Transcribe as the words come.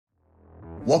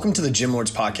Welcome to the Gym Lords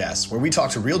Podcast, where we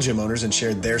talk to real gym owners and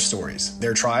share their stories,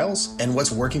 their trials, and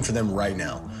what's working for them right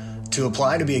now. To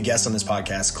apply to be a guest on this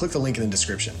podcast, click the link in the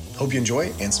description. Hope you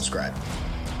enjoy and subscribe.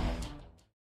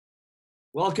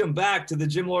 Welcome back to the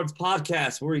Gym Lords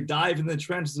Podcast, where we dive into the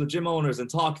trenches of gym owners and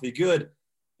talk the good,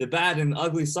 the bad, and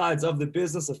ugly sides of the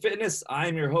business of fitness. I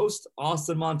am your host,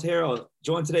 Austin Montero,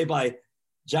 joined today by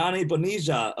Johnny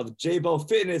Bonilla of J-Bo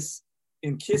Fitness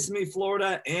in Kissimmee,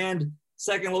 Florida, and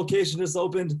second location just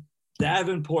opened,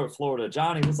 Davenport, Florida.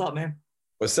 Johnny, what's up, man?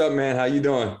 What's up, man? How you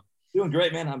doing? Doing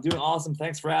great, man. I'm doing awesome.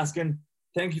 Thanks for asking.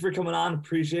 Thank you for coming on.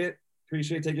 Appreciate it.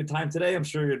 Appreciate taking time today. I'm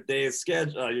sure your day is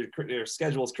your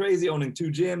schedule is crazy, owning two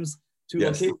gyms, two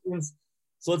locations.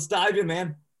 So let's dive in,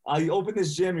 man. You opened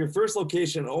this gym, your first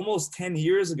location, almost 10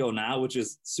 years ago now, which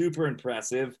is super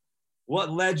impressive.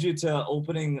 What led you to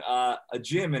opening a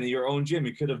gym in your own gym?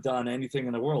 You could have done anything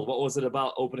in the world. What was it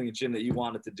about opening a gym that you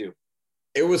wanted to do?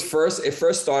 It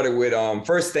first started with,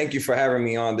 first, thank you for having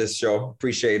me on this show.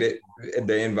 Appreciate it,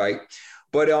 the invite.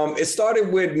 But it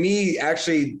started with me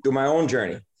actually through my own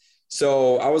journey.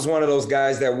 So I was one of those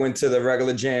guys that went to the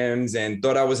regular gyms and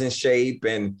thought I was in shape.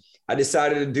 And I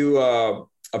decided to do a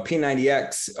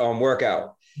P90X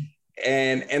workout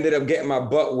and ended up getting my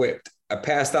butt whipped. I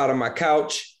passed out on my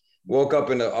couch, woke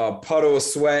up in a puddle of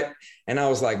sweat. And I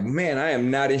was like, man, I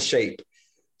am not in shape.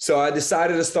 So I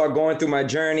decided to start going through my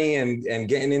journey and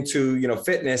getting into,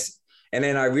 fitness. And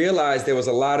then I realized there was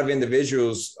a lot of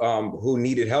individuals who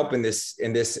needed help in this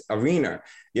arena.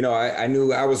 I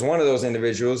knew I was one of those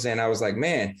individuals, and I was like,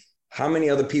 man, how many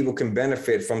other people can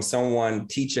benefit from someone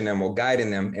teaching them or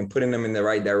guiding them and putting them in the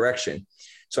right direction?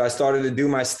 So I started to do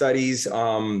my studies,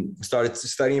 started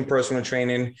studying personal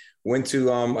training, went to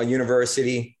a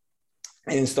university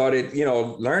and started,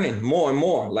 learning more and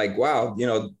more. Like, wow,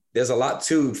 there's a lot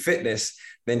to fitness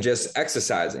than just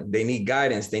exercising. They need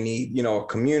guidance. They need, a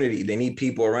community. They need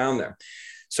people around them.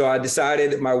 So I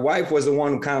decided, my wife was the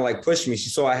one who kind of like pushed me. She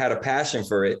saw I had a passion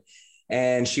for it.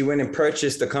 And she went and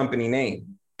purchased the company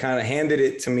name, kind of handed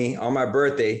it to me on my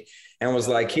birthday and was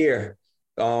like, here,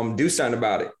 do something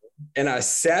about it. And I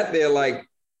sat there like,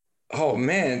 oh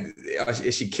man,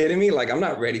 is she kidding me? Like, I'm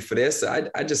not ready for this.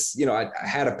 I just, I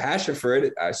had a passion for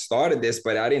it. I started this,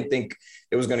 but I didn't think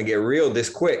it was going to get real this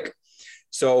quick.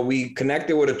 So we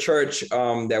connected with a church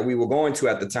that we were going to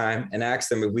at the time and asked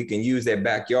them if we can use their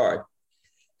backyard.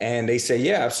 And they said,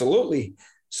 yeah, absolutely.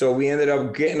 So we ended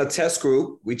up getting a test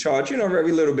group. We charged,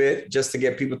 very little bit just to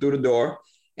get people through the door.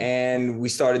 And we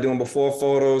started doing before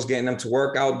photos, getting them to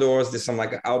work outdoors. Did some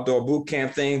like an outdoor boot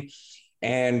camp thing.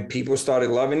 And people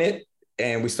started loving it,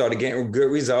 and we started getting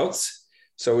good results.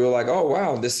 So we were like, oh,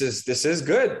 wow, this is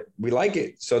good. We like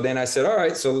it. So then I said, all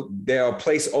right. So there a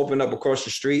place opened up across the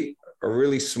street, a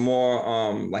really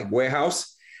small like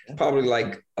warehouse, probably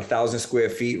like 1,000 square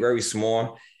feet, very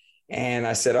small. And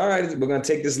I said, all right, we're going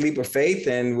to take this leap of faith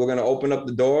and we're going to open up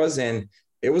the doors. And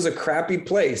it was a crappy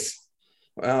place.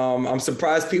 I'm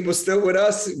surprised people still with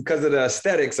us because of the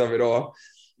aesthetics of it all.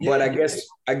 But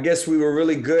I guess we were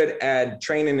really good at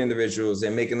training individuals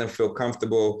and making them feel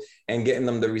comfortable and getting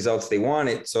them the results they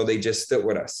wanted. So they just stood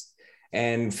with us.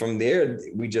 And from there,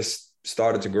 we just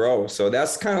started to grow. So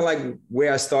that's kind of like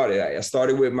where I started. I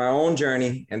started with my own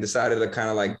journey and decided to kind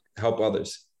of like help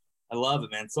others. I love it,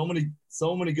 man.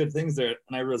 So many good things there.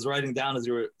 And I was writing down as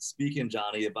you were speaking,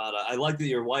 Johnny, about I like that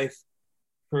your wife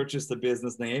purchased the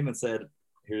business name and said,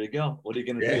 here you go. What are you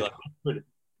going to do? Like,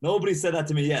 nobody said that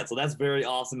to me yet. So that's very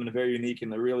awesome and very unique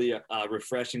and really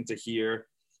refreshing to hear.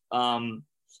 I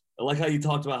like how you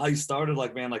talked about how you started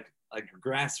like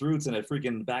grassroots in a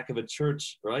freaking back of a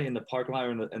church, right? In the parking lot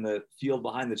or in the field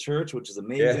behind the church, which is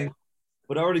amazing. Yeah.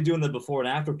 But already doing the before and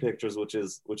after pictures, which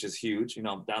is huge,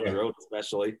 down the road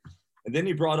especially. And then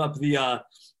you brought up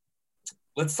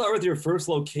let's start with your first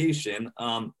location,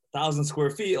 1,000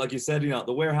 square feet. Like you said,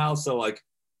 the warehouse. So like,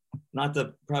 not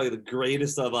probably the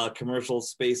greatest of commercial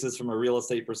spaces from a real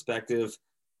estate perspective.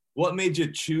 What made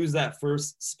you choose that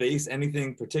first space?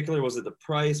 Anything particular? Was it the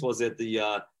price? Was it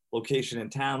the location in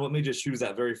town? What made you choose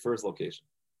that very first location?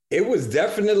 It was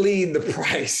definitely the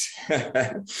price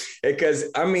because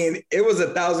it was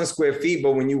 1,000 square feet,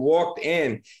 but when you walked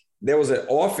in, there was an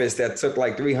office that took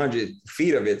like 300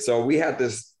 feet of it. So we had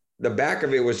the back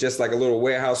of it was just like a little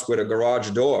warehouse with a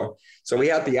garage door. So we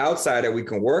had the outside that we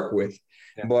can work with.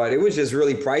 Yeah. But it was just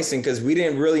really pricing because we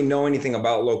didn't really know anything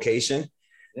about location.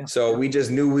 Yeah. So we just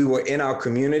knew we were in our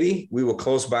community. We were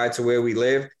close by to where we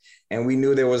lived. And we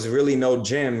knew there was really no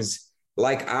gyms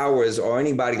like ours or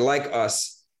anybody like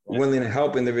us willing to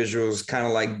help individuals kind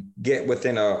of like get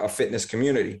within a fitness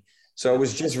community. So it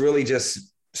was just really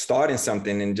just starting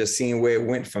something and just seeing where it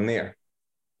went from there.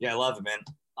 Yeah, I love it, man.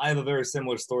 I have a very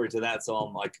similar story to that. So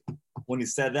I'm like, when you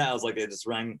said that, I was like, it just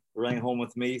rang home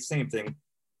with me. Same thing.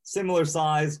 Similar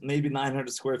size, maybe 900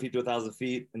 square feet to 1,000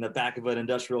 feet in the back of an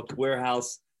industrial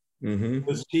warehouse. Mm-hmm. It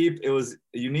was cheap. It was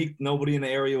unique. Nobody in the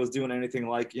area was doing anything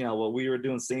like, what we were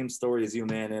doing. Same story as you,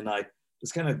 man. And I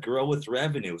just kind of grow with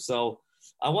revenue. So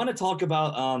I want to talk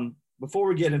about, before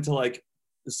we get into like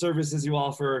the services you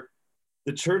offer,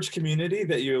 the church community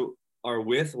that you are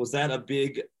with, was that a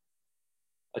big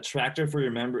attractor for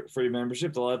your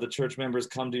membership? A lot of the church members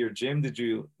come to your gym. Did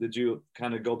you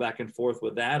kind of go back and forth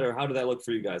with that, or how did that look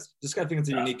for you guys? Just I think it's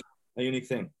a unique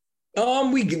thing.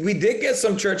 We did get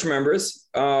some church members,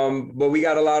 but we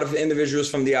got a lot of individuals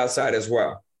from the outside as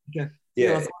well. Okay.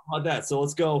 Yeah. Let's talk about that. So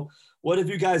let's go. What have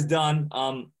you guys done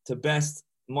to best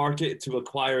market to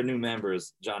acquire new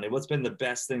members, Johnny? What's been the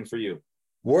best thing for you?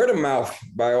 Word of mouth.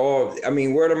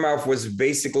 Word of mouth was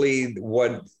basically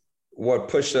what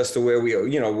pushed us to where we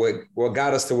are, what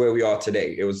got us to where we are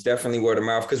today. It was definitely word of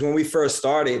mouth, because when we first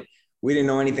started, we didn't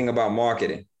know anything about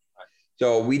marketing.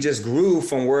 So we just grew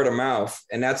from word of mouth.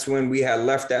 And that's when we had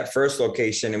left that first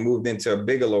location and moved into a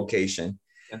bigger location.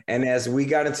 Yeah. And as we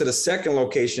got into the second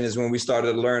location is when we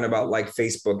started to learn about like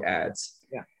Facebook ads.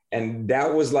 Yeah. And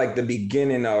that was like the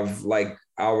beginning of like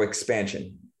our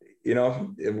expansion,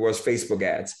 it was Facebook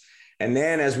ads. And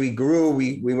then as we grew,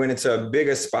 we went into a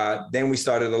bigger spot. Then we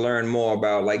started to learn more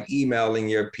about like emailing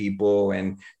your people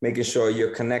and making sure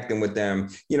you're connecting with them.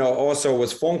 Also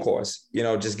was phone calls,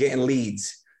 just getting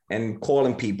leads and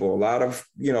calling people, a lot of,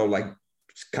 like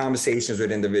conversations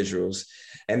with individuals.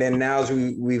 And then now as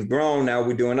we've grown, now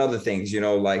we're doing other things, we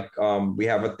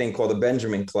have a thing called the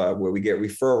Benjamin Club where we get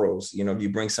referrals. If you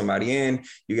bring somebody in,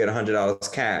 you get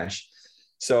 $100 cash.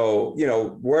 So,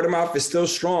 word of mouth is still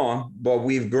strong, but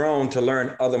we've grown to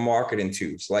learn other marketing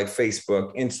tools like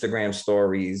Facebook, Instagram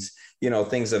stories,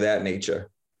 things of that nature.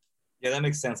 Yeah, that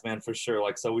makes sense, man, for sure.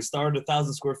 Like, so we started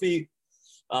 1,000 square feet.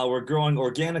 We're growing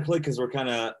organically because we're kind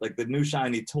of like the new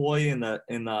shiny toy in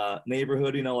the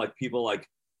neighborhood, like people like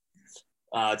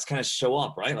it's kind of show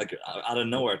up, right? Like out of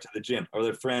nowhere to the gym, or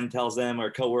their friend tells them, or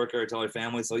a coworker, or tell their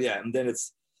family. So yeah, and then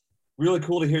it's really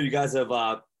cool to hear you guys have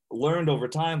learned over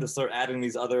time to start adding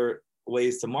these other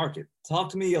ways to market. Talk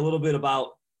to me a little bit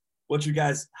about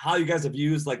how you guys have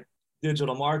used like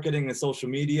digital marketing and social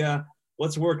media.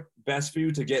 What's worked best for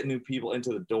you to get new people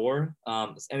into the door?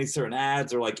 Any certain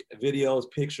ads or like videos,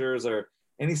 pictures, or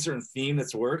any certain theme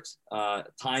that's worked?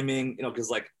 Timing, because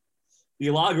like the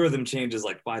algorithm changes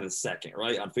like by the second,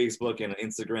 right? On Facebook and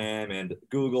Instagram and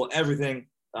Google, everything,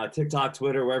 TikTok,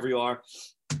 Twitter, wherever you are.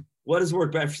 What has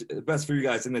worked best for you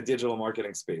guys in the digital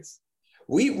marketing space?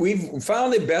 We've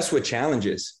found it best with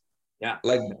challenges. Yeah.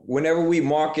 Like whenever we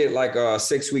market like a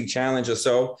 6-week challenge or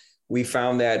so, we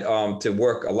found that to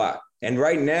work a lot. And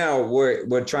right now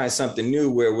we're trying something new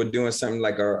where we're doing something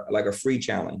like a free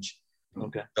challenge.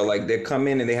 Okay. So like they come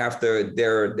in and they have to,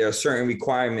 there are certain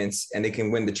requirements and they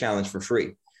can win the challenge for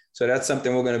free. So that's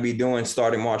something we're going to be doing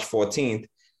starting March 14th.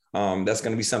 That's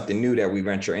going to be something new that we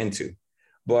venture into.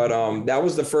 But that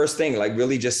was the first thing, like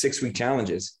really just 6-week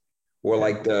challenges were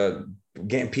like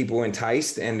getting people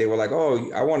enticed, and they were like,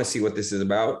 oh, I want to see what this is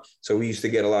about. So we used to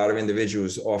get a lot of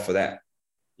individuals off of that.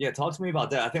 Yeah, talk to me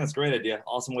about that. I think that's a great idea.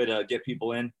 Awesome way to get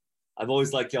people in. I've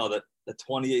always liked, the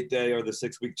 28-day or the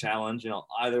 6-week challenge.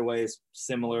 Either way is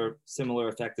similar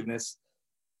effectiveness.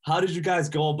 How did you guys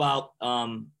go about?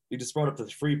 You just brought up the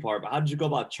free part, but how did you go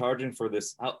about charging for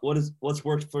this? What's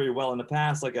worked for you well in the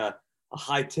past? Like a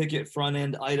high ticket front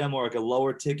end item or like a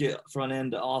lower ticket front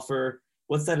end offer?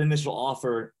 What's that initial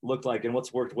offer look like, and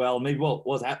what's worked well? Maybe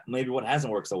what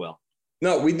hasn't worked so well.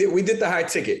 No, we did the high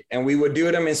ticket, and we would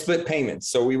do them in split payments.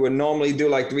 So we would normally do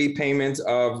like 3 payments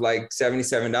of like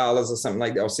 $77 or something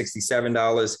like that, or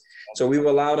 $67. So we would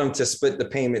allow them to split the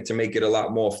payment to make it a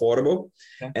lot more affordable.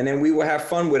 Okay. And then we will have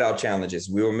fun with our challenges.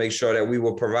 We will make sure that we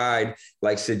will provide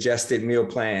like suggested meal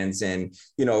plans and,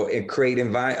 create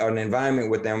an environment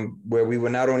with them where we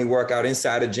will not only work out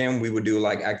inside the gym, we would do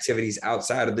like activities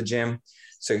outside of the gym.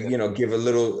 So, give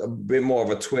a bit more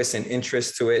of a twist and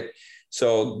interest to it.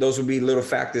 So those would be little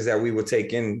factors that we would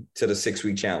take into the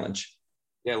 6-week challenge.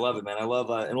 Yeah, I love it, man. I love,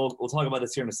 and we'll talk about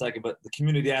this here in a second, but the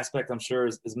community aspect, I'm sure,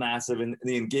 is massive, and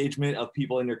the engagement of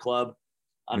people in your club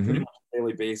on pretty much a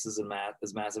daily basis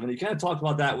is massive. And you kind of talked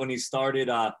about that when you started,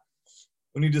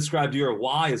 when you described your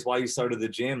why you started the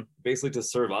gym, basically to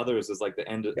serve others is like the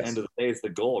end of the day is the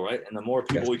goal, right? And the more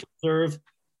people we can serve,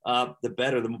 the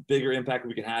better, the bigger impact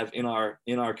we can have in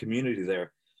our community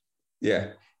there.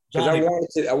 Yeah. Because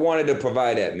I wanted to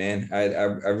provide that, man.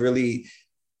 I really,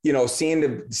 seeing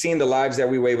the lives that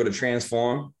we were able to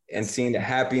transform and seeing the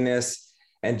happiness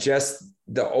and just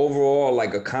the overall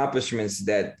like accomplishments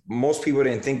that most people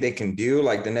didn't think they can do,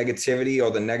 like the negativity or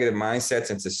the negative mindsets,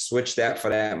 and to switch that for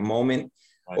that moment,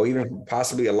 or even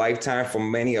possibly a lifetime for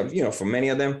many of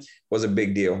them, was a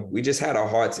big deal. We just had our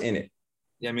hearts in it.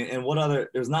 Yeah, I mean, and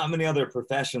there's not many other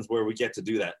professions where we get to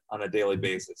do that on a daily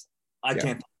basis. I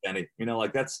can't think of any,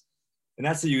 like that's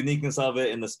the uniqueness of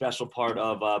it, and the special part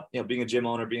of, being a gym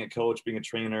owner, being a coach, being a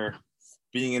trainer,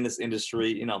 being in this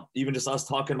industry, even just us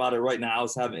talking about it right now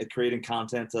is creating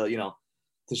content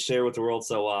to share with the world.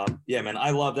 So yeah, man,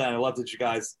 I love that. And I love that you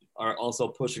guys are also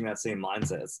pushing that same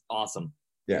mindset. It's awesome.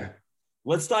 Yeah.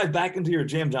 Let's dive back into your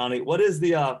gym, Johnny. What is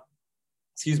the,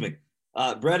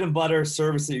 bread and butter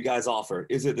service that you guys offer?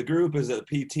 Is it the group? Is it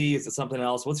the PT? Is it something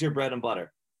else? What's your bread and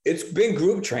butter? It's been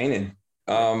group training.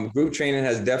 Group training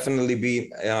has definitely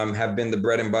have been the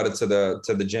bread and butter to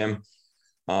the gym.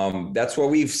 That's what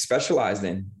we've specialized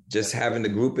in, just having the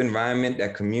group environment,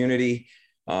 that community,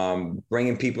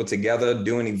 bringing people together,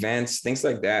 doing events, things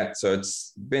like that. So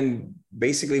it's been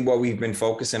basically what we've been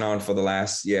focusing on for the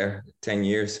last 10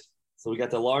 years. So we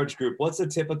got the large group. What's a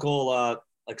typical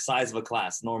size of a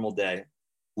class, normal day?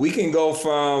 We can go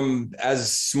from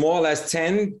as small as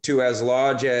 10 to as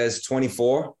large as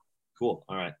 24. Cool.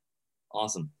 All right.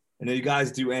 Awesome. And do you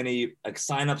guys do any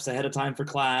signups ahead of time for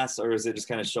class, or is it just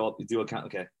kind of show up, you do a count?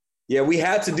 Okay. Yeah, we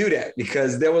had to do that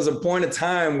because there was a point of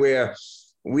time where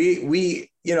we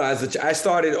I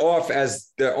started off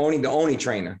as the only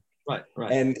trainer. Right.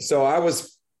 And so I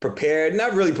was prepared,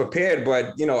 not really prepared,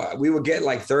 but we would get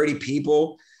like 30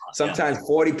 people, sometimes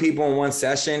 40 people in one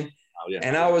session. Oh, yeah.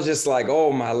 And I was just like,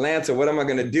 oh my Lanta, what am I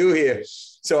going to do here?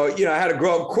 So, I had to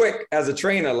grow up quick as a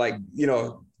trainer, like,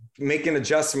 making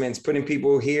adjustments, putting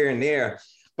people here and there.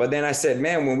 But then I said,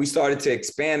 man, when we started to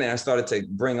expand and I started to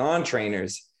bring on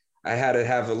trainers, I had to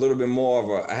have a little bit more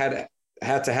of I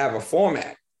had to have a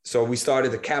format. So we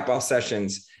started to cap our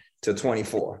sessions to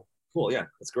 24. Cool. Yeah.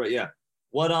 That's great. Yeah.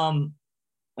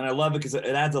 And I love it because it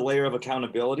adds a layer of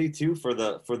accountability too for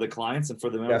the clients and for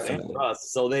the members and for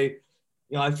us. So they,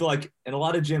 I feel like in a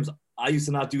lot of gyms, I used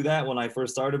to not do that when I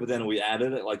first started, but then we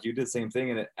added it, like you did, same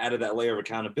thing, and it added that layer of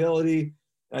accountability.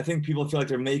 And I think people feel like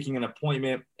they're making an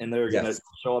appointment and they're going to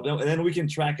show up, and then we can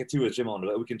track it too as gym owners.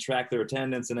 We can track their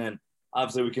attendance, and then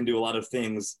obviously we can do a lot of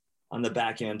things on the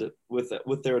back end with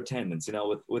their attendance,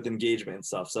 with engagement and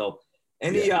stuff. So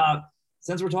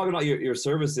since we're talking about your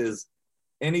services,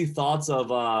 any thoughts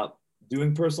of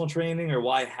doing personal training, or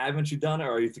why haven't you done it?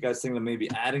 Or are you guys thinking of maybe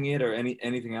adding it, or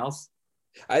anything else?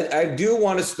 I do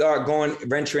want to start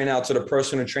venturing out to the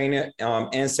personal trainer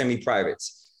and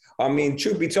semi-privates. I mean,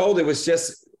 truth be told, it was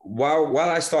just while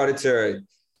I started to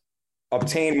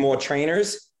obtain more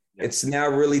trainers, it's now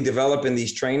really developing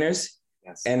these trainers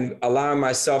and allowing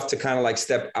myself to kind of like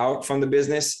step out from the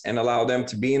business and allow them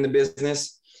to be in the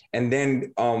business. And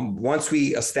then once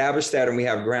we establish that and we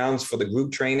have grounds for the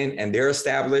group training and they're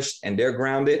established and they're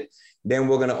grounded, then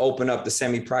we're going to open up the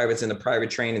semi-privates and the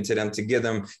private training to them to give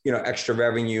them, extra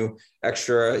revenue,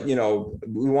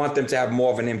 we want them to have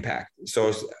more of an impact. So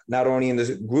it's not only in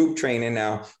the group training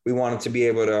now, we want them to be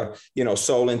able to,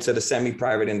 soul into the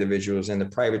semi-private individuals and the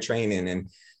private training. And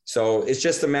so it's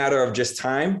just a matter of just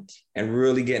time and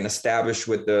really getting established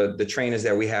with the trainers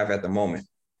that we have at the moment.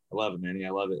 I love it, man. Yeah,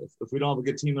 I love it. If we don't have a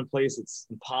good team in place, it's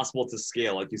impossible to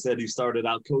scale. Like you said, you started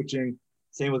out coaching.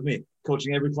 Same with me,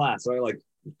 coaching every class, right? Like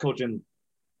coaching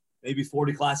maybe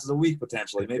 40 classes a week,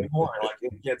 potentially, maybe more. Like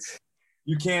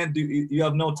you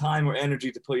have no time or energy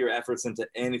to put your efforts into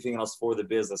anything else for the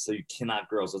business. So you cannot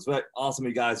grow. So it's very awesome.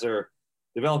 You guys are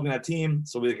developing that team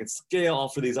so we can scale all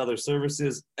for these other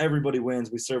services. Everybody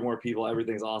wins. We serve more people.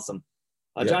 Everything's awesome.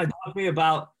 Johnny, talk to me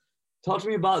about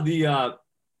the,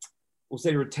 we'll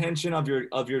say retention of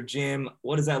your gym.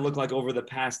 What does that look like over the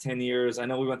past 10 years? I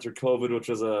know we went through COVID, which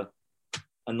was a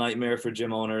nightmare for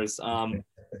gym owners.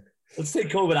 Let's take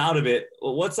COVID out of it.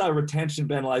 What's our retention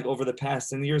been like over the past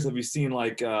 10 years? Have you seen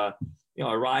a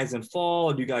rise and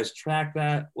fall? Do you guys track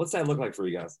that? What's that look like for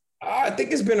you guys? I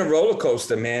think it's been a roller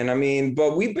coaster, man. I mean,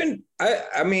 but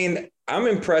I'm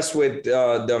impressed with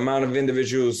the amount of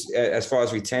individuals as far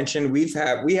as retention. We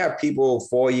have people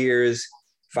 4 years,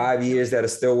 5 years that are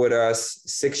still with us,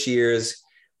 6 years.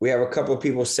 We have a couple of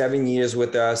people 7 years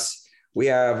with us. We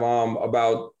have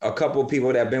about a couple of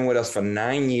people that have been with us for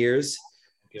 9 years.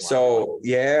 Okay,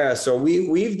 so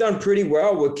we've done pretty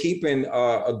well with keeping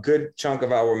a good chunk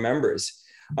of our members.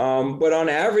 But on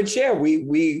average,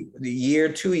 we the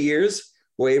year, 2 years,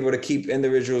 we're able to keep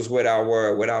individuals with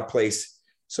our place.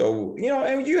 So,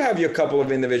 and you have your couple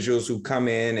of individuals who come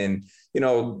in and,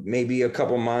 maybe a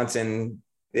couple months and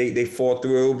they fall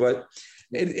through, but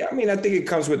I mean, I think it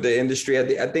comes with the industry.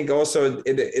 I think also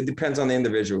it depends on the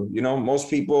individual. You know, most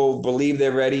people believe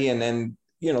they're ready and then,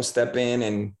 you know, step in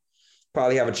and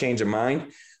probably have a change of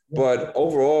mind. But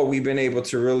overall, we've been able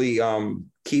to really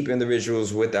keep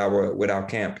individuals with our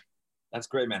camp. That's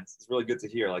great, man. It's really good to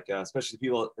hear. Like, especially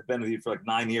people that have been with you for like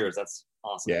 9 years. That's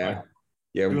awesome. Yeah. Right?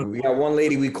 Yeah. We got one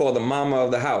lady we call the mama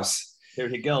of the house. There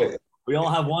you go. We all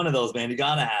have one of those, man. You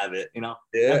got to have it, you know?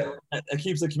 Yeah. That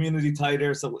keeps the community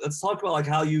tighter. So let's talk about like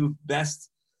how you best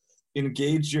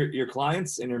engage your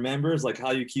clients and your members, like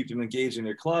how you keep them engaged in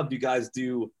your club. Do you guys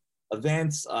do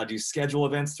events? Do you schedule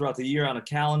events throughout the year on a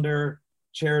calendar,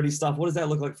 charity stuff? What does that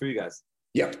look like for you guys?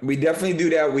 Yeah, we definitely do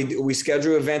that. We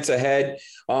schedule events ahead.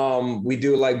 We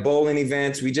do like bowling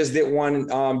events. We just did one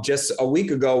just a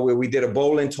week ago where we did a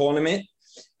bowling tournament,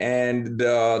 and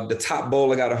the top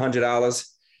bowler got $100.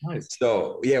 Nice.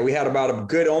 So yeah, we had about a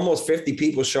good almost 50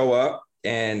 people show up,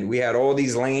 and we had all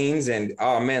these lanes, and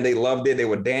oh man, they loved it. They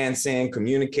were dancing,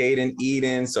 communicating,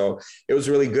 eating. So it was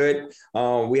really good.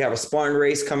 We have a Spartan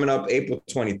race coming up April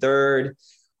 23rd.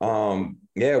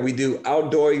 Yeah, we do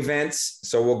outdoor events.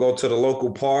 So we'll go to the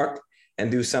local park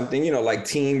and do something, you know, like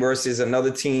team versus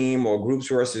another team or groups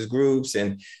versus groups.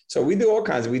 And so we do all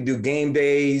kinds. We do game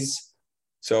days.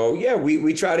 So yeah,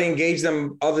 we try to engage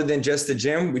them other than just the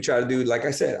gym. We try to do, like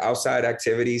I said, outside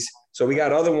activities. So we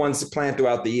got other ones planned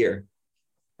throughout the year.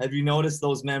 Have you noticed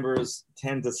those members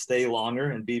tend to stay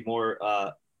longer and be more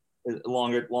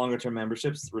longer term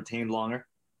memberships, retained longer?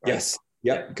 Right? Yes.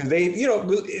 Yeah, because they, you know,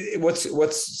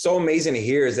 what's so amazing to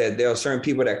hear is that there are certain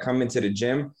people that come into the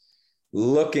gym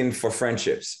looking for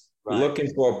friendships, right,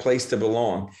 looking for a place to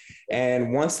belong.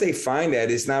 And once they find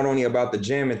that, it's not only about the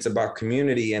gym, it's about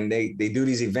community. And they do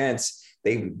these events,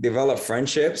 they develop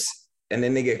friendships, and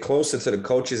then they get closer to the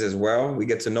coaches as well. We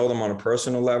get to know them on a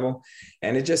personal level.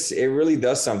 And it really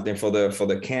does something for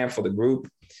the camp, for the group.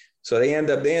 So they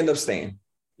end up staying.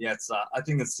 Yeah, it's. I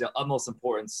think it's the utmost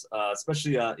importance,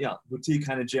 especially boutique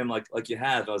kind of gym like you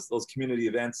have those community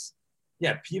events.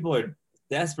 Yeah, people are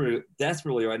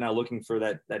desperately right now looking for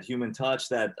that human touch.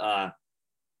 That I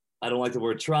don't like the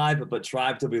word tribe, but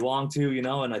tribe to belong to, you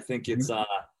know. And I think it's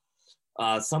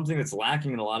something that's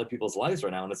lacking in a lot of people's lives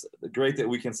right now. And it's great that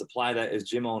we can supply that as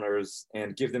gym owners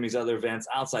and give them these other events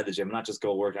outside the gym, not just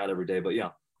go work out every day. But yeah,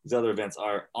 these other events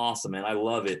are awesome, man. I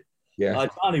love it. Yeah.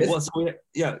 Johnny, go ahead.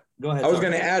 I was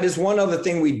going to add this one other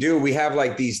thing we do. We have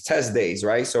like these test days,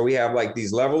 right? So we have like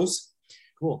these levels.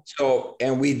 Cool. So,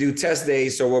 and we do test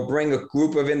days. So we'll bring a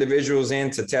group of individuals in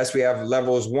to test. We have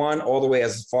levels 1 all the way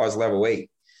as far as level 8.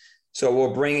 So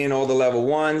we'll bring in all the level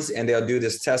 1s and they'll do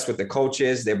this test with the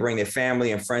coaches. They bring their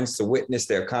family and friends to witness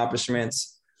their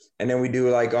accomplishments. And then we do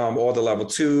like all the level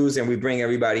 2s and we bring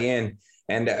everybody in,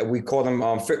 and we call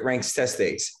them Fit Ranks test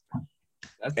days.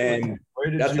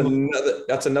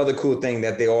 That's another cool thing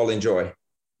that they all enjoy.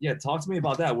 Yeah, talk to me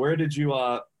about that. Where did you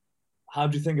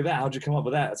how'd you think of that? How'd you come up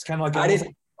with that? It's kind of like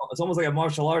it's almost like a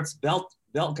martial arts belt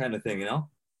kind of thing, you know?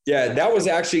 Yeah, that was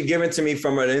actually given to me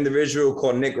from an individual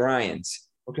called Nick Ryans.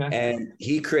 Okay. And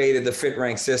he created the Fit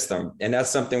Rank system, and that's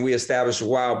something we established a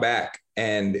while back,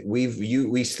 and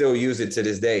we still use it to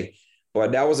this day.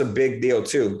 But that was a big deal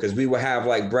too, because we would have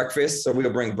like breakfast. So we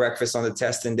would bring breakfast on the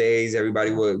testing days.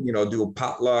 Everybody would, you know, do a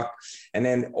potluck. And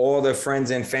then all the friends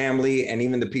and family and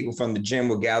even the people from the gym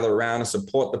would gather around and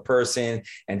support the person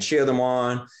and cheer them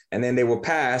on. And then they would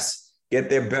pass, get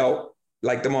their belt,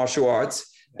 like the martial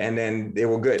arts, and then they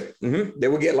were good. Mm-hmm. They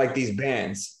would get like these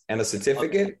bands and a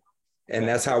certificate. And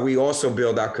that's how we also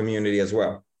build our community as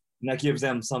well. And that gives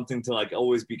them something to like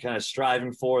always be kind of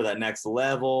striving for, that next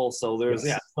level. So there's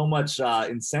so much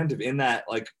incentive in that,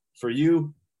 like for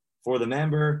you, for the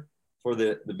member, for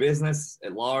the business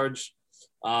at large.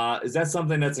 Is that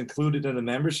something that's included in the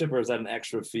membership, or is that an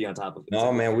extra fee on top of it?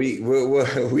 No, man, we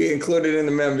include it in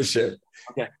the membership.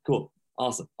 Okay, cool.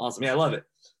 Awesome. Yeah, I love it.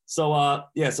 So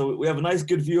so we have a nice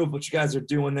good view of what you guys are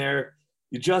doing there.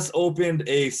 You just opened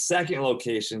a second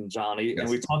location, Johnny, yes, and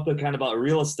we talked kind of about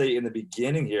real estate in the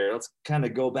beginning here. Let's kind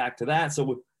of go back to that.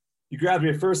 So you grabbed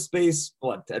your first space,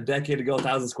 a decade ago,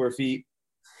 1,000 square feet.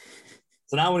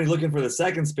 So now when you're looking for the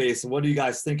second space, what are you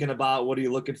guys thinking about? What are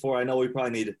you looking for? I know we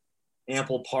probably need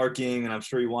ample parking, and I'm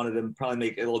sure you wanted to probably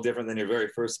make it a little different than your very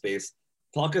first space.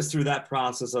 Talk us through that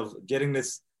process of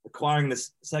acquiring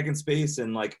this second space,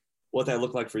 and like what that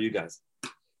looked like for you guys.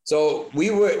 So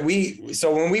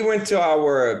when we went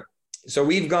to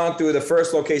we've gone through the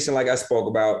first location, like I spoke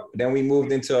about, then we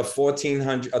moved into a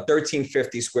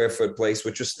 1,350 square foot place,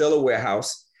 which was still a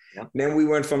warehouse. Yep. Then we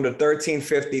went from the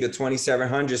 1,350 to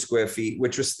 2,700 square feet,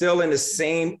 which was still in the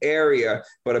same area,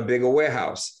 but a bigger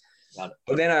warehouse.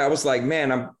 But then I was like,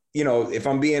 man, you know, if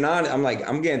I'm being honest, I'm like,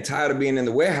 I'm getting tired of being in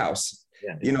the warehouse.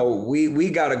 Yeah. You know,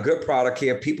 we got a good product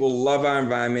here. People love our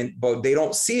environment, but they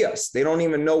don't see us. They don't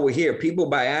even know we're here. People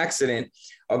by accident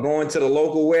are going to the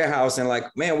local warehouse and like,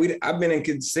 man, I've been in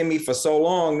Kissimmee for so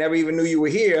long, never even knew you were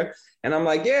here. And I'm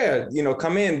like, yeah, you know,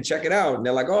 come in, check it out. And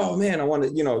they're like, oh man, I want to,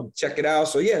 you know, check it out.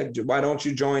 So yeah, why don't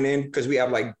you join in? Because we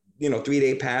have like, you know,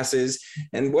 3-day passes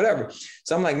and whatever.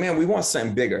 So I'm like, man, we want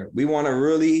something bigger. We want to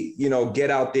really, you know,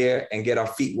 get out there and get our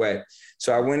feet wet.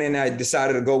 So I went in, I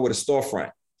decided to go with a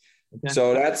storefront. Okay.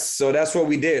 So that's what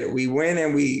we did. We went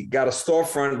and we got a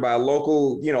storefront by a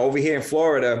local, you know, over here in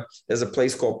Florida, there's a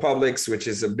place called Publix, which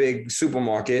is a big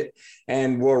supermarket.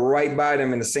 And we're right by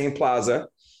them in the same plaza.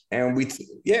 And we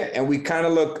kind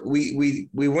of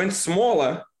we went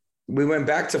smaller. We went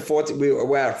back to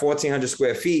we're at 1,400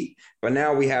 square feet, but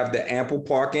now we have the ample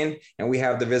parking and we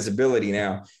have the visibility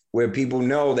now where people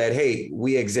know that, hey,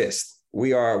 we exist.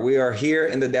 We are here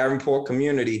in the Davenport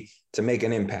community to make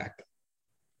an impact.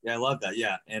 Yeah, I love that.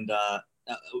 Yeah. And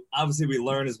obviously we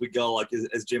learn as we go, like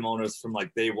as gym owners from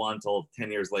like day one till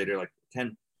 10 years later, like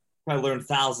probably learn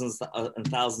thousands and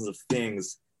thousands of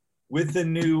things. With the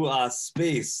new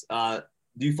space, do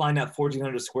you find that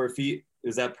 1,400 square feet,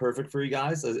 is that perfect for you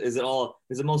guys? Is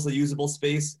it mostly usable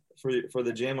space for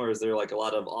the gym, or is there like a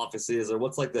lot of offices, or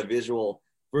what's like the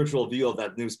virtual view of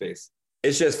that new space?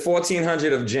 It's just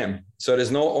 1,400 of gym. So there's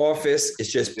no office.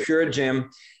 It's just pure gym.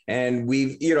 And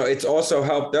it's also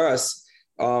helped us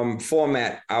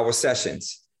format our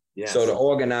sessions. Yes. So to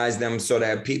organize them so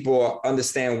that people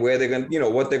understand where they're going to,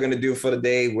 what they're going to do for the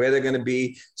day, where they're going to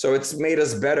be. So it's made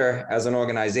us better as an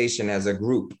organization, as a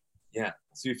group. Yeah.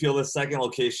 So you feel this second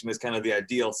location is kind of the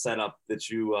ideal setup that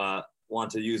you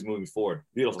want to use moving forward.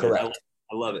 Beautiful. Correct.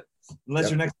 I love it. Unless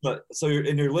you're next to,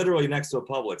 you're literally next to a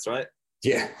Publix, right?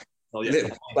 Yeah. Oh, yeah.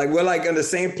 Like we're like in the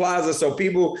same plaza. So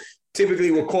people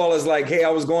typically will call us like, hey, I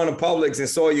was going to Publix and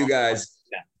saw you guys.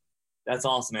 Yeah. That's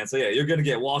awesome, man. So yeah, you're going to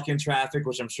get walk-in traffic,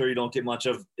 which I'm sure you don't get much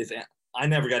of. I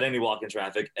never got any walk-in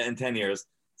traffic in 10 years.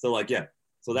 So like, yeah.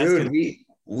 So that's dude,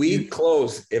 we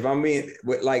closed. If I'm being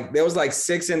like, there was like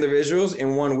 6 individuals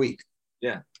in 1 week.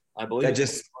 Yeah. I believe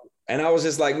that and I was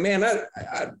just like, man,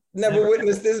 I never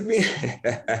witnessed this being.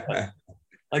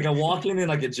 Like a walk-in in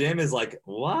like a gym is like,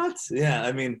 what? Yeah,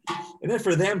 I mean, and then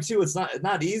for them too, it's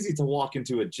not easy to walk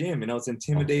into a gym. It's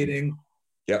intimidating.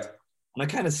 Yep. And I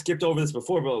kind of skipped over this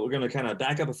before, but we're going to kind of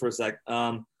back up for a sec.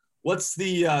 What's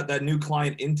the that new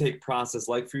client intake process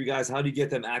like for you guys? How do you get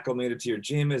them acclimated to your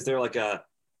gym? Is there like a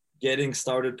getting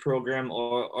started program,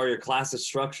 or are your classes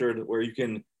structured where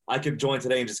I could join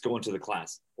today and just go into the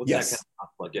class? What's that kind of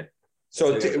like? Yeah.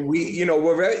 So that's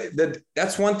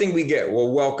one thing we get.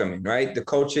 We're welcoming, right? The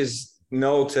coaches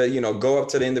know to, go up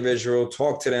to the individual,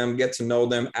 talk to them, get to know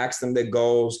them, ask them their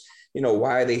goals,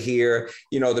 why are they here?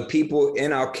 The people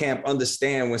in our camp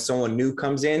understand when someone new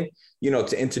comes in,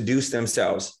 to introduce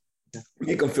themselves,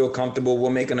 make them feel comfortable.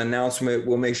 We'll make an announcement.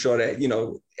 We'll make sure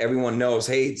that, everyone knows,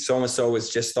 hey, so-and-so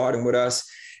is just starting with us.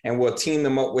 And we'll team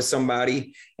them up with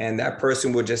somebody, and that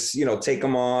person will just, take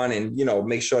them on and,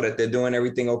 make sure that they're doing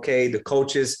everything okay. The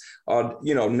coaches are,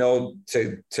 know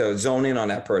to zone in on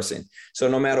that person. So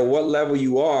no matter what level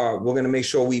you are, we're going to make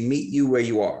sure we meet you where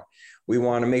you are. We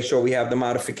want to make sure we have the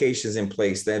modifications in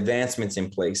place, the advancements in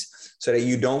place, so that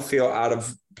you don't feel out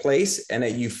of place and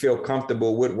that you feel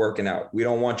comfortable with working out. We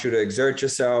don't want you to exert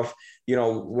yourself.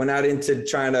 We're not into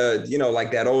trying to,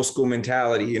 like that old school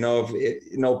mentality,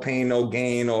 no pain, no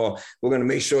gain, or we're going to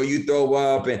make sure you throw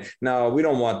up. And no, we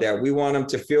don't want that. We want them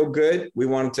to feel good. We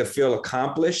want them to feel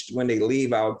accomplished when they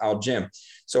leave our gym.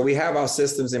 So we have our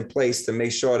systems in place to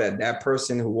make sure that that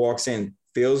person who walks in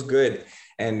feels good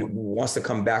and wants to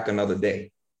come back another day.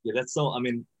 Yeah, that's so,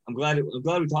 I'm glad we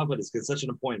talked about this, because it's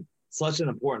such an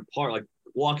important part. Like,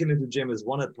 walking into the gym is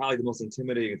one of probably the most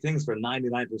intimidating things for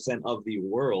 99% of the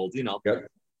world. Yep.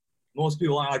 Most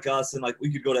people aren't like us, and like we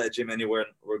could go to a gym anywhere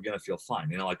and we're gonna feel fine.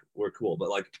 Like we're cool. But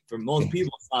like for most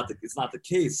people, it's not the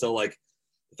case. So like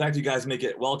the fact you guys make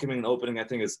it welcoming and opening, I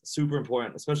think, is super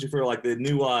important, especially for like the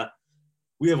new.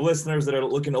 We have listeners that are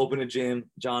looking to open a gym,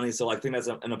 Johnny. So I think that's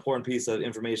an important piece of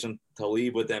information to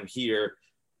leave with them here.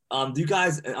 Do you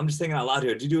guys, I'm just thinking out loud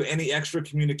here, do you do any extra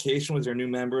communication with your new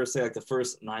members, say like the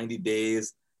first 90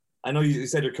 days? I know you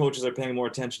said your coaches are paying more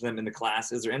attention to them in the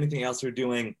class. Is there anything else you're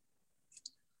doing,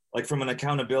 like from an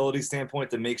accountability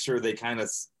standpoint, to make sure they kind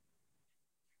of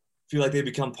feel like they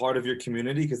become part of your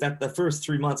community? Because the first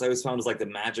 3 months I always found was like the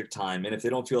magic time. And if they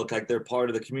don't feel like they're part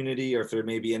of the community, or if there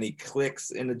may be any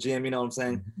cliques in the gym, you know what I'm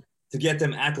saying? To get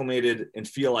them acclimated and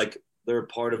feel like they're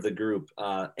part of the group.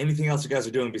 Anything else you guys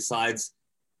are doing besides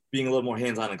being a little more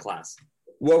hands-on in class?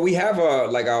 Well, we have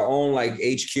our own like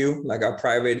HQ, like our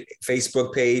private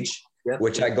Facebook page,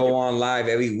 which I go on live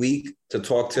every week to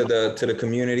talk to the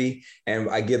community, and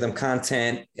I give them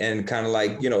content and kind of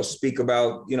like, speak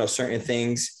about, certain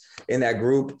things in that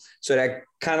group. So that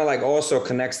kind of like also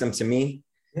connects them to me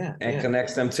and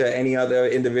connects them to any other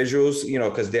individuals,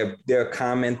 because they're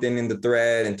commenting in the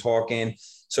thread and talking.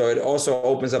 So it also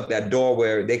opens up that door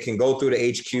where they can go through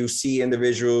the HQ, see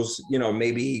individuals,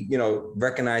 maybe,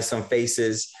 recognize some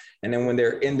faces. And then when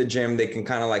they're in the gym, they can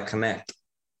kind of like connect.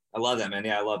 I love that, man.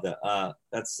 Yeah, I love that. I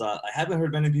haven't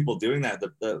heard many people doing that,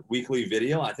 the weekly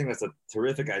video. I think that's a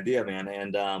terrific idea, man.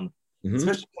 And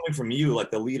especially coming from you,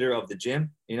 like the leader of the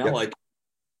gym, like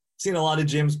seen a lot of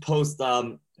gyms post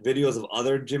videos of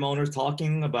other gym owners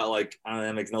talking about, like, I don't know,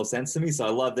 that makes no sense to me. So I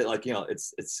love that, like,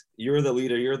 it's you're the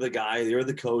leader, you're the guy, you're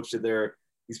the coach that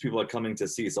these people are coming to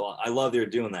see. So I love they're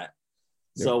doing that.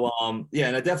 So and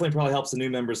it definitely probably helps the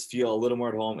new members feel a little more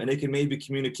at home, and they can maybe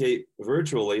communicate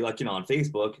virtually, like, on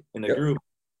Facebook in a group,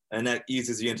 and that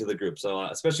eases you into the group. So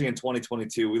especially in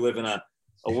 2022, we live in a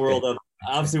world of,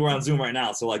 obviously we're on Zoom right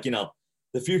now. So, like,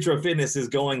 the future of fitness is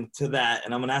going to that.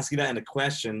 And I'm going to ask you that in a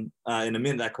question in a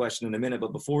minute.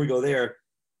 But before we go there,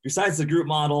 besides the group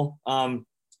model,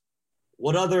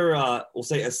 what other, we'll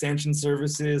say, ascension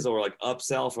services or like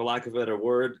upsell, for lack of a better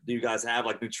word, do you guys have,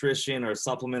 like nutrition or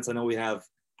supplements? I know we have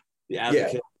the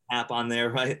Advocate app on there,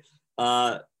 right?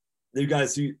 Do you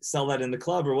guys sell that in the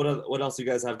club, or what else do you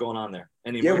guys have going on there?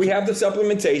 We have the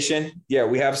supplementation. Yeah,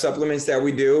 we have supplements that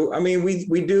we do. I mean, we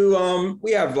do,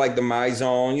 we have like the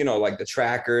MyZone, like the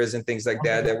trackers and things like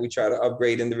that we try to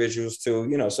upgrade individuals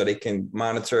to, so they can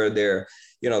monitor their,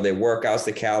 their workouts,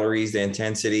 the calories, the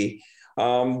intensity.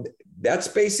 That's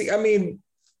basic. I mean,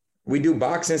 we do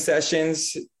boxing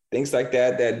sessions, things like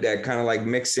that kind of like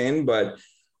mix in, but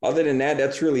other than that,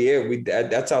 that's really it.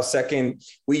 That's our second.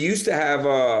 We used to have,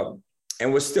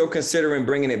 and we're still considering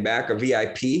bringing it back, a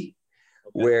VIP,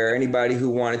 where anybody who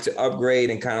wanted to upgrade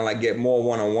and kind of like get more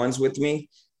one-on-ones with me,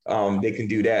 they can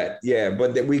do that. Yeah,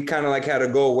 but we kind of like had to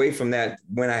go away from that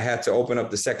when I had to open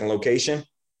up the second location.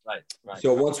 Right.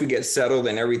 So once we get settled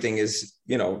and everything is,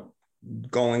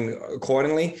 going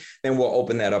accordingly, then we'll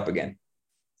open that up again.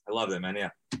 I love that, man. Yeah.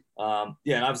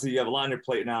 And obviously you have a lot on your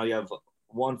plate now. You have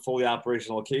one fully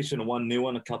operational location, one new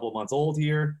one, a couple of months old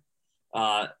here,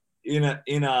 in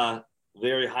a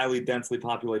very highly densely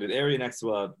populated area next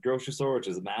to a grocery store, which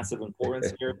is a massive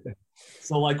importance here.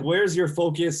 So, like, where's your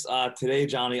focus today,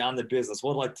 Johnny, on the business?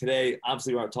 What, like, today,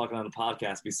 obviously we're talking on the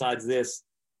podcast. Besides this,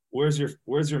 where's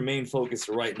your main focus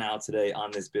right now today on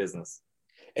this business?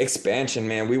 Expansion,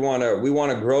 man. We want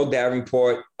to grow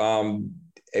Davenport.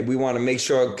 We want to make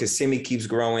sure Kissimmee keeps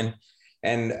growing.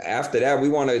 And after that, we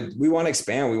want to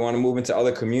expand. We want to move into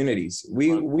other communities. We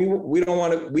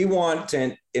want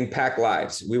to impact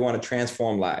lives. We want to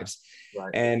transform lives.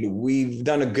 Right. And we've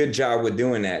done a good job with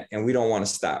doing that. And we don't want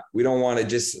to stop. We don't want to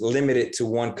just limit it to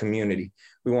one community.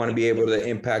 We want to be able to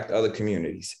impact other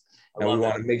communities. And we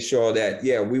want to make sure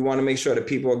that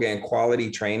people are getting quality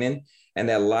training and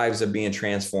that lives are being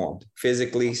transformed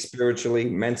physically, spiritually,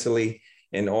 mentally,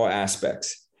 in all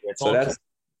aspects. It's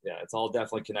all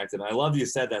definitely connected. And I love you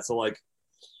said that. So, like,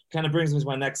 kind of brings me to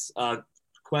my next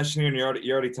question here, and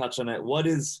you already touched on it. What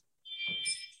is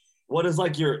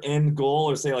like your end goal,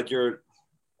 or say like your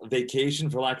vacation,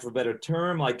 for lack of a better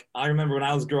term? Like, I remember when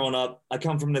I was growing up, I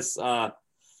come from this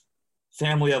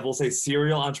family of, we'll say,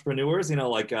 serial entrepreneurs.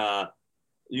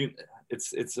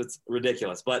 It's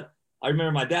ridiculous, but I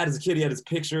remember my dad as a kid, he had his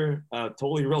picture,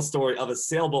 totally real story, of a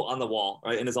sailboat on the wall,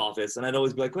 right, in his office. And I'd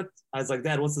always be like, what? I was like,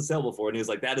 Dad, what's the sailboat for? And he was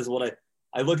like, that is what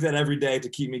I looked at every day to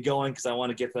keep me going, because I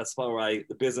want to get to that spot where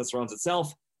the business runs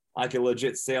itself. I can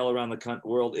legit sail around the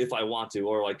world if I want to,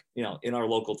 or like, in our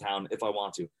local town if I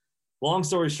want to. Long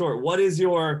story short, what is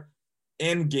your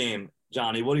end game,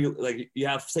 Johnny? What do you, like, you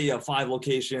have 5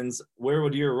 locations. Where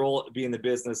would your role be in the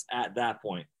business at that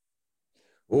point?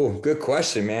 Oh, good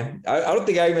question, man. I don't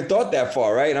think I even thought that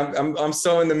far, right? I'm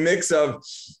so in the mix of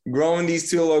growing these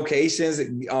 2 locations,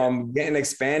 getting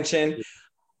expansion.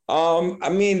 I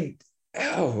mean,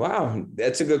 oh, wow.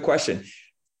 That's a good question.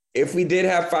 If we did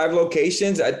have 5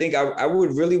 locations, I think I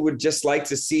would just like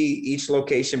to see each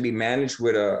location be managed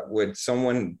with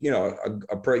someone,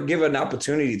 give an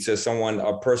opportunity to someone,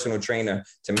 a personal trainer,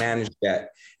 to manage that,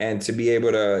 and to be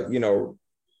able to,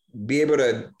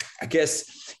 I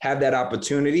guess, have that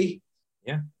opportunity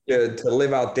to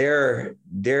live out their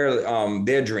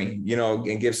dream,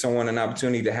 and give someone an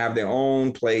opportunity to have their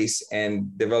own place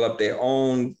and develop their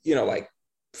own,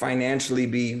 financially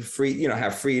be free,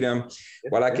 have freedom,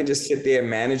 while I can just sit there and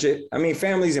manage it. I mean,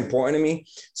 family is important to me.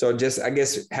 So just, I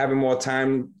guess, having more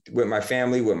time with my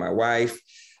family, with my wife,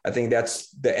 I think that's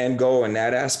the end goal in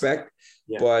that aspect.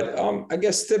 Yeah. But I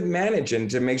guess to manage and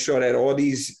to make sure that all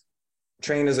these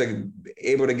trainers are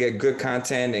able to get good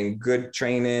content and good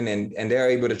training and they're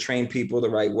able to train people the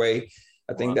right way.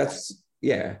 I think that's,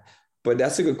 yeah. But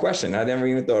that's a good question. I never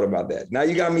even thought about that. Now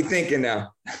you got me thinking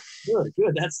now.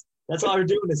 Good. That's why we're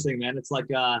doing this thing, man. It's like,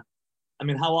 I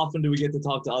mean, how often do we get to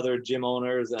talk to other gym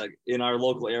owners in our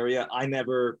local area?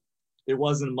 It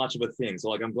wasn't much of a thing. So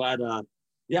like, I'm glad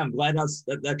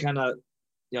that kind of,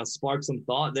 sparked some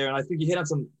thought there. And I think you hit on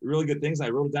some really good things. I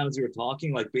wrote it down as you were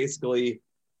talking, like basically,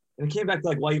 and it came back to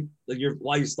like why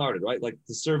you started, right? Like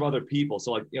to serve other people.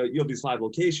 So like, you have these 5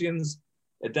 locations.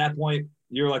 At that point,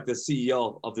 you're like the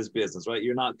CEO of this business, right?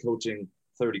 You're not coaching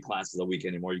 30 classes a week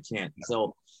anymore. You can't.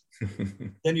 So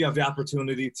then you have the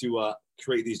opportunity to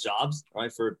create these jobs,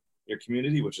 right, for your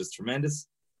community, which is tremendous,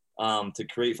 to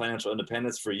create financial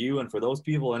independence for you and for those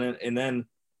people. And then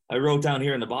I wrote down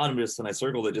here in the bottom and I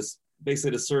circled it, just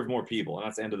basically to serve more people. And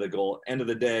that's the end of the goal. End of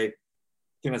the day, I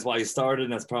think that's why you started.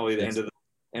 And that's probably the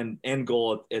end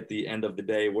goal at the end of the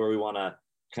day, where we want to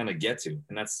kind of get to.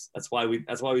 And that's why we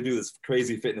do this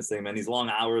crazy fitness thing, man. These long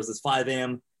hours, this 5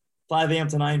 a.m.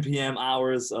 to 9 p.m.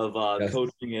 hours of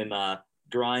coaching and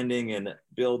grinding and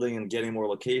building and getting more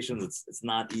locations. It's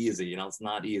not easy, it's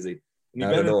not easy.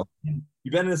 And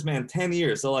you've been in this, man, 10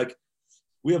 years. So like,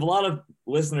 we have a lot of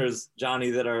listeners, Johnny,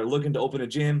 that are looking to open a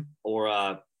gym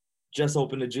or just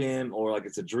open a gym, or like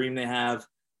it's a dream they have.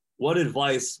 What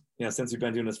advice, since you've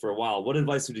been doing this for a while, what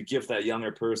advice would you give that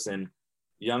younger person,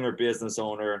 younger business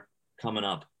owner coming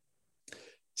up?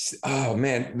 Oh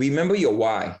man, remember your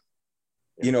why.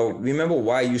 Remember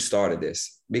why you started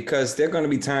this, because there are going to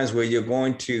be times where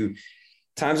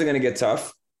times are going to get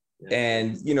tough. Yeah.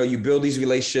 And, you build these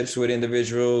relationships with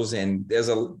individuals, and there's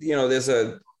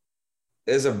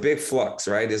a big flux,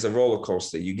 right? There's a roller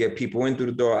coaster. You get people in through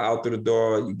the door, out through the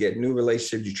door, you get new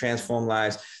relationships, you transform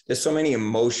lives. There's so many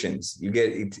emotions. You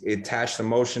get attached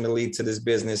emotionally to this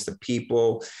business, to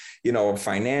people,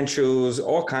 financials,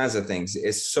 all kinds of things.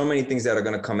 It's so many things that are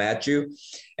going to come at you.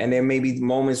 And there may be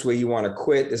moments where you want to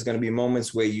quit. There's going to be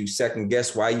moments where you second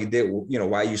guess why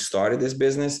you started this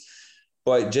business.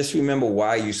 But just remember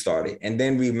why you started. And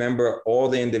then remember all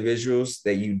the individuals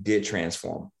that you did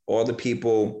transform, all the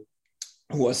people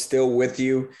who are still with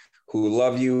you, who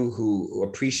love you, who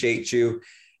appreciate you,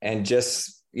 and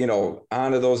just,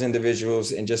 honor those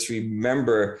individuals, and just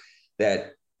remember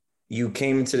that you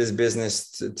came into this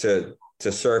business to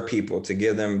serve people,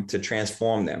 to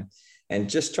transform them, and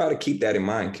just try to keep that in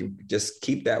mind. Just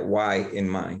keep that why in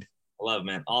mind. I love it,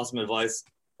 man. Awesome advice.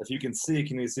 If you can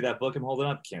you see that book I'm holding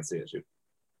up? Can't see it, shoot.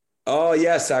 Oh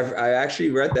yes. I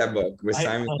actually read that book with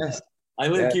Simon. I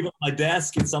keep it on my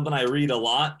desk. It's something I read a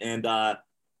lot. And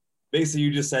basically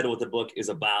you just said what the book is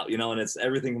about, and it's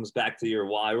everything comes back to your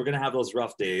why. We're going to have those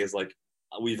rough days. Like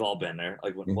we've all been there.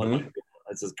 Like, what am I doing?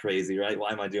 This is crazy, right?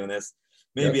 Why am I doing this?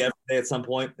 Maybe every day at some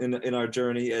point in our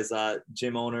journey as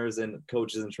gym owners and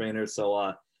coaches and trainers.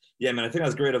 So yeah, man, I think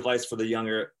that's great advice for the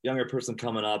younger person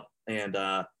coming up. And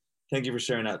thank you for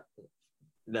sharing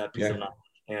that piece of knowledge.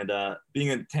 And being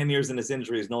in 10 years in this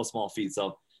industry is no small feat.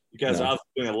 So you guys are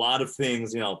doing a lot of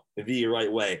things, the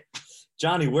right way.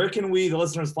 Johnny, where can the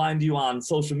listeners find you on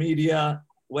social media,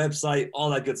 website, all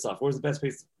that good stuff? Where's the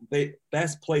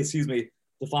best place,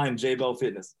 to find Jabo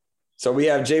Fitness? So we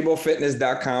have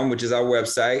jabofitness.com, which is our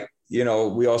website.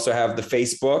 We also have the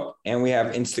Facebook, and we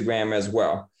have Instagram as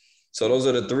well. So those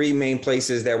are the 3 main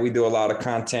places that we do a lot of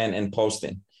content and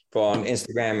posting on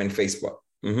Instagram and Facebook.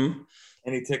 Mm-hmm.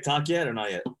 Any TikTok yet or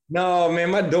not yet? No,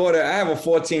 man, I have a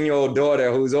 14-year-old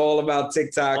daughter who's all about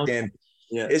TikTok. Okay. And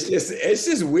yeah, it's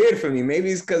just weird for me. Maybe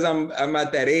it's because I'm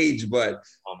at that age, but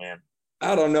oh man,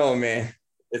 I don't know, man.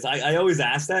 I always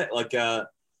ask that. Like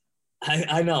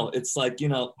I know it's like,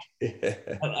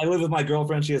 I live with my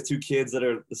girlfriend. She has 2 kids that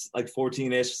are like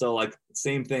 14-ish. So like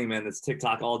same thing, man. It's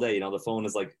TikTok all day. The phone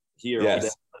is like here all day.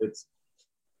 It's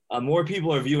more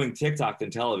people are viewing TikTok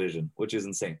than television, which is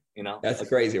insane. That's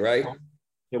crazy, right?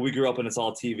 Yeah, we grew up and it's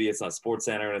all TV. It's not Sports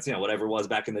Center, and it's whatever it was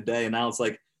back in the day. And now it's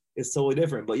like it's totally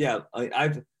different. But yeah,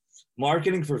 I've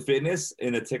marketing for fitness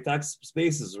in the TikTok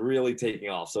space is really taking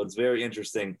off. So it's very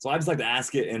interesting. So I just like to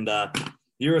ask it, and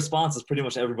your response is pretty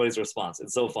much everybody's response.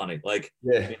 It's so funny. Like,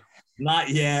 Not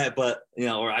yet, but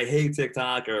or I hate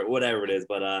TikTok or whatever it is.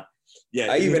 But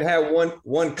yeah. I even had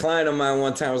one client of mine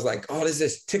one time was like, "Oh, there's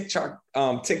this TikTok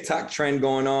trend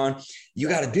going on. You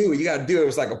got to do it. You got to do it." It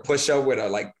was like a push up with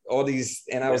like all these,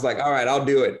 and I was like, "All right, I'll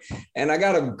do it." And I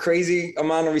got a crazy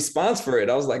amount of response for it.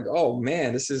 I was like, "Oh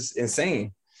man, this is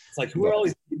insane." It's like, who are all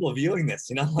these people viewing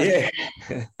this? Yeah.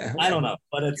 I don't know,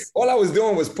 but it's all I was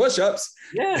doing was push-ups.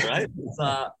 Yeah, right.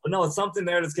 But no, it's something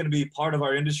there that's going to be part of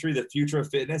our industry, the future of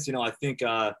fitness. I think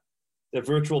the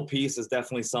virtual piece is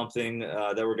definitely something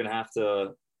that we're going to have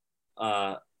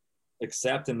to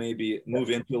accept and maybe move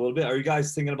into a little bit. Are you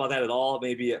guys thinking about that at all?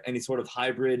 Maybe any sort of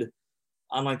hybrid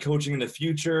online coaching in the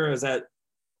future? Is that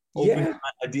open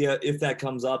idea if that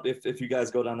comes up, if you guys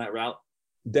go down that route?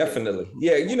 Definitely.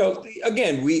 Yeah.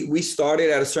 Again, we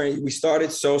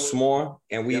started so small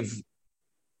and we've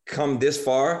come this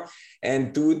far,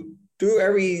 and through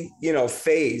every,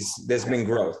 phase, there's been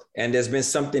growth, and there's been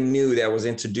something new that was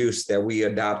introduced that we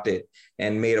adopted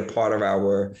and made a part of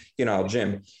our,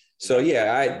 gym. So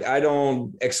yeah, I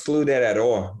don't exclude that at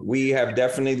all. We have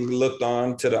definitely looked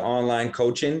on to the online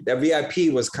coaching. That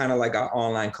VIP was kind of like our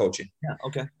online coaching.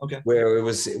 Yeah. Okay. Where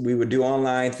we would do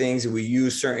online things. We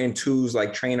use certain tools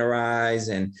like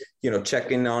Trainerize and,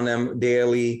 checking on them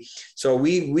daily. So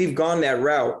we've gone that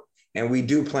route, and we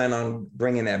do plan on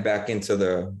bringing that back into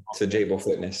to Jabo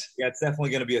Fitness. Yeah, it's definitely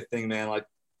going to be a thing, man. Like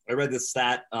I read this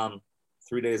stat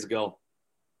 3 days ago.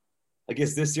 I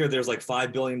guess this year there's like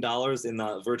 $5 billion in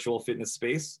the virtual fitness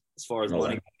space as far as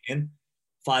money in.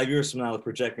 5 years from now, they're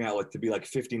projecting out to be like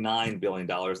 $59 billion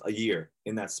a year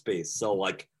in that space. So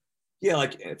like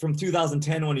from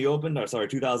 2010 when you opened,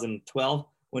 2012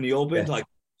 when you opened, like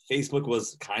Facebook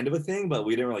was kind of a thing, but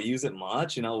we didn't really use it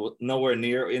much. Nowhere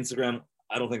near Instagram.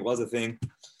 I don't think it was a thing.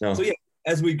 No. So yeah,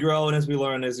 as we grow and as we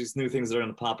learn, there's these new things that are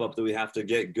going to pop up that we have to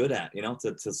get good at,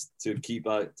 to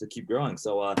keep growing.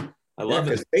 So I love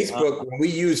it. Facebook, when we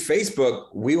use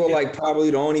Facebook, we were like probably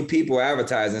the only people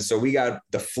advertising. So we got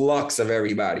the flux of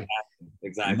everybody.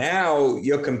 Exactly. Now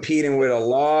you're competing with a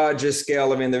larger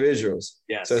scale of individuals.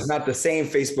 Yes. So it's not the same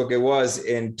Facebook it was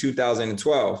in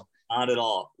 2012. Not at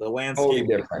all. The landscape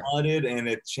is flooded, and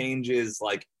it changes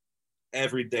like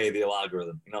every day, the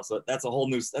algorithm. So that's a whole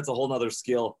nother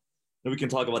skill. And we can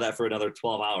talk about that for another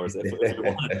 12 hours if we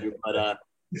want to. But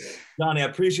Johnny, I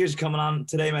appreciate you coming on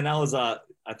today, man. That was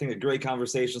I think a great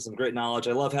conversation, some great knowledge.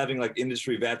 I love having like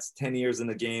industry vets. 10 years in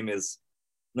the game is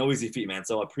no easy feat, man.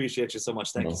 So I appreciate you so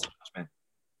much. Thank you so much, man.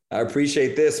 I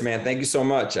appreciate this, man. Thank you so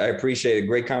much. I appreciate it.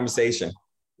 Great conversation.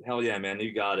 Hell yeah, man.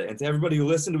 You got it. And to everybody who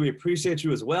listened, we appreciate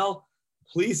you as well.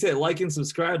 Please hit like and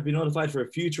subscribe to be notified for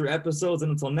future episodes.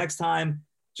 And until next time,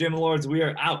 Gym Lords, we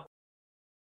are out.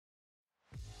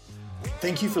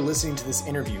 Thank you for listening to this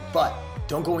interview, but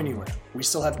don't go anywhere. We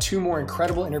still have 2 more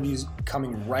incredible interviews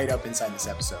coming right up inside this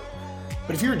episode.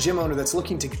 But if you're a gym owner that's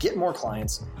looking to get more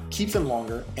clients, keep them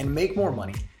longer, and make more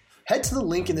money, head to the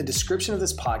link in the description of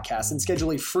this podcast and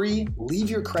schedule a free leave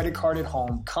your credit card at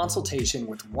home consultation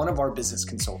with one of our business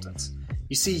consultants.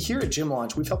 You see, here at Gym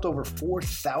Launch, we've helped over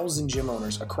 4,000 gym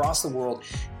owners across the world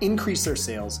increase their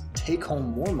sales, take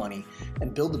home more money,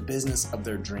 and build the business of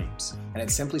their dreams. And it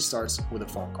simply starts with a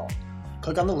phone call.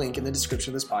 Click on the link in the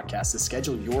description of this podcast to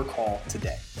schedule your call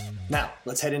today. Now,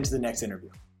 let's head into the next interview.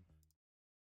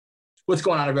 What's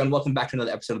going on, everyone? Welcome back to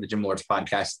another episode of the Gym Lords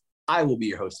Podcast. I will be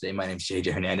your host today. My name is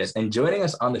JJ Hernandez, and joining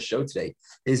us on the show today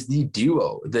is the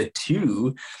duo, the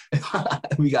two.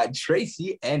 We got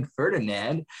Tracy and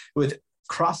Ferdinand with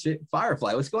CrossFit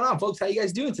Firefly. What's going on, folks? How you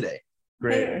guys doing today?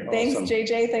 Great. Hey, thanks, awesome.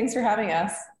 JJ. Thanks for having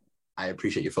us. I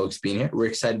appreciate you folks being here. We're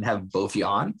excited to have both of you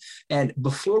on. And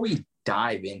before we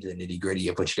dive into the nitty-gritty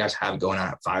of what you guys have going on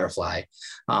at Firefly,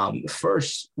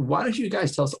 first, why don't you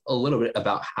guys tell us a little bit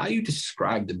about how you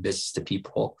describe the business to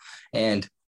people and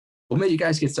what made you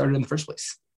guys get started in the first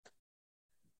place?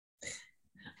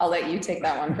 I'll let you take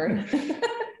that one first.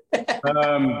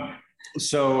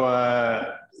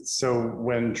 So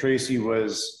when Tracy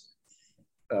was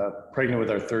pregnant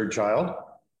with our third child,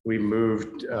 we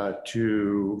moved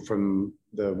from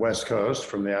the West Coast,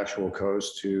 from the actual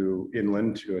coast to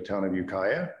inland to a town of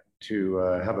Ukiah to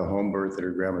have a home birth at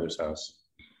her grandmother's house.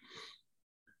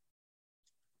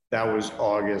 That was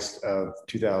August of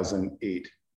 2008,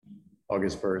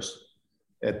 August 1st.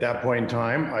 At that point in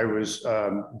time, I was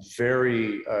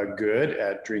very good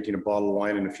at drinking a bottle of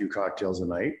wine and a few cocktails a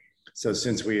night. So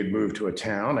since we had moved to a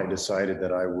town, I decided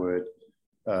that I would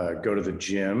go to the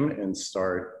gym and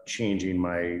start changing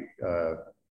my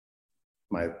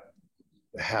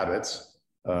habits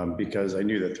because I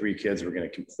knew that 3 kids were going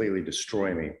to completely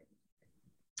destroy me.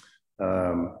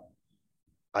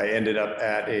 I ended up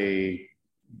at a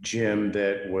gym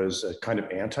that was a kind of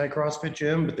anti-CrossFit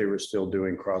gym, but they were still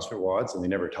doing CrossFit WODs and they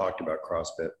never talked about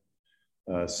CrossFit.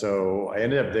 So I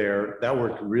ended up there. That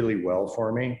worked really well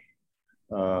for me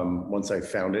once I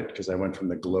found it, because I went from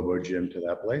the Globo gym to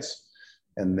that place.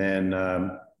 And then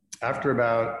after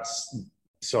about,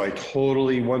 so I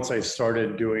totally, once I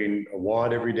started doing a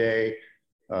WOD every day,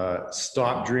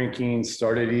 stopped drinking,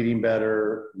 started eating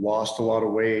better, lost a lot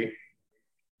of weight,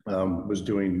 was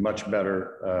doing much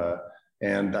better.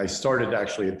 And I started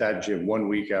actually at that gym 1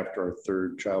 week after our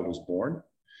third child was born.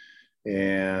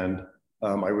 And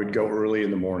I would go early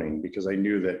in the morning because I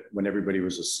knew that when everybody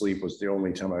was asleep was the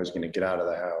only time I was going to get out of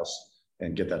the house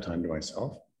and get that time to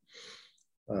myself.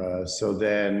 So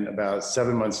then about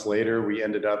 7 months later, we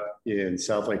ended up in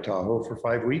South Lake Tahoe for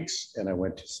 5 weeks, and I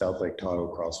went to South Lake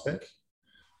Tahoe CrossFit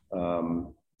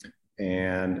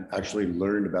and actually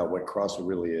learned about what CrossFit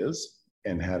really is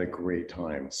and had a great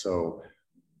time. So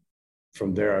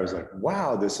from there, I was like,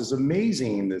 wow, this is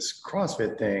amazing, this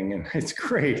CrossFit thing, and it's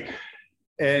great.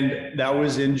 And that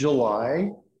was in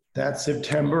July. That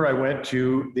September, I went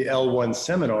to the L1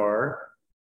 seminar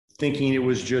thinking it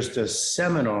was just a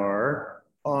seminar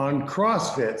on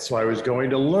CrossFit. So I was going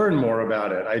to learn more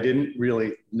about it. I didn't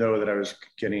really know that I was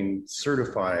getting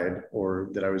certified or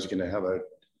that I was going to have a,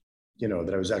 you know,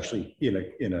 that I was actually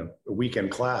in a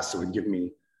weekend class that would give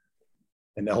me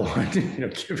an L1, you know,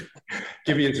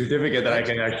 give me a certificate that I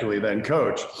can actually then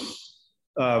coach.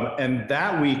 And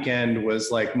that weekend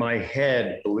was like my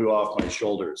head blew off my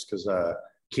shoulders because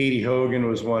Katie Hogan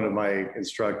was one of my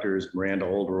instructors, Miranda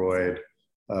Oldroyd.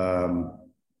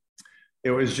 It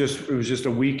was just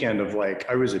a weekend of like,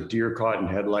 I was a deer caught in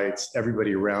headlights.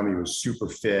 Everybody around me was super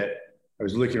fit. I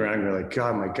was looking around and going like,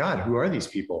 God, my God, who are these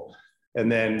people? And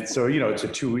then, so, you know, it's a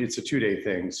 2-day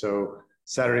thing. So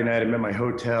Saturday night, I'm at my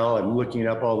hotel. I'm looking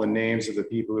up all the names of the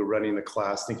people who are running the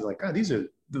class, thinking like, God, these are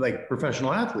like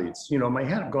professional athletes. You know, in my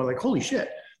head, I'm going like, holy shit,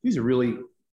 these are really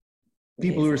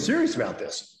people who are serious about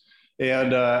this.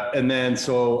 And then,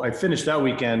 so I finished that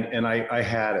weekend and I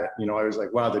had it, you know, I was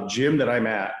like, wow, the gym that I'm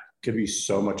at could be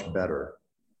so much better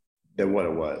than what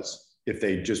it was if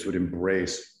they just would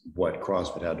embrace what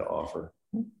CrossFit had to offer.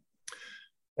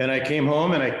 And I came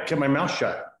home and I kept my mouth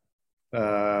shut.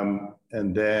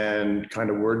 And then kind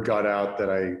of word got out that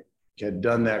I had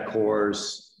done that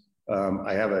course.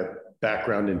 I have a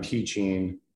background in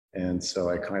teaching. And so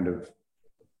I kind of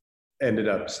ended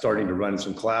up starting to run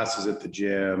some classes at the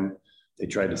gym. They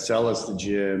tried to sell us the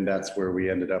gym. That's where we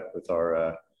ended up with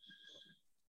our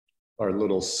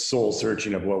little soul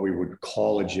searching of what we would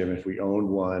call a gym if we owned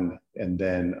one. And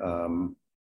then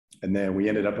we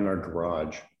ended up in our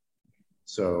garage.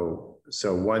 So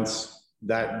once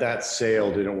that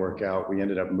sale didn't work out, we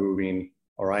ended up moving,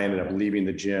 or I ended up leaving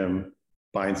the gym,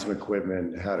 buying some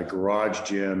equipment, had a garage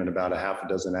gym, and about a half a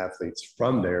dozen athletes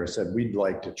from there said, we'd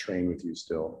like to train with you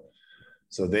still.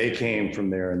 So they came from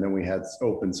there, and then we had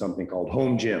opened something called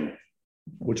Home Gym,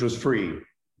 which was free.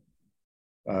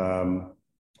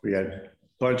 We had a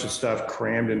bunch of stuff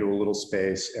crammed into a little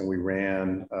space, and we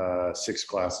ran 6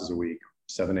 classes a week,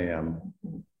 7 a.m.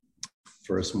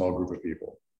 for a small group of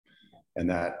people. And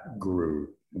that grew.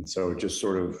 And so it just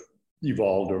sort of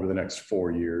evolved over the next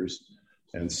 4 years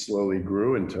and slowly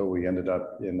grew until we ended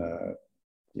up in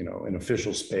an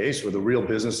official space with a real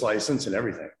business license and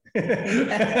everything.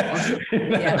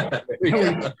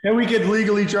 And we could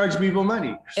legally charge people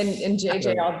money. And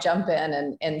JJ, I'll jump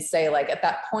in and say, like, at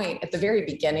that point, at the very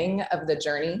beginning of the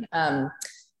journey,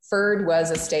 Ferd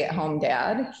was a stay-at-home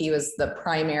dad. He was the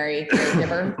primary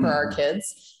caregiver for our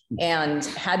kids and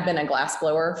had been a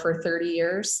glassblower for 30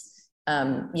 years.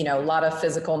 You know, a lot of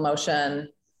physical motion.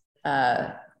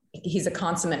 He's a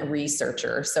consummate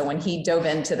researcher. So when he dove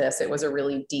into this, it was a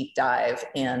really deep dive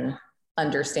in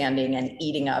understanding and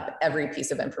eating up every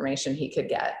piece of information he could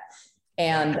get.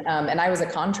 And I was a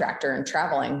contractor and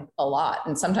traveling a lot.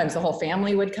 And sometimes the whole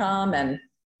family would come. And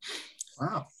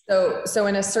wow. So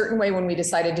in a certain way, when we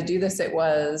decided to do this, it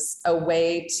was a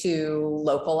way to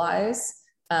localize.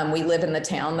 We live in the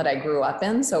town that I grew up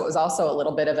in. So it was also a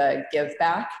little bit of a give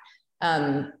back.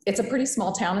 It's a pretty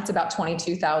small town. It's about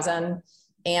 22,000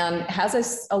 and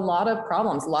has a lot of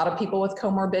problems, a lot of people with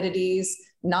comorbidities,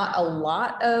 not a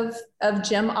lot of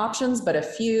gym options, but a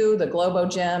few. The Globo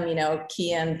gym, you know,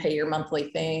 key in, pay your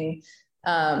monthly thing.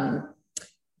 And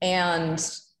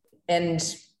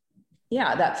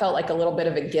yeah, that felt like a little bit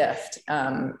of a gift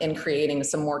in creating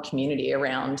some more community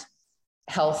around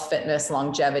health, fitness,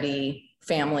 longevity,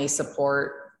 family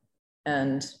support,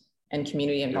 and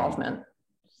community involvement.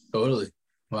 Totally.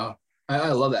 Wow.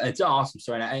 I love that. It's an awesome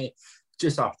story. And I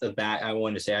just off the bat, I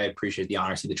wanted to say I appreciate the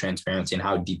honesty, the transparency, and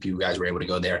how deep you guys were able to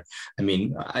go there. I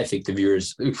mean, I think the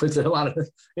viewers, it puts a lot of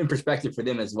in perspective for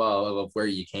them as well of where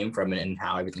you came from and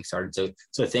how everything started.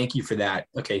 So thank you for that.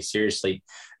 Okay, seriously.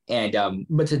 And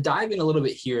but to dive in a little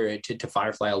bit here to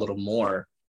Firefly a little more,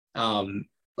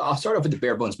 I'll start off with the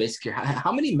bare bones basic here.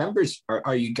 How many members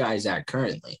are you guys at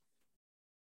currently?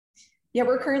 Yeah,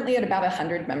 we're currently at about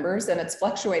 100 members, and it's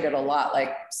fluctuated a lot.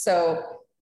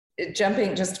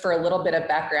 Jumping just for a little bit of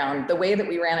background, the way that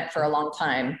we ran it for a long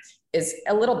time is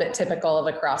a little bit typical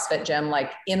of a CrossFit gym,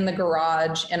 like in the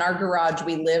garage. In our garage,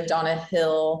 we lived on a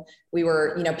hill. We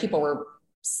were, people were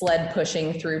sled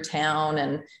pushing through town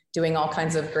and doing all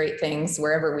kinds of great things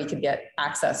wherever we could get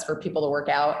access for people to work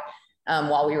out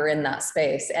while we were in that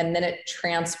space. And then it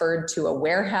transferred to a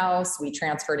warehouse. We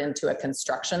transferred into a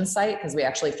construction site because we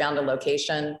actually found a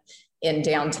location in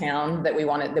downtown that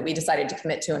we decided to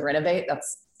commit to and renovate.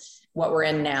 That's what we're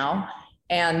in now.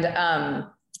 And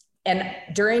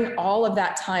during all of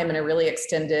that time in a really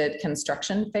extended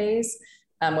construction phase,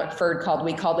 what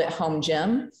we called it home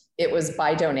gym. It was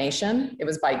by donation. It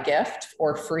was by gift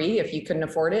or free. If you couldn't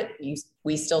afford it,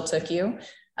 we still took you.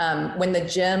 When the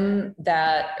gym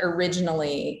that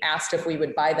originally asked if we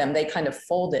would buy them, they kind of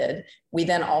folded. We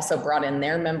then also brought in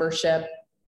their membership,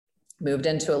 moved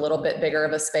into a little bit bigger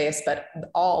of a space, but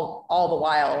all the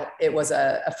while it was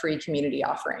a free community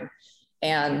offering.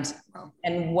 And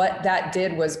what that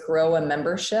did was grow a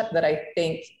membership that I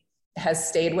think has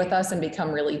stayed with us and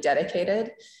become really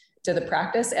dedicated to the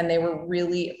practice. And they were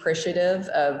really appreciative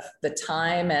of the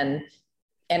time. And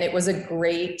it was a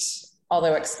great,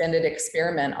 although extended,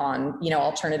 experiment on,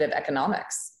 alternative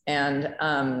economics. And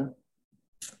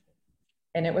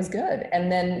it was good.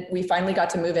 And then we finally got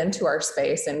to move into our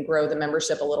space and grow the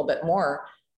membership a little bit more.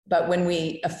 But when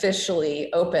we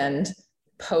officially opened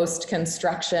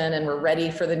post-construction and we're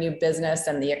ready for the new business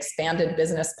and the expanded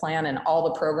business plan and all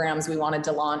the programs we wanted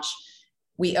to launch,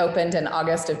 we opened in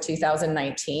August of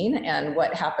 2019. And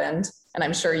what happened, and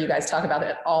I'm sure you guys talk about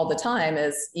it all the time,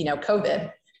 is,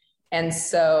 COVID. And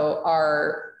so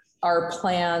our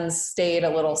plans stayed a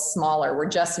little smaller. We're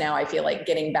just now, I feel like,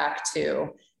 getting back to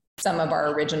some of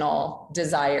our original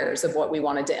desires of what we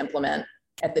wanted to implement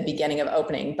at the beginning of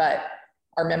opening. But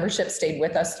our membership stayed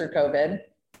with us through COVID,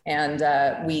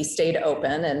 and we stayed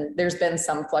open. And there's been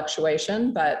some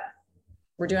fluctuation, but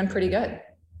we're doing pretty good.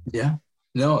 Yeah,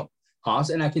 no,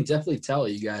 awesome. And I can definitely tell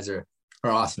you guys are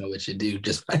awesome at what you do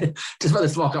just by the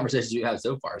small conversations you have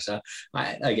so far. So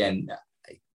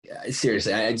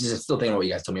seriously, I just still thinking about what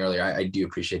you guys told me earlier. I do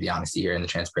appreciate the honesty here and the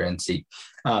transparency.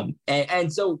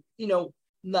 And so,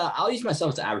 I'll use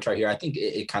myself as an avatar here. I think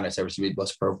it kind of serves to be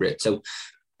most appropriate. So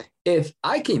if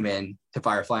I came in to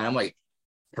Firefly and I'm like,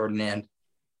 Ferdinand,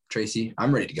 Tracy,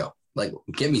 I'm ready to go. Like,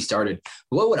 get me started.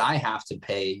 What would I have to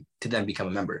pay to then become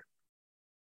a member?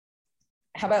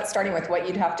 How about starting with what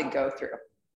you'd have to go through?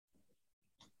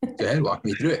 Go ahead, walk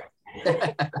me through it.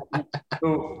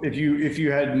 So if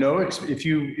you had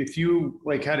if you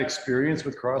like had experience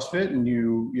with CrossFit and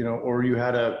or you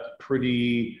had a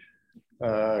pretty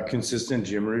consistent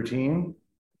gym routine,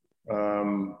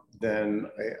 then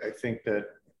I think that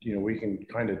we can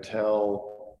kind of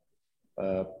tell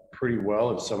pretty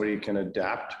well if somebody can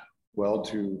adapt well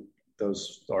to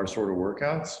our sort of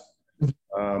workouts.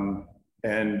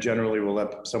 And generally we'll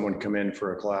let someone come in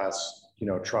for a class,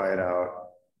 try it out,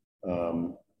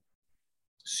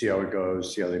 see how it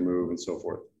goes, see how they move and so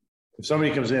forth. If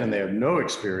somebody comes in and they have no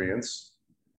experience,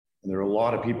 and there are a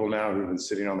lot of people now who've been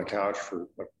sitting on the couch for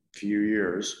a few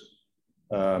years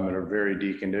and are very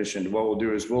deconditioned, what we'll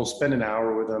do is we'll spend an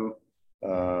hour with them,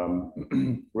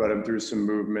 run them through some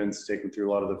movements, take them through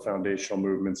a lot of the foundational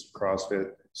movements of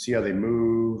CrossFit, see how they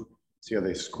move, see how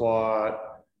they squat,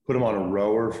 put them on a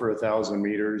rower for 1,000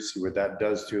 meters, see what that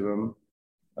does to them,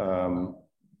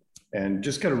 and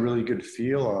just get a really good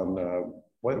feel on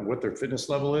what their fitness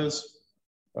level is,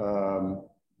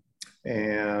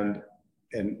 and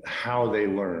how they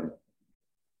learn.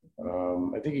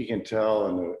 I think you can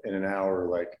tell in an hour,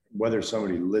 like whether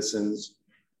somebody listens,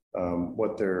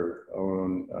 what their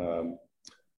own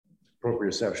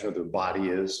proprioception of their body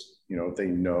is. If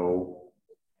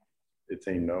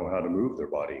they know how to move their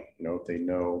body. If they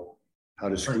know how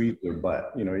to squeeze their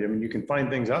butt. You can find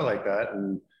things out like that,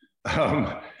 and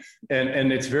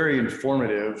it's very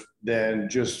informative. Then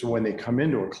just when they come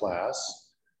into a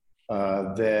class,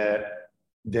 that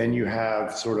then you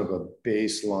have sort of a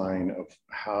baseline of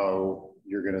how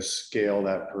you're going to scale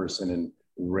that person and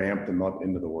ramp them up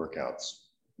into the workouts.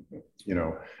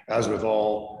 As with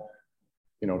all,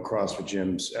 CrossFit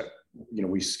gyms,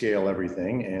 we scale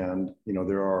everything, and,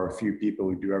 there are a few people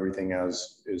who do everything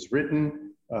as is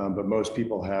written, but most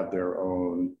people have their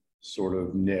own sort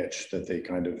of niche that they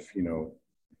kind of,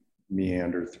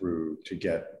 meander through to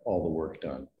get all the work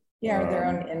done. Yeah, their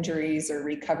own injuries or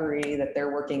recovery that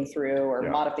they're working through, or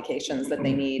modifications that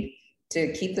they need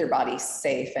to keep their body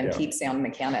safe and keep sound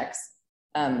mechanics.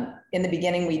 In the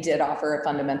beginning, we did offer a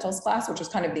fundamentals class, which was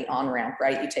kind of the on-ramp,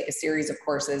 right? You take a series of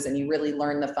courses and you really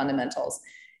learn the fundamentals.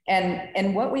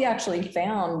 And what we actually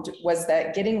found was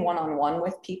that getting one-on-one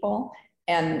with people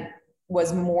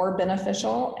was more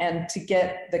beneficial, and to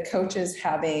get the coaches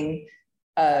having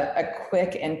a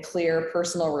quick and clear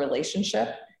personal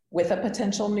relationship with a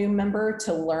potential new member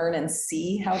to learn and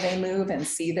see how they move and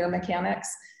see their mechanics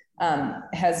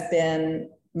has been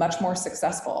much more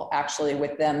successful, actually,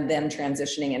 with them then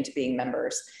transitioning into being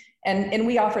members. And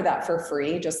we offer that for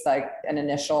free, just like an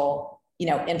initial,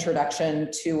 introduction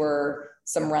tour,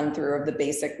 some run through of the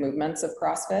basic movements of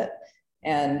CrossFit.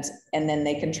 And then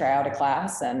they can try out a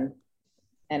class. And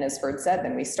as Ferd said,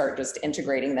 then we start just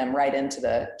integrating them right into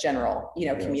the general,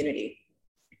 community.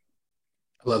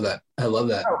 I love that. I love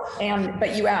that. Oh,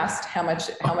 but you asked how much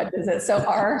is it? So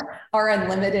our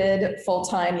unlimited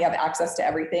full-time, you have access to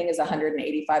everything, is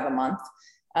 $185 a month.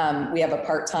 We have a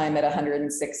part-time at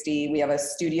 $160. We have a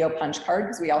studio punch card,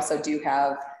 because we also do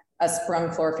have a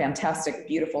sprung floor, fantastic,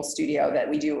 beautiful studio that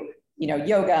we do,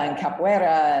 yoga and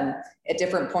capoeira, and at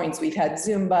different points we've had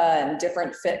Zumba and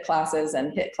different fit classes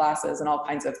and HIIT classes and all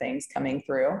kinds of things coming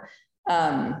through.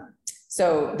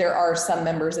 So there are some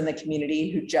members in the community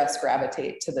who just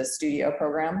gravitate to the studio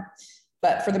program,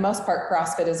 but for the most part,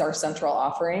 CrossFit is our central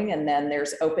offering. And then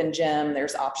there's open gym,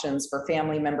 there's options for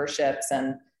family memberships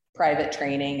and private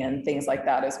training and things like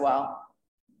that as well.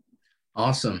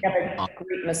 Awesome. We have a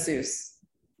great masseuse.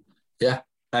 Yeah.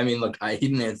 I mean, look, he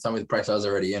didn't even tell me the price I was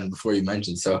already in before you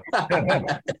mentioned. So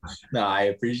no, I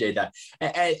appreciate that.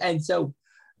 And so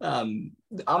on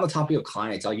the topic of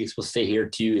clients, I guess we'll stay here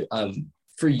too.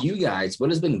 For you guys, what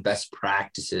has been best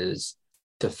practices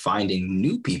to finding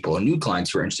new people and new clients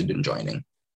who are interested in joining?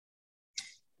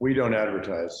 We don't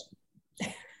advertise.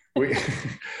 We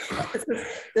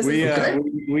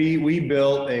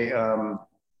built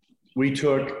we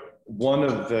took one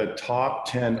of the top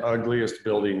 10 ugliest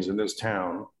buildings in this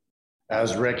town,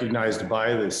 as recognized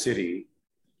by the city,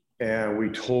 and we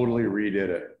totally redid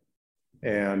it.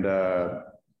 And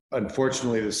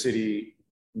unfortunately, this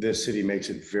city makes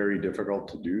it very difficult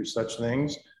to do such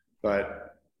things,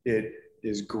 but it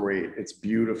is great. It's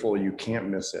beautiful. You can't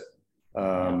miss it.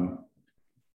 The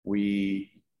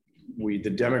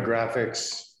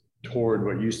demographics toward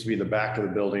what used to be the back of the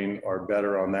building are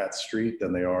better on that street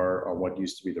than they are on what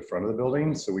used to be the front of the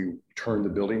building. So we turned the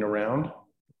building around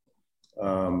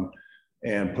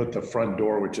and put the front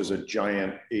door, which is a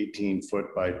giant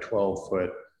 18-foot by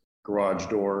 12-foot garage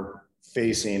door,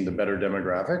 facing the better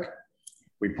demographic.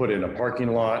 We put in a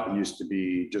parking lot. It used to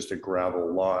be just a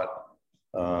gravel lot,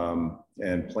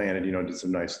 and planted, did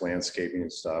some nice landscaping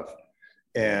and stuff.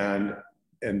 And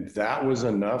that was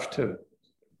enough to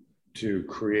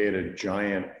create a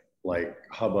giant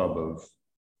hubbub of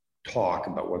talk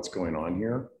about what's going on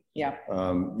here. Yeah.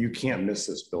 You can't miss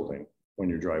this building when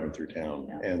you're driving through town.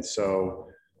 Yeah. And so,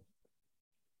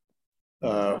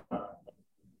 go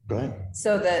ahead.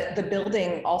 So the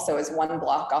building also is one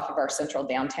block off of our central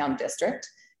downtown district.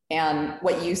 And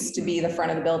what used to be the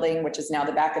front of the building, which is now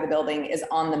the back of the building, is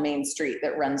on the main street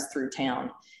that runs through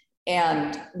town.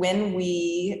 And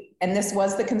and this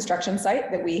was the construction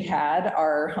site that we had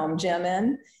our home gym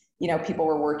in, people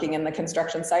were working in the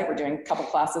construction site. We're doing a couple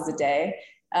classes a day.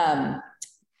 The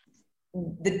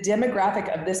demographic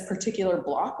of this particular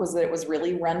block was that it was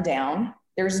really run down.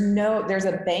 There's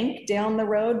a bank down the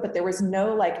road, but there was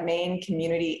no main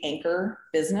community anchor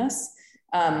business.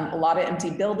 A lot of empty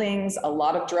buildings, a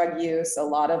lot of drug use, a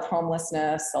lot of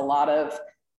homelessness, a lot of,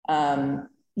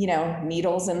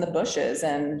 needles in the bushes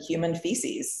and human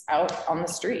feces out on the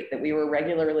street that we were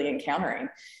regularly encountering.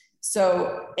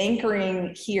 So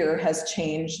anchoring here has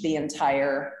changed the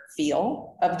entire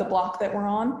feel of the block that we're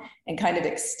on, and kind of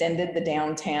extended the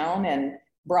downtown and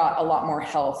brought a lot more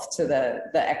health to the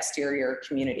exterior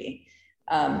community.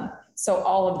 So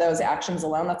all of those actions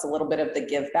alone, that's a little bit of the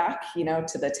give back,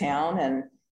 to the town. And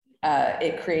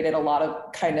it created a lot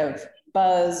of kind of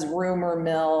buzz, rumor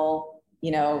mill,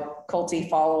 culty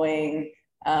following.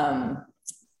 The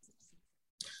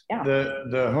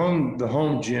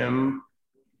home gym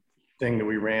thing that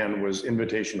we ran was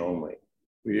invitation only.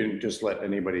 We didn't just let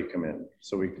anybody come in.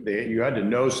 So you had to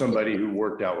know somebody who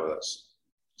worked out with us,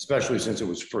 especially since it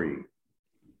was free.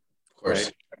 Of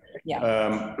course.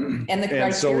 Yeah. And the criteria.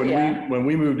 And so when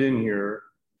we moved in here,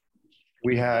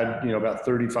 we had, about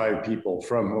 35 people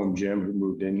from home gym who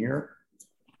moved in here.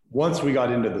 Once we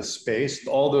got into the space,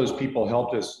 all those people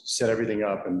helped us set everything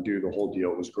up and do the whole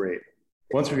deal. It was great.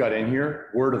 Once we got in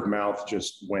here, word of mouth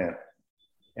just went.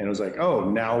 And it was like, oh,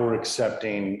 now we're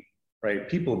accepting, right?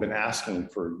 People have been asking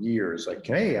for years, like,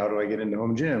 hey, how do I get into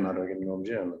home gym? How do I get into home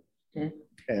gym? Mm-hmm.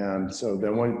 And so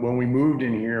then when we moved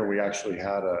in here, we actually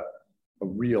had a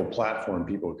real platform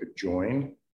people could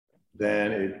join.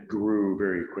 Then it grew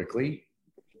very quickly.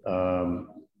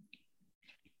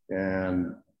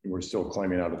 And we're still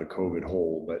climbing out of the COVID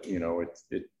hole, but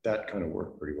that kind of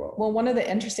worked pretty well. Well, one of the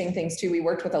interesting things too, we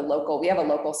have a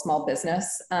local small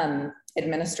business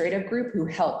administrative group who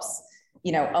helps,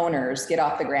 owners get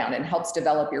off the ground and helps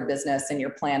develop your business and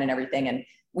your plan and everything. And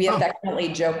we affectionately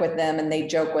joke with them and they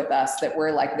joke with us that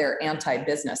we're like their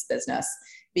anti-business business.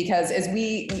 Because as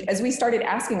we started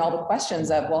asking all the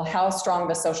questions of, well, how strong of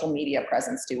a social media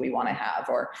presence do we want to have?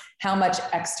 Or how much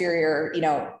exterior,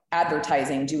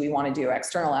 advertising do we want to do,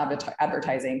 external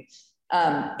advertising?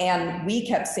 And we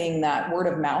kept seeing that word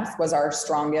of mouth was our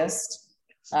strongest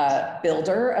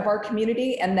builder of our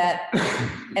community. And that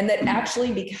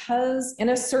actually, because in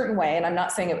a certain way, and I'm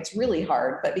not saying it's really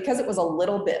hard, but because it was a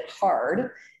little bit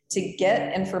hard to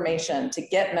get information, to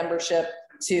get membership,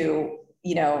 to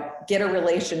get a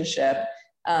relationship,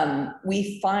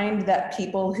 we find that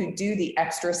people who do the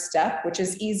extra step, which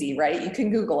is easy, right? You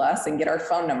can Google us and get our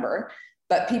phone number,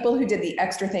 but people who did the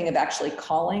extra thing of actually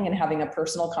calling and having a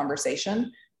personal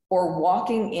conversation or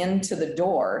walking into the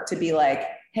door to be like,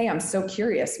 hey, I'm so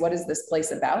curious, what is this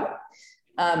place about?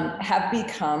 Have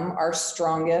become our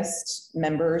strongest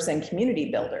members and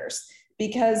community builders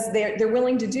because they're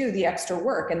willing to do the extra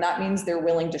work. And that means they're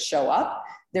willing to show up.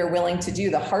 They're willing to do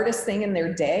the hardest thing in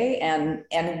their day and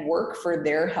work for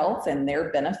their health and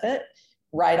their benefit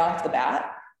right off the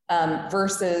bat,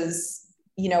 versus,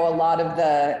 a lot of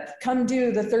the come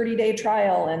do the 30-day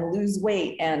trial and lose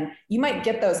weight. And you might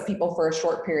get those people for a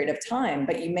short period of time,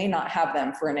 but you may not have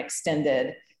them for an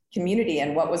extended community.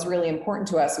 And what was really important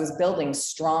to us was building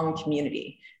strong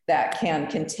community that can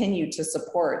continue to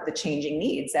support the changing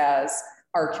needs as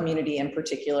our community in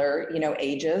particular,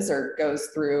 ages or goes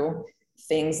through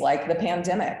things like the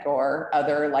pandemic or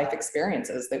other life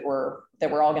experiences that we're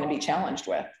all going to be challenged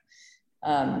with.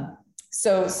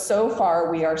 So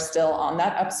far we are still on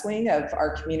that upswing of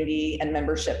our community and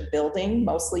membership building,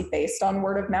 mostly based on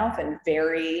word of mouth and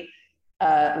very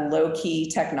low key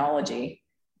technology.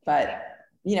 But,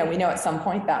 we know at some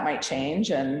point that might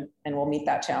change and we'll meet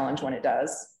that challenge when it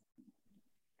does.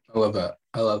 I love that.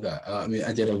 At the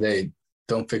end of the day,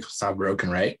 don't fix what's not broken,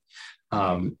 right?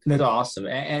 That's awesome.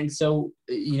 And so,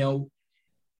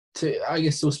 I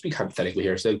guess we'll speak hypothetically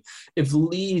here. So if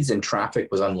leads and traffic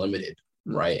was unlimited,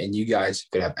 right, and you guys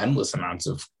could have endless amounts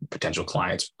of potential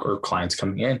clients or clients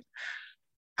coming in,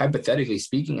 hypothetically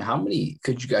speaking, how many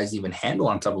could you guys even handle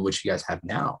on top of what you guys have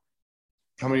now?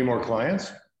 How many more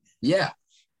clients? Yeah.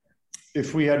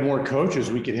 If we had more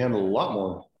coaches, we could handle a lot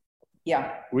more.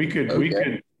 Yeah. We could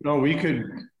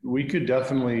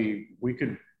definitely,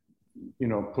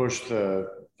 push the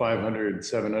 500,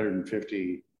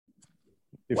 750.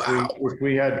 If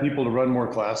we had people to run more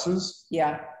classes.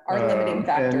 Yeah. Our limiting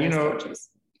factor is coaches.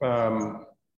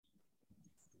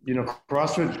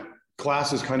 CrossFit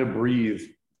classes kind of breathe.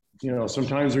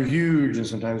 Sometimes they're huge and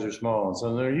sometimes they're small. And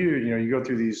so they're huge. You go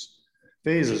through these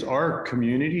phases. Our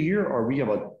community here, we have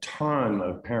a ton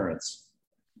of parents.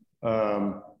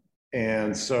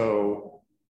 And so,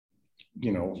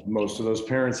 most of those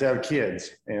parents have kids.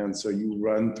 And so you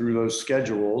run through those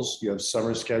schedules. You have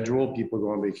summer schedule, people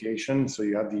go on vacation. So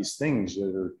you have these things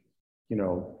that are,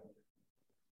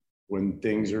 when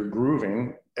things are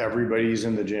grooving, everybody's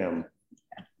in the gym.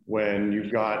 When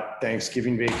you've got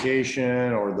Thanksgiving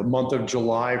vacation or the month of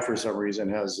July for some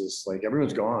reason has this, like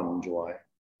everyone's gone in July.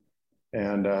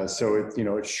 And so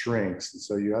it shrinks. And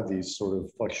so you have these sort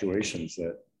of fluctuations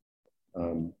that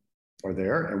are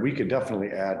there, and we could definitely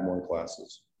add more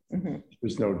classes. Mm-hmm.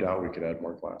 There's no doubt we could add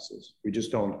more classes. We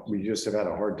just have had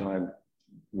a hard time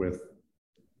with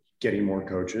getting more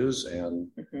coaches, and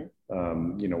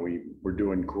we were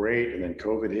doing great, and then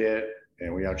COVID hit,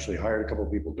 and we actually hired a couple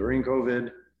of people during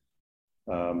COVID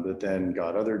that then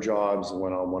got other jobs and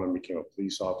went on. One of them became a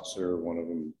police officer. One of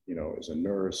them, is a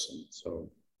nurse, and so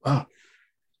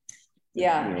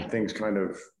things kind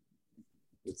of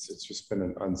it's just been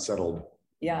an unsettled.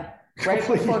 Yeah, right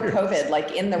before COVID,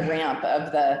 like in the ramp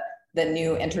of the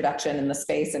new introduction in the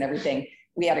space and everything,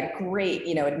 We had a great,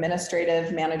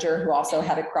 administrative manager who also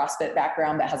had a CrossFit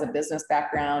background but has a business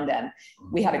background. And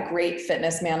we had a great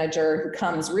fitness manager who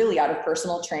comes really out of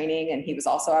personal training, and he was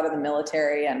also out of the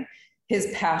military. And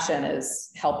his passion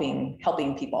is helping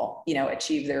people,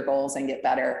 achieve their goals and get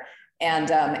better.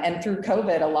 And through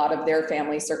COVID, a lot of their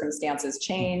family circumstances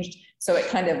changed. So it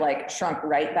kind of like shrunk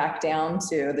right back down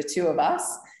to the two of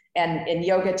us and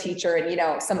yoga teacher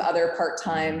and, some other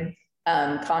part-time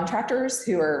contractors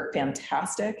who are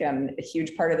fantastic and a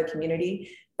huge part of the community.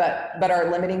 But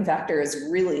our limiting factor is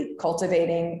really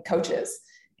cultivating coaches.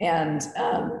 And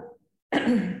so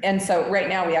right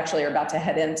now we actually are about to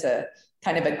head into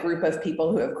kind of a group of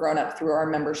people who have grown up through our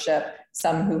membership,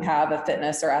 some who have a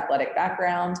fitness or athletic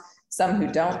background, some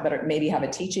who don't, but maybe have a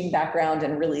teaching background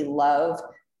and really love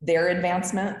their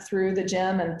advancement through the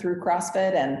gym and through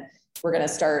CrossFit. And we're going to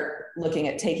start looking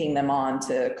at taking them on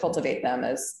to cultivate them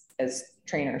as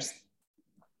trainers.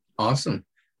 Awesome.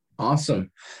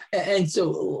 And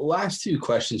so last two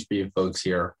questions for you folks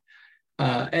here.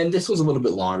 And this was a little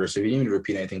bit longer, so if you need me to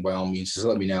repeat anything, by all means, just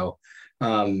let me know.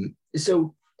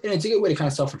 So it's a good way to kind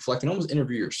of self-reflect and almost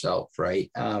interview yourself,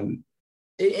 right?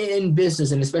 In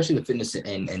business, and especially the fitness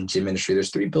and gym industry,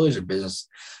 there's three pillars of business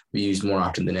we use more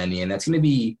often than any, and that's going to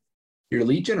be your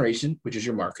lead generation, which is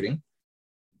your marketing,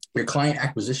 your client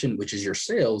acquisition, which is your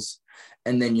sales,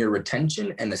 and then your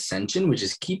retention and ascension, which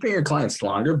is keeping your clients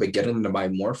longer, but getting them to buy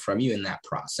more from you in that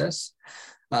process.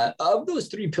 Of those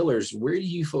three pillars, where do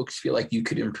you folks feel like you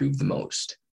could improve the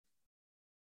most?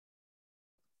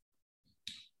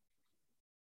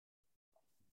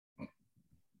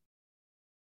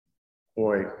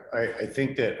 Boy, I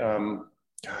think that,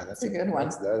 that's a good one.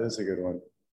 That is a good one.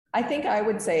 I think I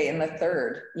would say in the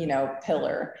third,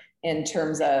 pillar, in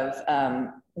terms of,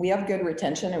 we have good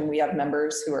retention and we have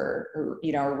members who are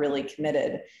really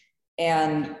committed.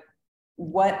 And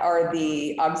what are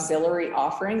the auxiliary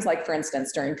offerings? Like, for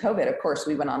instance, during COVID, of course,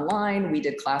 we went online, we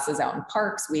did classes out in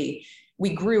parks. We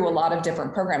grew a lot of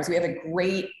different programs. We have a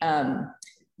great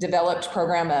developed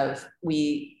program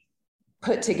we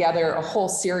put together a whole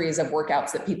series of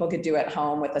workouts that people could do at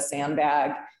home with a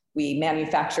sandbag. We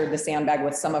manufactured the sandbag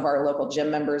with some of our local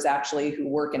gym members, actually, who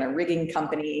work in a rigging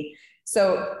company.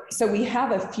 So we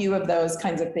have a few of those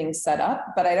kinds of things set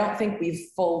up, but I don't think we've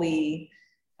fully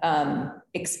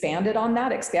expanded on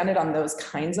those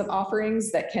kinds of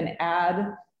offerings that can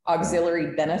add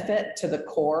auxiliary benefit to the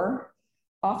core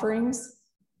offerings.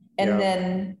 And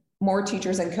then more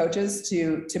teachers and coaches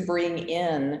to bring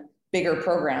in bigger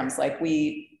programs. Like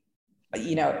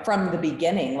from the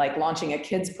beginning, like launching a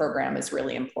kids program is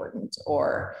really important,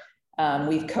 or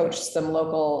we've coached some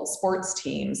local sports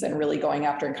teams and really going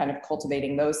after and kind of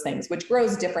cultivating those things, which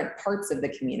grows different parts of the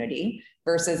community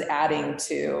versus adding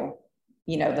to,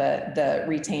 the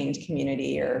retained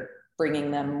community or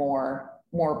bringing them more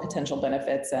potential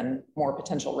benefits and more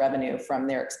potential revenue from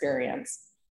their experience.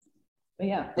 But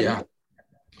yeah.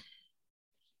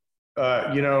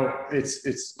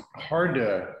 It's hard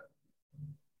to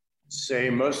say.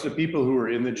 Most of the people who were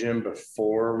in the gym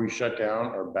before we shut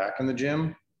down are back in the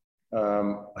gym.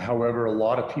 However, a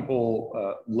lot of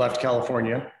people left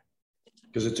California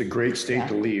because it's a great state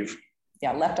to leave.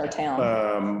 Yeah, left our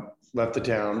town. Left the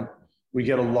town. We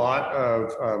get a lot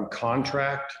of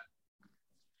contract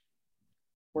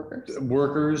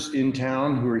workers in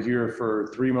town who are here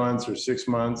for 3 months or 6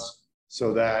 months.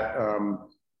 So that,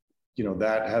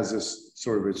 that has this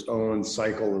sort of its own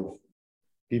cycle of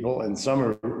people. And some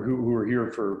are who are here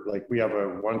for, like, we have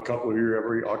one couple here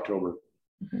every October.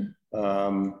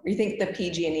 Mm-hmm. We think the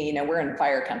PG&E, we're in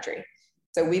fire country.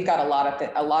 So we've got a lot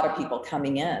of people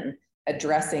coming in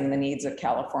addressing the needs of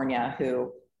California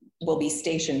who will be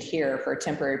stationed here for a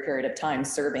temporary period of time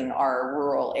serving our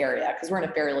rural area, because we're in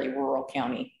a fairly rural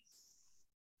county.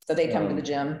 So they come to the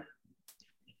gym.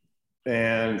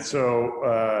 And so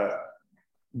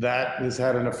that has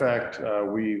had an effect.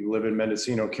 We live in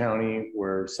Mendocino County,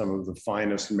 where some of the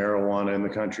finest marijuana in the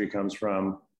country comes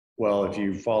from. Well, if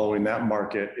you're following that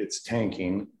market, it's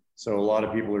tanking. So a lot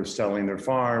of people are selling their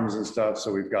farms and stuff.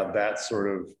 So we've got that sort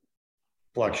of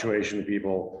fluctuation of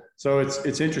people. So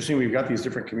it's interesting. We've got these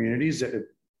different communities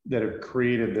that have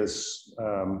created this.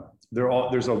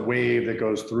 There's a wave that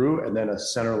goes through, and then a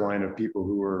center line of people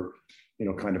who are,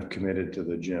 kind of committed to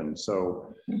the gym.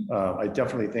 So I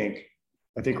definitely think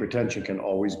retention can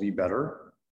always be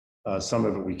better. Some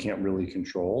of it we can't really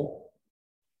control,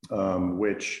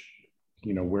 which,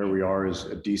 where we are is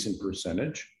a decent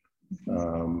percentage,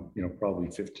 probably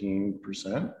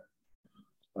 15%.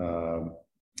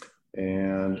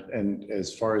 And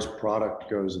as far as product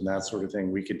goes and that sort of thing,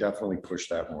 we could definitely push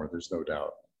that more. There's no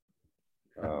doubt.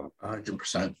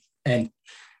 100%. And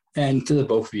to the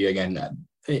both of you again,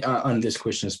 on this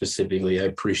question specifically, I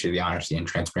appreciate the honesty and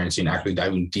transparency and actually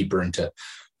diving deeper into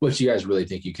what you guys really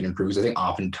think you can improve. Because I think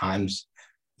oftentimes,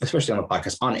 especially on the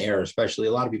podcast, on air especially,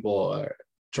 a lot of people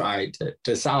try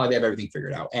to sound like they have everything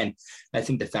figured out. And I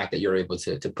think the fact that you're able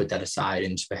to put that aside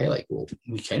and just say, hey, like, well,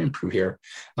 we can improve here,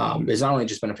 is not only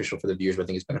just beneficial for the viewers, but I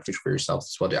think it's beneficial for yourself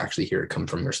as well to actually hear it come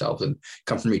from yourselves and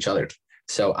come from each other.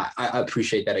 So I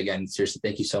appreciate that again. Seriously,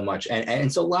 thank you so much.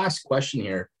 And so last question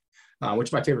here, which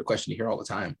is my favorite question to hear all the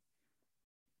time.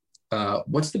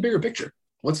 What's the bigger picture?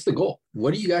 What's the goal?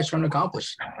 What are you guys trying to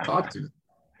accomplish? Talk to me.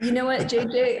 You know what,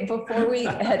 JJ, before we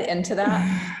head into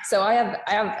that, so I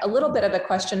have a little bit of a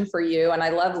question for you, and I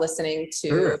love listening to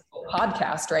Sure.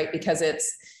 podcast, right? Because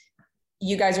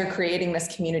you guys are creating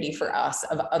this community for us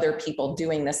of other people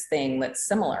doing this thing that's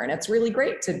similar. And it's really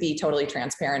great to be totally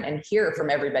transparent and hear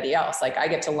from everybody else. Like I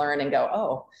get to learn and go,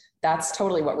 oh, that's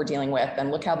totally what we're dealing with.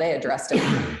 And look how they addressed it.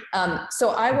 So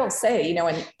I will say, you know,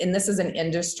 and this is an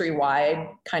industry-wide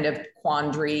kind of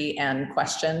quandary and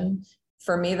question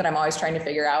for me that I'm always trying to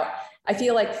figure out. I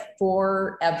feel like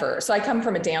forever. So I come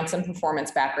from a dance and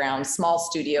performance background, small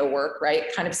studio work,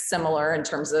 right? Kind of similar in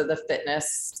terms of the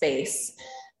fitness space.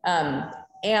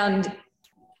 And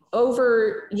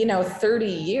over, 30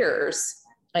 years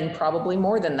and probably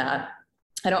more than that,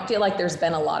 I don't feel like there's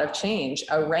been a lot of change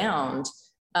around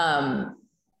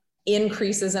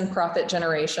increases in profit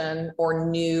generation or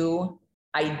new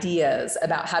ideas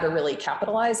about how to really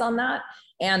capitalize on that.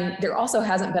 And there also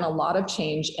hasn't been a lot of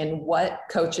change in what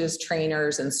coaches,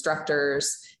 trainers,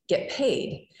 instructors get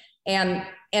paid. And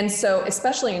so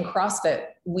especially in CrossFit,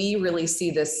 we really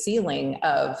see this ceiling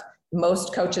of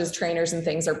most coaches, trainers, and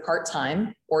things are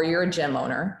part-time, or you're a gym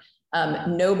owner.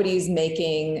 Nobody's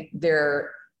making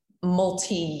their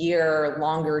multi-year,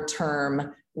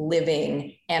 longer-term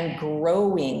living and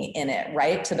growing in it,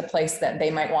 right? To the place that they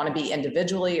might want to be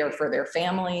individually or for their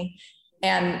family.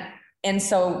 And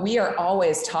so we are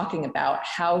always talking about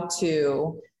how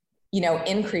to,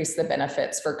 increase the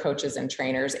benefits for coaches and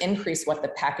trainers, increase what the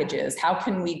package is. How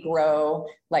can we grow,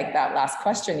 like that last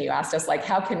question you asked us, like,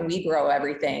 how can we grow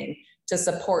everything to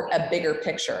support a bigger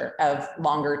picture of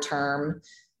longer term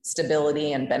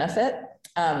stability and benefit?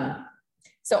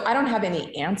 So I don't have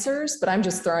any answers, but I'm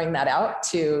just throwing that out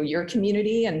to your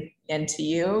community and to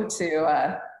you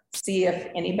to see if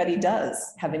anybody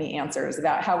does have any answers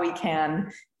about how we can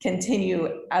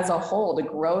continue as a whole to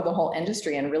grow the whole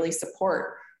industry and really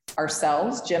support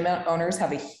ourselves. Gym owners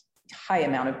have a high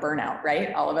amount of burnout,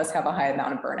 right? All of us have a high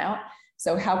amount of burnout.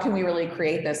 So how can we really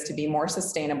create this to be more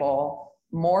sustainable,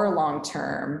 more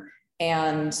long-term,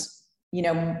 and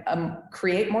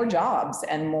create more jobs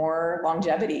and more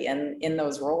longevity in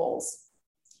those roles?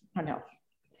 I don't know.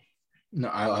 No,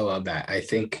 I love that. I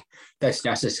think that's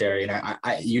necessary. And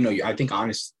I think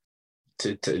honest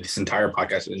to this entire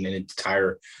podcast and an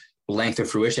entire length of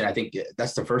fruition, I think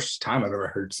that's the first time I've ever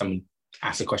heard someone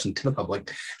ask a question to the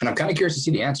public. And I'm kind of curious to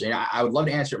see the answer. I would love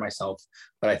to answer it myself,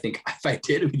 but I think if I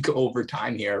did, we'd go over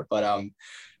time here. But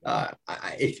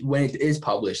when it is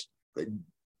published,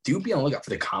 do be on the lookout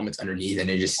for the comments underneath and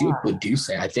just see what people do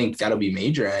say. I think that'll be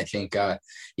major. And I think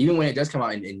even when it does come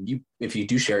out and if you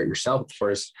do share it yourself, of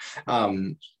course,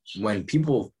 when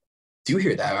people do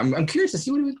hear that, I'm curious to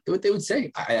see what they would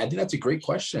say. I think that's a great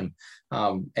question.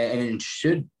 And it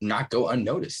should not go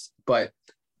unnoticed, but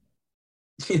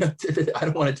I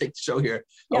don't want to take the show here.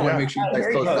 I want to make sure you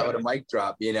guys close out with a mic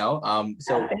drop,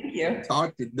 so thank you.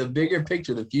 Talk to the bigger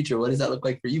picture, the future. What does that look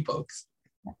like for you folks?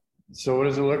 So what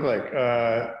does it look like?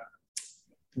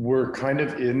 We're kind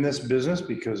of in this business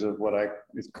because of what I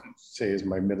say is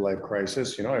my midlife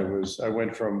crisis. I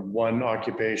went from one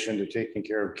occupation to taking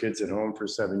care of kids at home for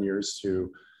 7 years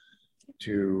to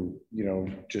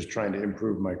just trying to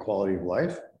improve my quality of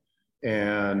life.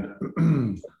 And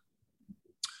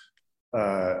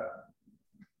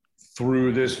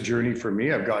through this journey for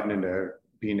me, I've gotten into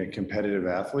being a competitive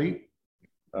athlete,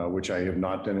 which I have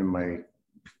not done in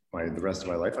the rest of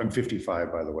my life. I'm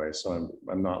 55, by the way, so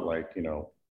I'm not like,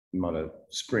 I'm not a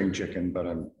spring chicken, but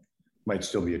might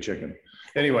still be a chicken.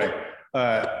 Anyway,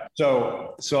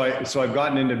 so I've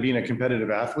gotten into being a competitive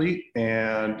athlete,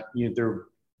 and there've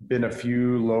been a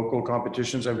few local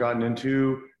competitions I've gotten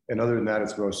into, and other than that,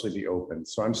 it's mostly the open.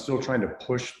 So I'm still trying to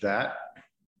push that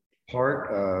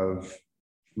part of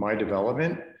my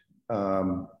development.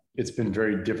 It's been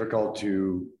very difficult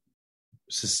to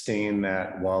sustain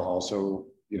that while also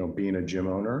being a gym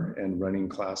owner and running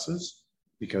classes,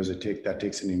 because that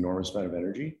takes an enormous amount of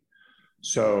energy.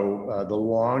 So the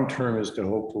long term is to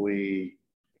hopefully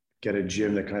get a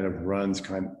gym that kind of runs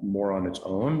more on its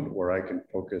own, where I can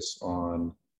focus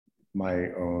on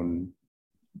my own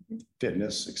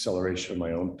fitness, acceleration of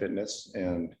my own fitness,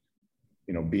 and,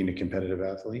 you know, being a competitive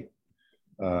athlete.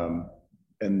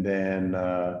 And then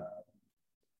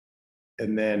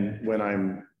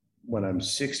when I'm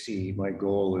 60, my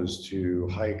goal is to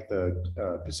hike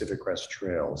the Pacific Crest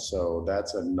Trail. So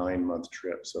that's a 9-month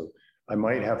trip. So I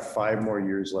might have 5 more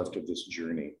years left of this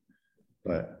journey,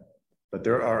 but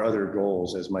there are other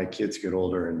goals as my kids get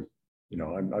older, and, you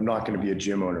know, I'm not going to be a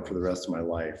gym owner for the rest of my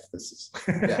life. This is,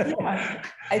 Yeah.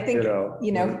 I think,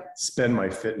 you know, spend my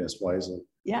fitness wisely.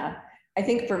 Yeah. I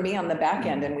think for me on the back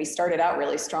end, and we started out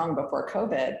really strong before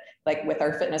COVID, like with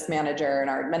our fitness manager and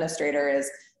our administrator, is,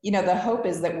 you know, the hope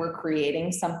is that we're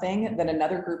creating something that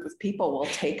another group of people will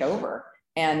take over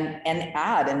and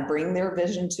add and bring their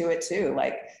vision to it too.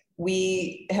 Like,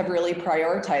 we have really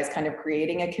prioritized kind of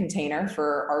creating a container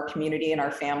for our community and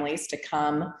our families to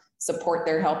come support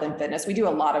their health and fitness. We do a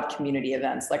lot of community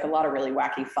events, like a lot of really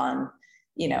wacky, fun,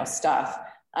 you know, stuff.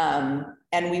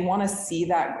 And we want to see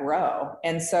that grow.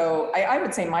 And so I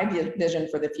would say my vision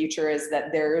for the future is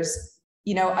that there's,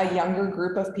 you know, a younger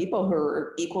group of people who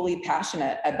are equally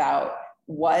passionate about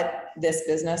what this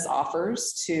business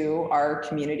offers to our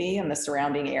community and the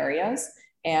surrounding areas,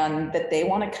 and that they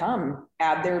want to come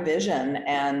add their vision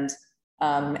and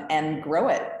grow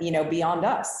it, you know, beyond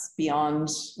us, beyond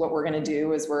what we're going to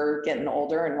do as we're getting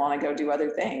older and want to go do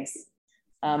other things.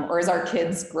 Or as our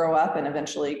kids grow up and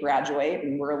eventually graduate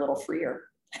and we're a little freer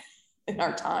in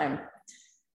our time,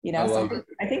 you know. So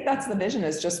I think that's the vision,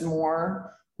 is just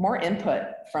more input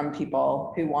from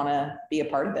people who want to be a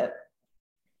part of it.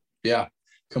 Yeah,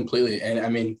 completely. And I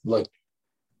mean, look,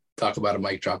 talk about a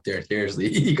mic drop there.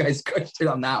 Seriously, you guys crushed it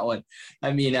on that one.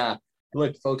 I mean,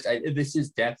 look, folks, this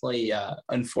is definitely,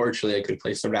 unfortunately, a good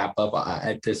place to wrap up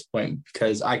at this point,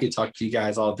 because I could talk to you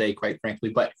guys all day, quite frankly.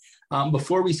 But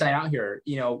before we sign out here,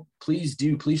 you know, please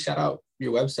shout out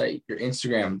your website, your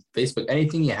Instagram, Facebook,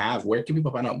 anything you have. Where can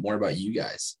people find out more about you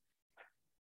guys?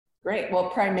 Great. Well,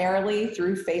 primarily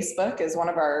through Facebook is one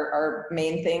of our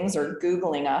main things, or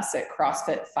Googling us at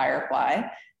CrossFit Firefly.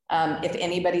 If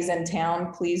anybody's in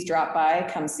town, please drop by,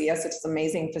 come see us. It's an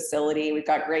amazing facility. We've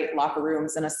got great locker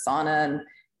rooms and a sauna, and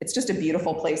it's just a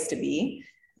beautiful place to be.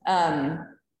 And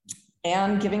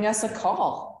giving us a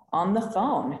call on the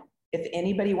phone if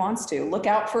anybody wants to. Look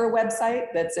out for a website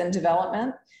that's in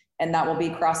development, and that will be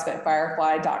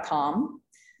CrossFitFirefly.com.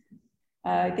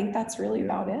 I think that's really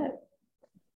about it.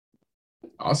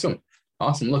 Awesome.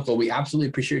 Look, well, we absolutely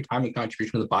appreciate your time and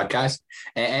contribution to the podcast,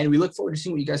 and we look forward to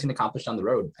seeing what you guys can accomplish down the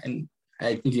road. And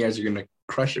I think you guys are going to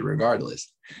crush it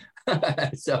regardless.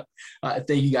 So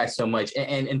thank you guys so much.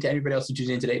 And to everybody else who tuned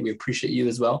in today, we appreciate you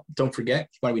as well. Don't forget, if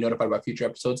you want to be notified about future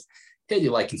episodes, hit the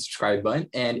like and subscribe button.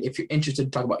 And if you're interested to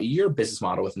talk about your business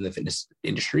model within the fitness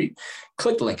industry,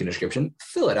 click the link in the description,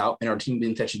 fill it out, and our team will be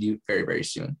in touch with you very, very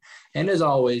soon. And as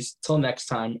always, till next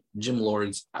time, Gym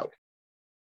Lords out.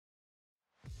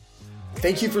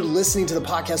 Thank you for listening to the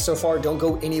podcast so far. Don't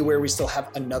go anywhere. We still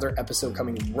have another episode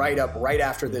coming right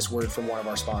after this word from one of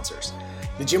our sponsors.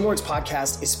 The Gym Lords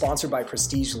podcast is sponsored by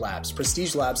Prestige Labs.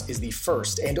 Prestige Labs is the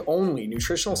first and only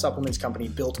nutritional supplements company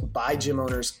built by gym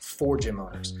owners for gym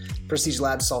owners. Prestige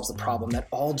Labs solves the problem that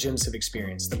all gyms have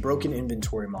experienced: the broken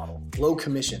inventory model, low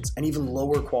commissions, and even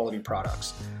lower quality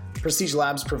products. Prestige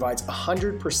Labs provides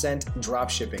 100% drop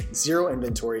shipping, zero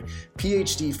inventory,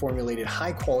 PhD formulated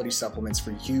high quality supplements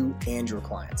for you and your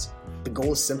clients. The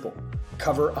goal is simple: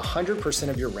 cover 100%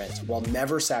 of your rent while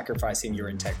never sacrificing your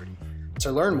integrity.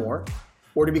 To learn more,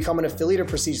 or to become an affiliate of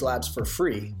Prestige Labs for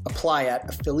free, apply at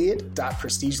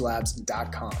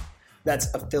affiliate.prestigelabs.com.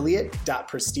 That's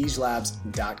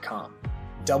affiliate.prestigelabs.com.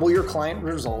 Double your client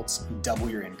results, double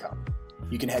your income.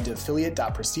 You can head to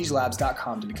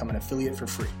affiliate.prestigelabs.com to become an affiliate for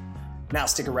free. Now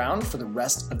stick around for the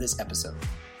rest of this episode.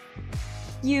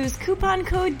 Use coupon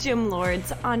code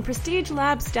GYMLORDS on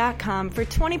prestigelabs.com for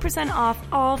 20% off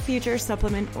all future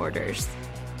supplement orders.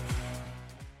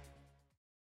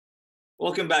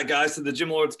 Welcome back, guys, to the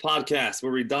Gym Lords podcast,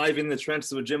 where we dive in the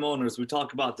trenches with gym owners. We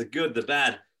talk about the good, the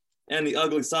bad, and the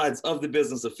ugly sides of the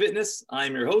business of fitness.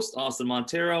 I'm your host, Austin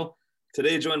Montero.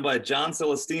 Today, joined by John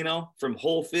Celestino from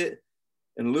Whole Fit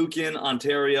in Lucan,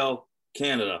 Ontario,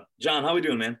 Canada. John, how we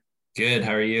doing, man? Good.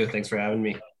 How are you? Thanks for having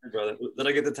me. Hey, brother. Did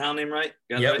I get the town name right?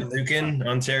 Yep, right? Lucan,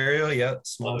 Ontario. Yep,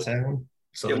 small town.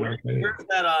 Yeah, where's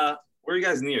that? Where are you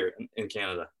guys near in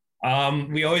Canada?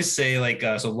 We always say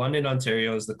so London,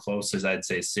 Ontario is the closest, I'd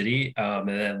say, city. And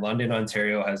then London,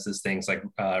 Ontario has this thing, it's like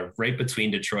right between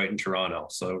Detroit and Toronto.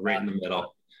 So right in the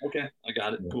middle. Okay, I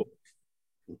got it. Yeah. Cool.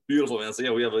 Beautiful, man. So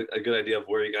yeah, we have a good idea of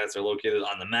where you guys are located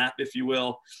on the map, if you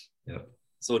will. Yep.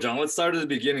 So John, let's start at the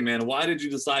beginning, man. Why did you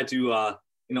decide to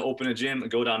open a gym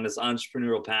and go down this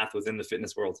entrepreneurial path within the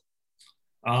fitness world?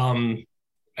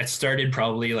 I started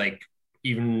probably like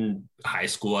even high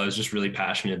school. I was just really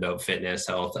passionate about fitness,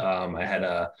 health.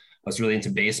 I was really into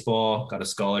baseball, got a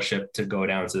scholarship to go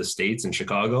down to the States in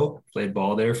Chicago, played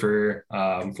ball there for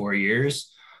 4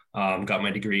 years, got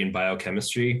my degree in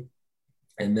biochemistry,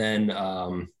 and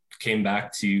then came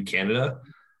back to Canada,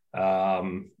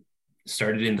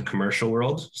 started in the commercial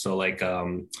world. So like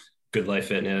Good Life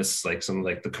Fitness, like some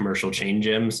like the commercial chain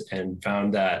gyms, and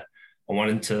found that I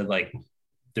wanted to like,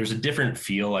 there's a different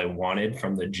feel I wanted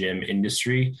from the gym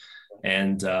industry.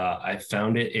 And I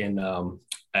found it in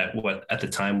at what at the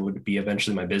time would be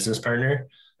eventually my business partner,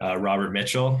 Robert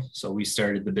Mitchell. So we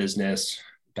started the business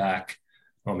back,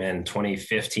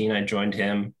 2015, I joined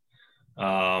him.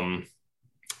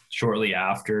 Shortly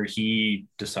after, he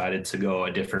decided to go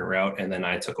a different route, and then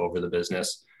I took over the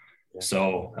business.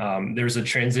 So there was a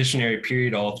transitionary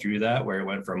period all through that where it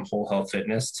went from Whole Health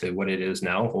Fitness to what it is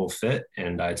now, Whole Fit,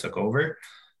 and I took over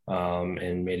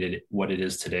and made it what it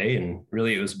is today. And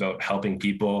really, it was about helping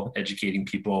people, educating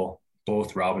people.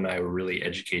 Both Rob and I were really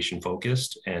education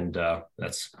focused, and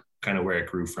that's kind of where it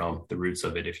grew from, the roots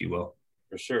of it, if you will.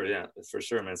 For sure, yeah, for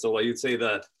sure, man. So, like you'd say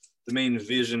that the main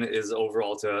vision is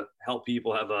overall to help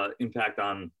people have an impact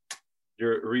on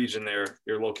your region,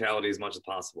 your locality as much as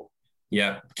possible.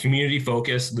 Yeah, community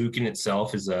focused. Lucan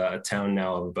itself is a town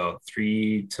now of about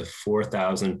 3,000 to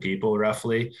 4,000 people,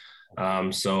 roughly.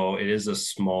 So it is a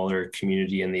smaller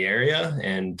community in the area,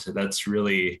 and that's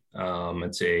really,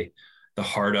 I'd say, the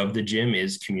heart of the gym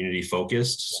is community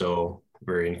focused. So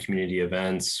we're in community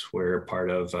events. We're part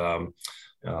of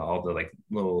all the like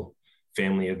little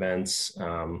family events,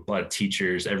 a lot of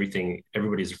teachers, everything.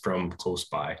 Everybody's from close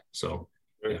by. So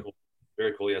very cool.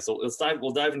 Very cool. Yeah. So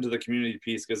we'll dive into the community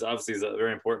piece, because obviously it's a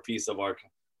very important piece of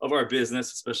our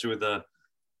business, especially with the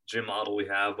gym model we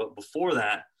have. But before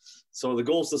that, so the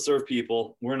goal is to serve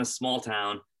people. We're in a small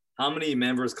town. How many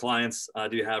members, clients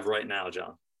do you have right now,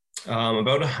 John?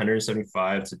 About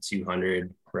 175 to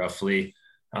 200 roughly.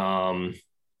 And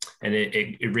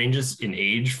it ranges in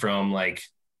age from like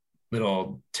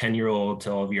little 10-year-old,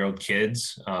 12-year-old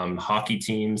kids, hockey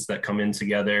teams that come in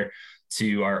together,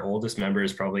 to our oldest member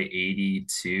is probably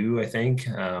 82, I think.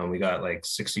 We got like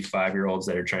 65-year-olds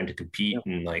that are trying to compete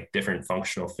in like different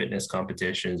functional fitness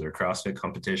competitions or CrossFit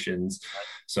competitions.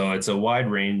 So it's a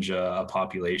wide range, a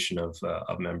population of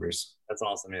members. That's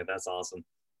awesome. Yeah, that's awesome.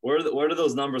 Where do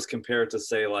those numbers compare to,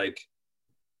 say, like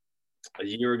a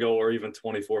year ago or even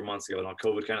 24 months ago? Now,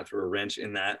 COVID kind of threw a wrench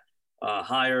in that.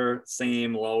 Higher,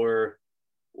 same, lower?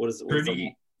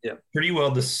 Pretty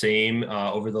well the same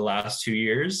over the last 2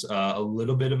 years. A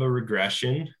little bit of a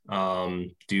regression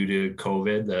due to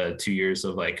COVID, the 2 years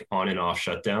of like on and off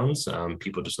shutdowns,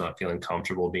 people just not feeling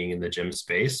comfortable being in the gym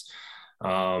space.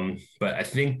 But I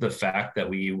think the fact that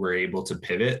we were able to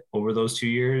pivot over those 2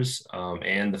 years,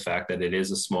 and the fact that it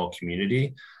is a small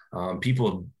community,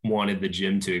 people wanted the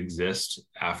gym to exist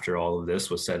after all of this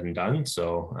was said and done.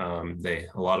 So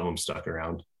a lot of them stuck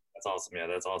around. That's awesome. Yeah,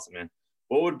 that's awesome, man.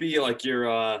 What would be like your,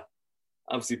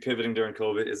 obviously pivoting during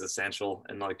COVID is essential,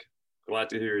 and like glad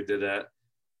to hear you did that.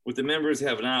 With the members you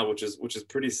have now, which is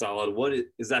pretty solid, what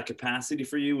is that capacity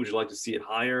for you? Would you like to see it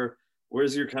higher?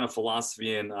 Where's your kind of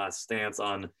philosophy and stance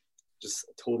on just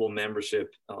total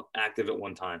membership active at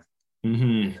one time?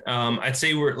 I'd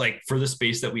say we're like, for the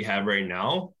space that we have right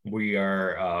now, we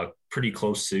are pretty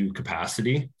close to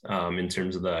capacity in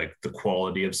terms of the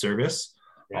quality of service.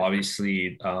 Yeah.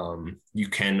 Obviously, you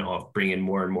can bring in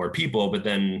more and more people, but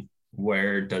then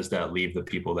where does that leave the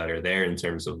people that are there in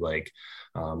terms of like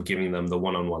giving them the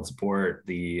one-on-one support,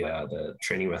 the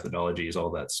training methodologies,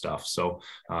 all that stuff. So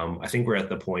I think we're at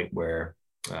the point where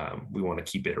we want to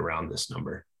keep it around this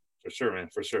number. For sure, man,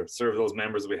 for sure. Serve those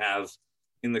members we have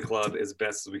in the club as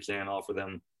best as we can, offer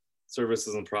them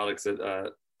services and products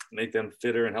that make them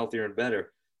fitter and healthier and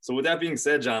better. So with that being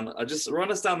said, John, just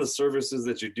run us down the services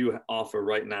that you do offer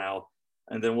right now,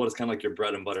 and then what is kind of like your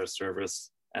bread and butter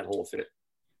service at Whole Fit?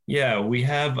 Yeah, we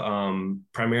have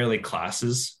primarily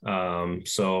classes.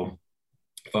 So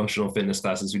functional fitness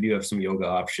classes. We do have some yoga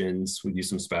options. We do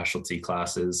some specialty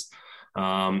classes.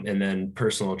 And then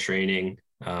personal training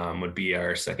would be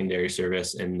our secondary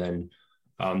service. And then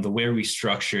the way we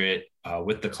structure it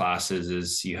with the classes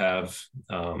is you have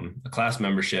a class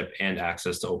membership and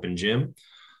access to open gym.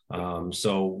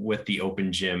 So with the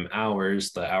open gym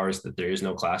hours, the hours that there is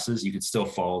no classes, you could still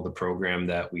follow the program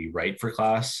that we write for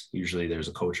class. Usually there's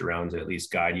a coach around to at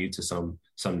least guide you to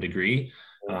some degree.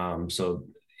 So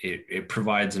it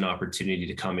provides an opportunity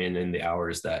to come in the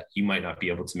hours that you might not be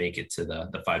able to make it to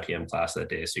the 5 p.m. class that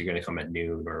day. So you're going to come at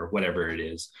noon or whatever it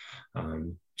is.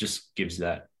 Just gives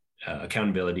that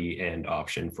accountability and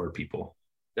option for people.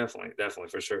 Definitely,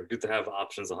 for sure. Good to have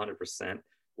options 100%.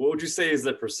 What would you say is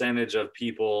the percentage of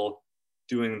people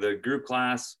doing the group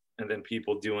class and then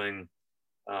people doing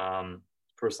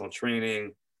personal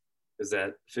training? Is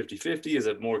that 50-50? Is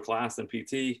it more class than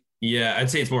PT? Yeah, I'd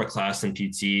say it's more class than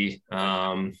PT.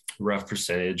 Rough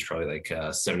percentage, probably like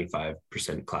 75%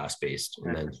 class-based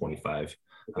and then 25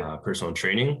 personal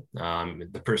training.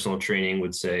 The personal training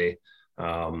would say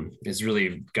is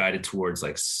really guided towards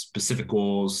like specific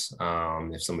goals.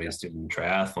 If somebody's doing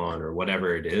triathlon or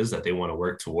whatever it is that they want to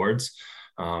work towards,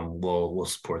 we'll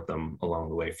support them along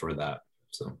the way for that.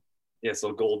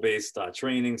 So goal-based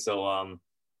training. So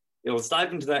let's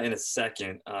dive into that in a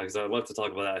second because I'd love to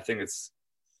talk about that. I think it's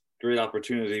a great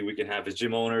opportunity we can have as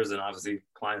gym owners, and obviously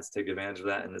clients take advantage of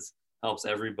that, and this helps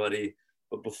everybody.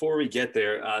 But before we get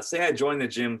there, say I joined the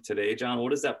gym today, John,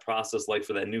 what is that process like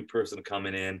for that new person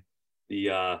coming in,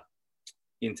 the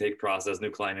intake process,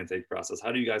 new client intake process?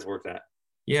 How do you guys work that?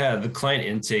 Yeah, the client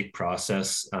intake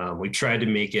process, we try to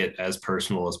make it as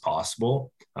personal as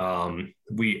possible.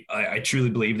 I truly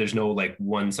believe there's no like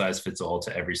one size fits all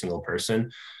to every single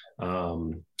person.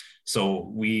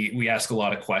 So we ask a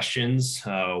lot of questions.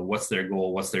 What's their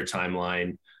goal? What's their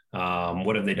timeline?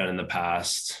 What have they done in the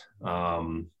past?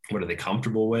 What are they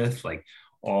comfortable with?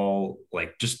 All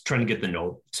just trying to get to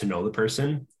know the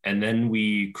person. And then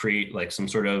we create like some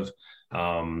sort of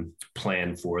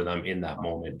plan for them in that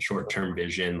moment, short-term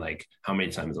vision, like how many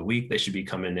times a week they should be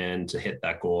coming in to hit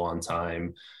that goal on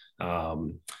time.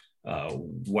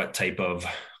 What type of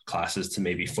classes to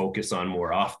maybe focus on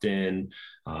more often,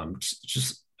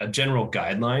 just a general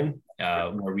guideline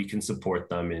where we can support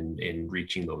them in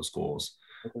reaching those goals.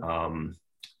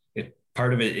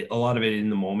 A lot of it in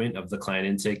the moment of the client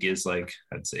intake is like,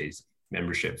 I'd say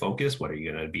membership focus. What are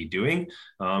you going to be doing?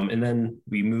 And then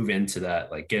we move into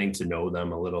that, like getting to know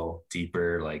them a little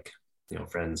deeper, like,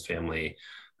 friends, family,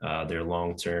 their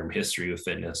long-term history of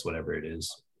fitness, whatever it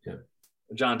is. Yeah.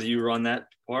 John, do you run that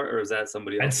part or is that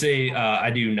somebody else? I'd say I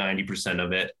do 90%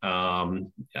 of it.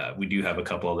 We do have a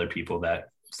couple other people that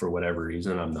for whatever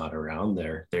reason I'm not around,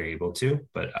 they're able to,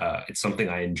 but it's something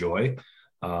I enjoy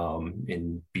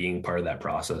in being part of that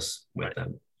process with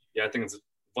them. Yeah, I think it's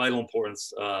vital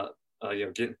importance.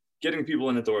 Getting people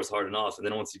in the door is hard enough, and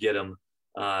then once you get them,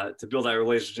 to build that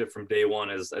relationship from day one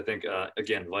is, I think,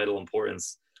 again, vital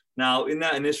importance. Now, in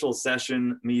that initial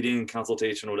session, meeting,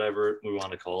 consultation, whatever we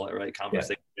want to call it, right?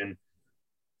 Conversation.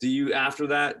 Do you, after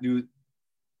that,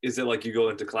 is it like you go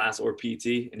into class or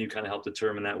PT and you kind of help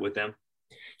determine that with them?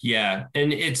 Yeah.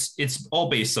 And it's all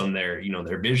based on their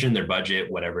vision, their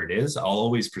budget, whatever it is. I'll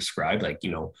always prescribe,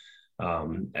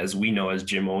 as we know, as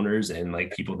gym owners and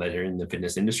like people that are in the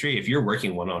fitness industry, if you're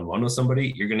working one-on-one with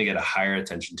somebody, you're going to get a higher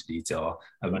attention to detail,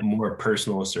 a more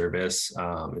personal service.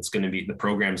 The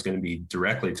program is going to be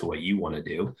directly to what you want to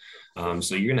do.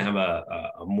 So you're going to have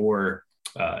a more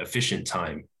efficient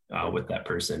time with that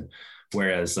person.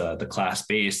 Whereas the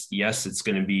class-based, yes, it's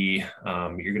going to be,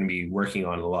 you're going to be working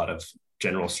on a lot of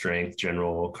general strength,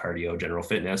 general cardio, general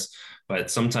fitness,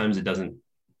 but sometimes it doesn't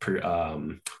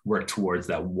work towards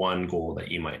that one goal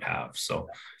that you might have. So,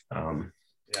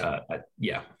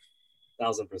 1,000%.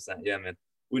 Yeah, man.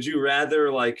 Would you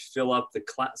rather fill up the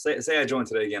class? Say I join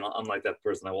today again. I'm like that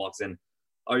person that walks in.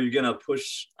 Are you going to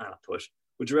push?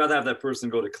 Would you rather have that person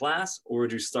go to class, or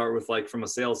would you start with from a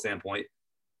sales standpoint,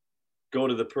 go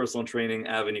to the personal training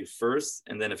avenue first,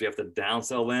 and then if you have to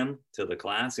downsell them to the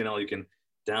class, you can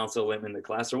downsell them in the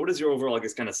class? Or what is your overall,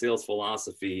 kind of sales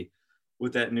philosophy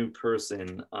with that new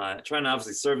person, trying to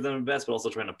obviously serve them the best, but also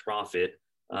trying to profit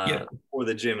for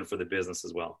the gym and for the business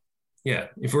as well? Yeah.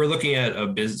 If we're looking at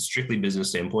a strictly business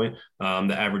standpoint,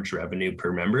 the average revenue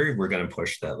per member, we're going to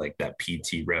push that that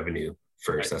PT revenue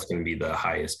first. Right. That's going to be the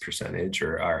highest percentage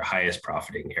or our highest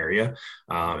profiting area.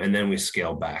 And then we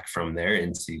scale back from there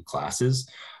into classes.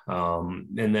 And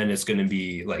then it's going to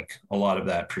be a lot of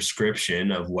that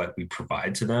prescription of what we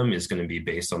provide to them is going to be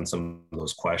based on some of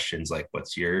those questions, like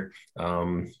what's your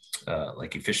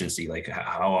efficiency,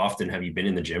 how often have you been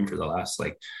in the gym for the last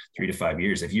 3 to 5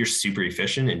 years? If you're super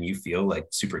efficient and you feel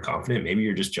super confident, maybe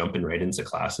you're just jumping right into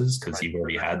classes because you've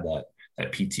already had that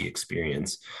PT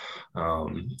experience.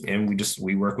 And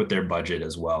we work with their budget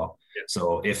as well. Yeah.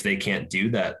 So if they can't do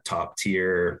that top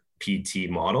tier PT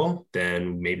model,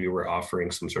 then maybe we're offering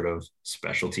some sort of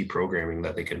specialty programming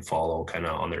that they can follow kind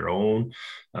of on their own,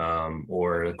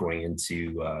 or going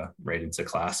into right into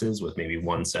classes with maybe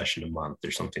one session a month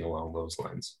or something along those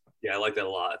lines. Yeah, I like that a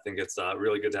lot. I think it's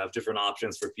really good to have different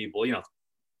options for people.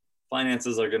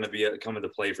 Finances are going to be come into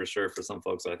play for sure for some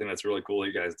folks. So I think that's really cool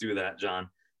you guys do that, John.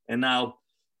 And now,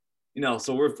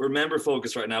 so we're member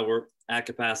focused right now. We're at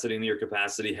capacity, near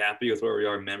capacity, happy with where we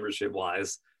are membership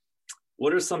wise.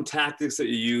 What are some tactics that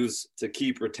you use to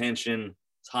keep retention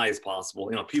as high as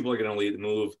possible? People are going to leave,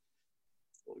 move,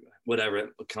 whatever it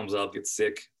comes up, get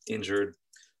sick, injured.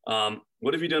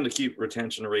 What have you done to keep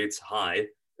retention rates high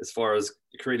as far as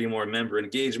creating more member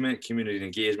engagement, community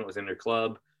engagement within your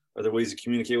club? Are there ways you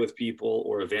communicate with people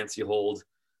or events you hold?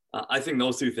 I think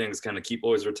those two things kind of keep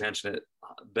always retention at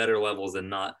better levels than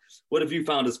not. What have you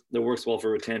found that works well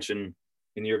for retention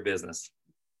in your business?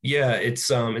 Yeah, it's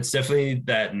definitely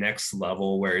that next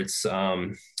level where it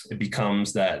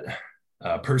becomes that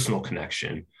personal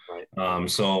connection. Right.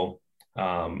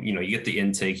 You get the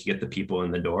intake, you get the people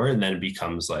in the door, and then it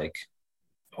becomes like,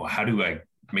 oh, how do I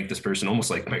make this person almost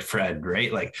like my friend,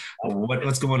 right? Like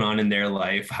what's going on in their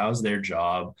life? How's their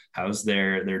job? How's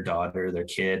their daughter, their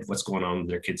kid? What's going on with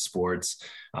their kids' sports?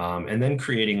 And then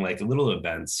creating like little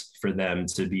events for them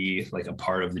to be like a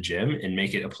part of the gym and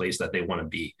make it a place that they want to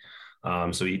be.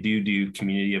 So we do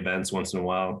community events once in a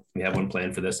while. We have one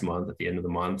planned for this month at the end of the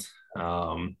month.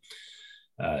 And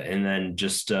then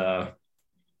just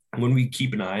when we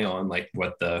keep an eye on like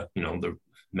what the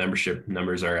membership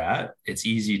numbers are at, it's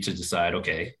easy to decide,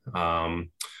 okay,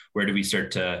 where do we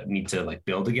need to like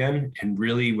build again? And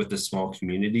really with the small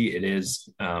community, it is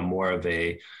more of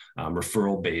a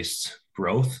referral based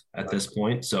growth at this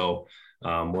point. So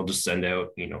we'll just send out,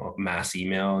 a mass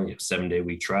email, 7-day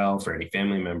week trial for any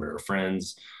family member or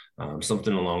friends,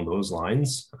 something along those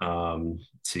lines,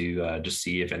 to just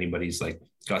see if anybody's like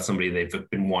got somebody they've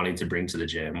been wanting to bring to the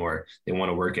gym, or they want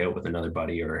to work out with another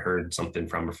buddy or heard something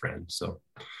from a friend. So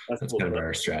that's cool. Kind of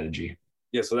our strategy.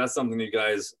 Yeah. So that's something you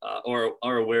guys are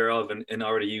aware of and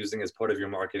already using as part of your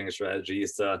marketing strategy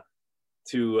is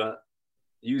to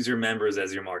use your members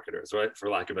as your marketers, right? For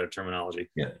lack of better terminology.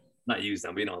 Yeah. Not use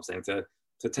them, but you know what I'm saying?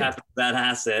 To tap that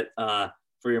asset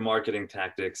for your marketing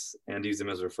tactics and use them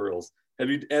as referrals. Have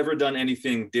you ever done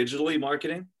anything digitally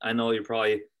marketing? I know you're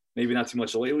probably maybe not too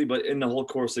much lately, but in the whole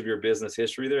course of your business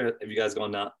history there, have you guys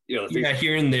gone down? Yeah,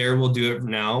 here and there we'll do it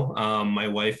now. My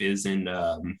wife is in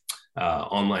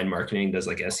online marketing, does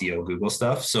like SEO, Google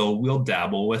stuff. So we'll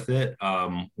dabble with it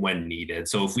when needed.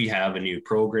 So if we have a new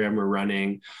program we're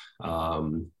running,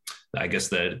 I guess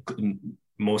the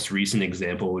most recent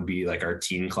example would be like our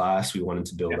teen class. We wanted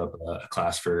to build up a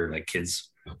class for like kids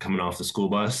coming off the school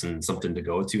bus and something to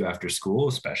go to after school,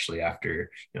 especially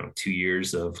after, 2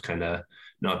 years of kind of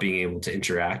not being able to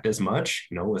interact as much,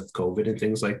 with COVID and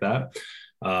things like that.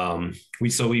 We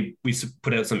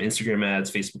put out some Instagram ads,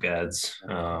 Facebook ads,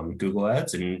 Google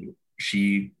ads, and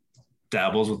she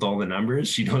dabbles with all the numbers.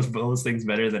 She knows those things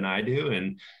better than I do,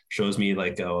 and shows me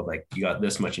like, oh, like you got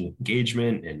this much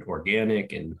engagement and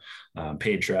organic and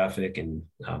paid traffic and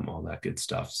all that good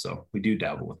stuff. So we do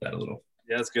dabble with that a little.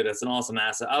 Yeah, that's good. That's an awesome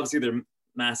asset. Obviously, they're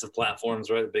massive platforms,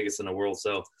 right? The biggest in the world.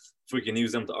 So if we can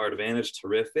use them to our advantage,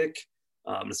 terrific.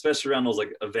 Especially around those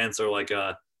like events or like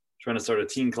trying to start a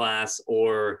teen class,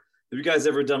 or have you guys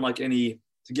ever done like any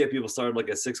to get people started like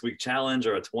a 6-week challenge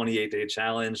or a 28-day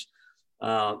challenge?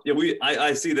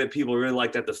 I see that people really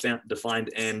like that defined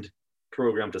end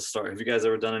program to start. Have you guys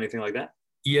ever done anything like that?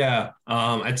 Yeah,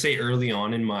 I'd say early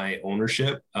on in my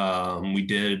ownership, we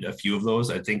did a few of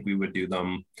those. I think we would do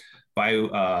them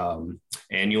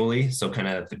annually. So kind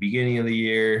of at the beginning of the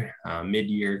year,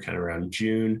 mid-year, kind of around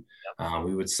June,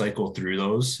 we would cycle through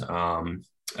those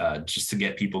just to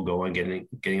get people going, getting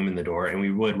them in the door. And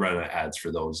we would run ads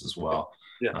for those as well.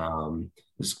 Yeah.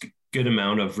 There's a good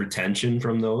amount of retention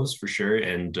from those for sure.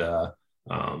 And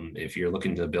if you're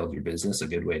looking to build your business, a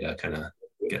good way to kind of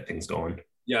get things going.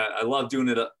 Yeah, I love doing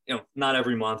it, not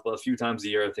every month, but a few times a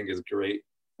year, I think is great.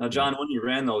 Now, John, when you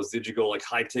ran those, did you go like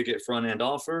high ticket front end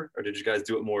offer, or did you guys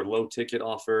do it more low ticket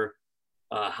offer?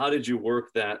 How did you work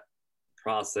that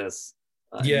process?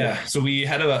 So we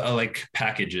had a like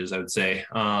packages, I would say.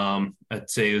 I'd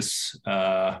say it was,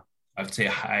 I would say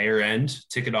a higher end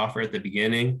ticket offer at the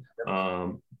beginning.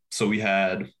 So we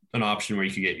had an option where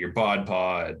you could get your bod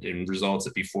pod and results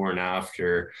at before and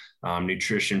after,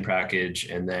 nutrition package,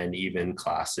 and then even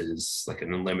classes, like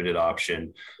an unlimited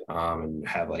option, and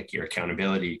have like your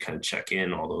accountability, kind of check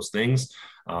in, all those things.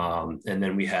 And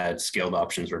then we had scaled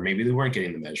options where maybe they weren't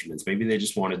getting the measurements. Maybe they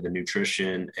just wanted the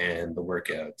nutrition and the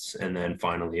workouts. And then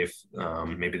finally, if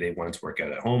maybe they wanted to work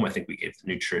out at home, I think we gave the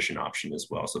nutrition option as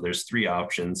well. So there's 3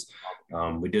 options.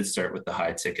 We did start with the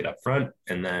high ticket up front.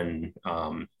 And then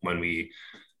when we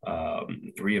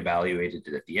reevaluated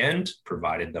it at the end,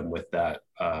 provided them with that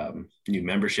new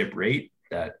membership rate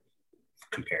that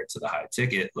compared to the high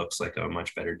ticket looks like a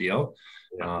much better deal.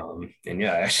 And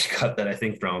yeah, I actually got that, I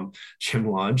think, from Gym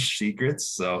Launch Secrets.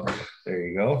 So there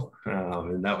you go.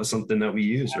 And that was something that we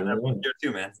used. Here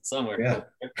too, man. Somewhere. Yeah.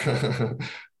 It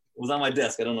was on my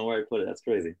desk. I don't know where I put it. That's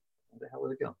crazy. Where the hell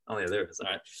did it go? Oh yeah, there it is. All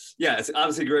right. Yeah, it's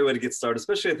obviously a great way to get started,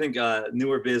 especially I think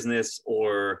newer business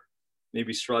or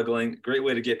maybe struggling. Great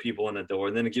way to get people in the door,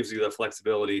 and then it gives you the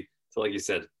flexibility to, like you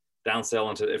said, downsell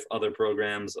into other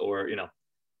programs, or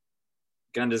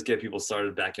kind of just get people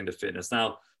started back into fitness.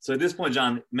 Now, so at this point,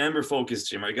 John, member focused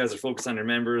gym, right? You guys are focused on your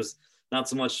members, not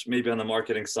so much maybe on the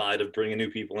marketing side of bringing new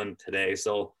people in today.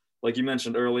 So like you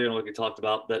mentioned earlier, and like we talked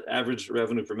about, that average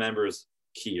revenue per member is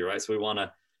key, right? So we want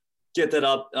to get that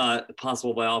up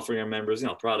possible by offering our members,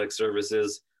 product,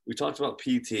 services. We talked about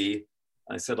PT.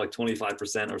 I said like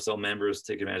 25% or so members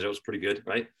take advantage. That was pretty good,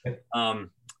 right?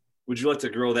 Would you like to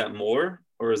grow that more,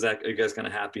 or are you guys kind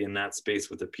of happy in that space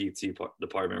with the PT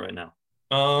department right now?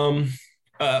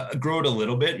 Grow it a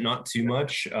little bit, not too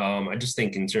much. I just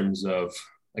think in terms of,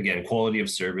 again, quality of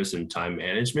service and time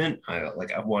management, I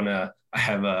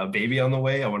have a baby on the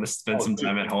way. I want to spend some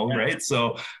time at home, right?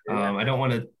 So I don't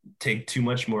want to take too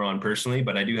much more on personally,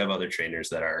 but I do have other trainers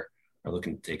that are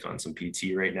looking to take on some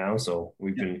PT right now. So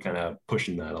we've been kind of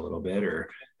pushing that a little bit, or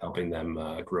helping them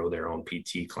grow their own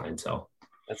PT clientele.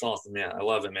 That's awesome. Yeah, I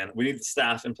love it, man. We need the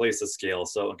staff in place to scale.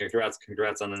 So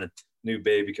congrats on the new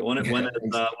baby. When does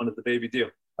the baby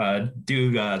due?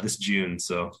 This June.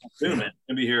 So soon, man.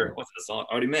 It'll be here. What's this?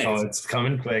 Already May. Oh, it's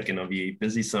coming quick, and it'll be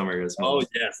busy summer as well. Oh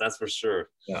yes, that's for sure.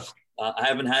 Yeah. I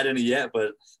haven't had any yet,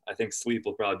 but I think sleep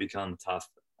will probably become tough.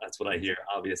 That's what I hear,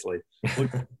 obviously. I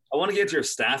want to get to your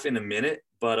staff in a minute,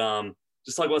 but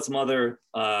just talk about some other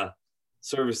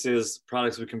services,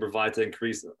 products we can provide to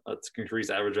increase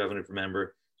average revenue per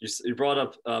member. You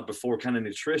brought up before kind of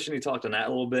nutrition. You talked on that a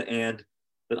little bit, and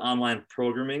the online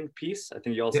programming piece, I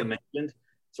think you also mentioned.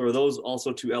 So are those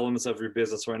also two elements of your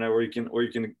business right now where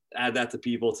you can add that to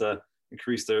people to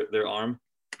increase their arm?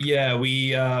 Yeah,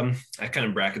 I kind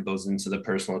of bracket those into the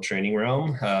personal training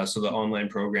realm. So the online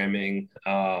programming,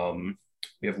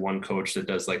 we have one coach that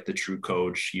does like the True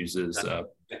Coach, uses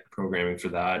programming for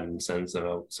that, and sends them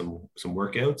out some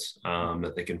workouts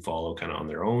that they can follow kind of on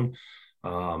their own.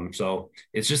 So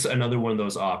it's just another one of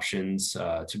those options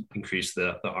to increase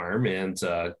the arm and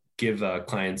give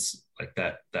clients like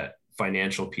that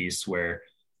financial piece where,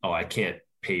 I can't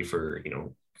pay for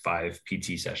 5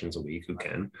 PT sessions a week. Who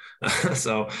can?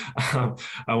 So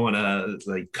I want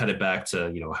to cut it back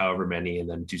to however many, and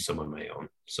then do some on my own.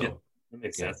 So that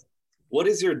makes sense. What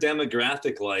is your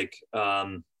demographic like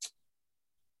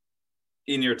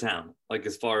in your town? Like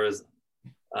as far as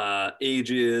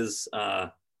ages,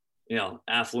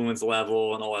 affluence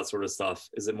level and all that sort of stuff.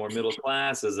 Is it more middle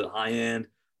class? Is it high end?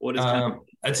 What is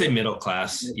I'd say middle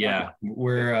class. Yeah.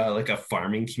 We're like a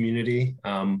farming community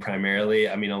primarily.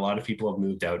 I mean, a lot of people have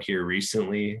moved out here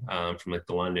recently from like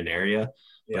the London area.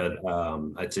 Yeah. But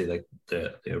I'd say like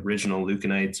the original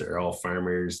Lucanites are all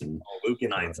farmers. And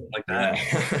Lucanites, I like that.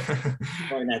 Yeah.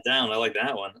 Writing that down. I like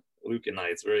that one.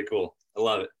 Lucanites, very cool. I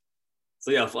love it.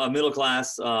 So yeah, middle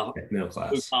class,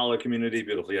 blue collar community,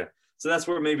 beautiful. Yeah. So that's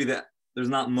where maybe there's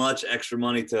not much extra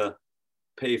money to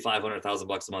pay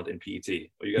 $500,000 a month in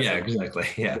PT. Exactly.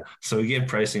 Yeah. So we give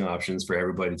pricing options for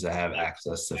everybody to have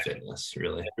access to fitness.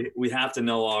 Really, we have to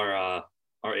know our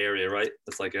area, right?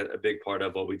 That's like a big part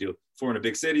of what we do. If we're in a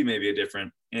big city, maybe a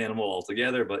different animal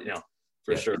altogether, but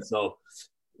for sure. So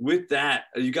with that,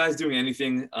 are you guys doing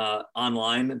anything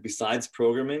online besides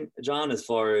programming, John, as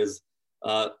far as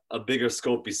a bigger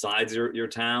scope besides your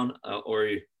town, or are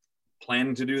you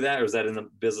planning to do that, or is that in the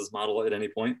business model at any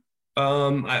point?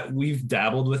 We've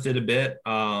dabbled with it a bit.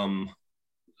 I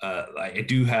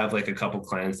do have like a couple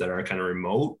clients that are kind of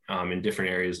remote in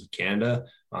different areas of Canada.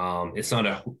 It's not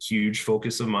a huge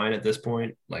focus of mine at this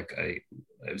point. Like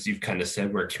as you've kind of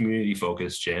said, we're a community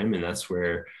focused gym, and that's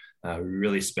where we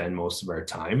really spend most of our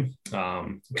time.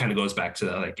 Kind of goes back to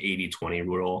that like 80-20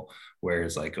 rule, where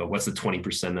it's like, what's the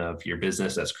 20% of your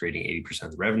business that's creating 80% of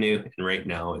the revenue? And right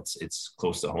now it's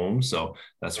close to home. So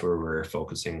that's where we're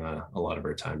focusing a lot of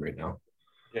our time right now.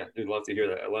 Yeah, I'd love to hear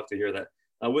that. I love to hear that.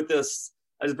 With this,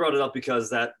 I just brought it up because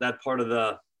that part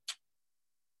of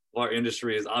our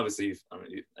industry is obviously,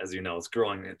 as you know, it's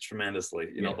growing tremendously.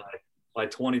 By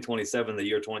 2027, the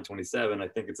year 2027, I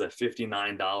think it's a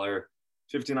 $59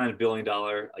 billion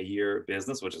a year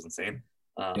business, which is insane.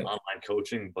 Online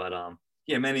coaching, but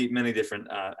many different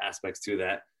aspects to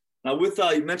that. Now, with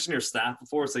you mentioned your staff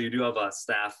before, so you do have a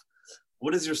staff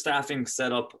what is your staffing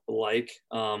setup like?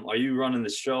 Are you running the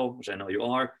show, which I know you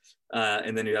are,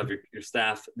 and then you have your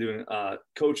staff doing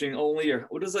coaching only, or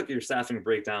what does like your staffing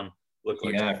breakdown look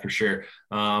like? Yeah, for sure.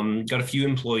 Got a few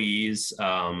employees.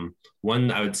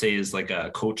 One I would say is like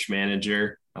a coach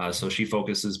manager. So she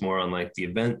focuses more on like the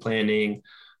event planning,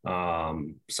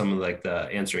 some of like the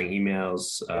answering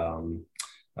emails,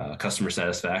 customer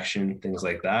satisfaction, things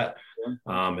like that.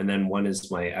 And then one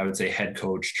is I would say head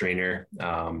coach trainer,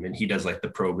 and he does like the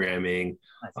programming.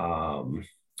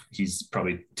 He's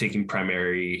probably taking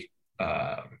primary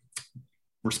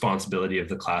responsibility of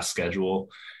the class schedule,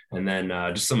 and then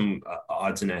just some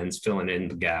odds and ends, filling in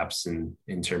the gaps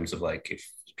in terms of like if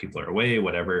people are away,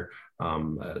 whatever.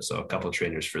 So a couple of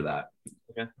trainers for that.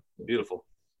 Okay, beautiful.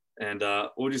 And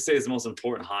what would you say is the most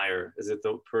important hire? Is it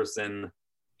the person?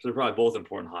 They're probably both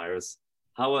important hires.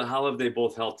 How have they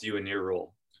both helped you in your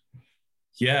role?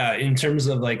 Yeah, in terms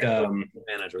of like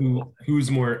manager,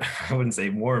 who's more, I wouldn't say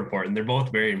more important. They're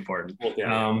both very important.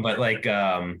 But like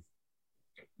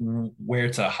where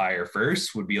to hire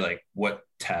first would be like what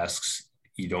tasks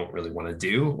you don't really want to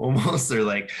do almost, or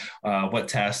like what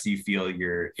tasks do you feel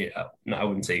you're I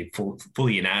wouldn't say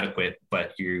fully inadequate,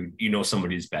 but you know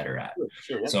somebody who's better at.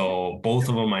 Sure, yeah. So both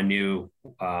of them I knew.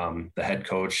 The head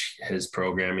coach, his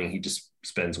programming, he just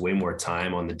spends way more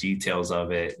time on the details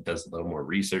of it, does a little more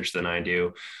research than I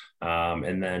do.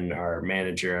 And then our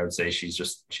manager, I would say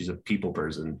she's a people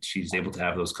person. She's able to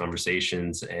have those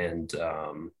conversations and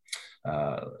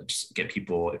just get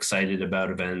people excited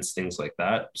about events, things like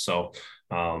that. So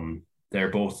they're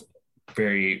both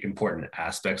very important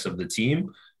aspects of the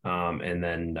team, and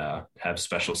then have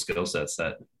special skill sets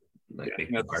that like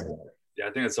make them part of it. Yeah,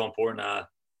 I think it's so important.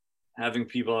 Having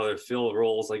people either fill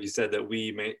roles, like you said, that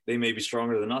they may be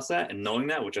stronger than us at, and knowing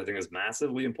that, which I think is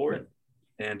massively important,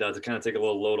 and to kind of take a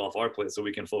little load off our plate so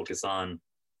we can focus on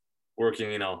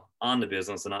working, on the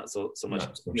business and not so much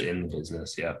in the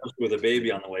business. Yeah, with a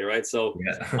baby on the way, right? So,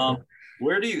 yeah.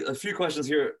 A few questions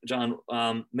here, John.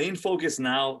 Main focus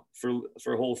now for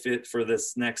Whole Fit for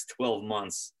this next 12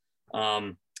 months.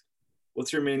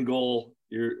 What's your main goal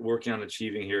you're working on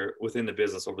achieving here within the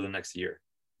business over the next year?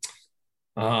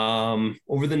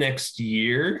 Over the next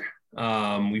year,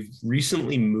 we've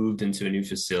recently moved into a new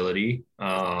facility,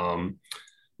 a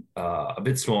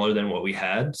bit smaller than what we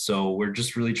had. So we're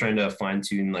just really trying to fine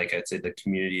tune, like I'd say, the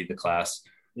community, the class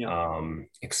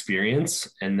experience.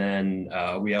 And then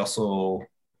we're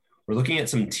looking at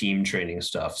some team training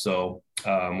stuff. So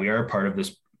we are a part of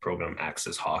this program,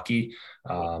 Access Hockey,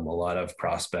 a lot of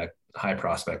high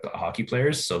prospect hockey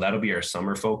players. So that'll be our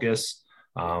summer focus.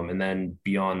 And then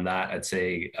beyond that, I'd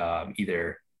say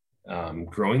either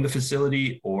growing the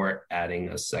facility or adding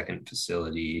a second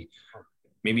facility,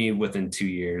 maybe within 2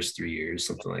 years, 3 years,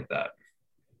 something like that.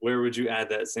 Where would you add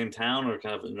that? Same town or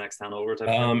kind of the next town over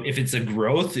type? If it's a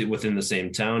growth within the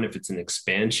same town, if it's an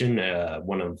expansion,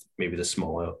 one of maybe the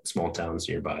small towns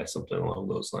nearby, something along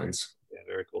those lines. Yeah,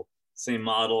 very cool. Same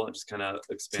model and just kind of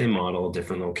expand. Same model,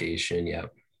 different location. Yeah.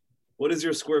 What is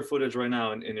your square footage right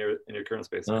now in your current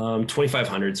space?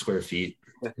 2,500 square feet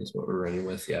is what we're running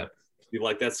with. Yeah. You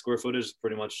like that square footage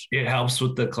pretty much? It helps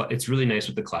with it's really nice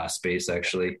with the class space,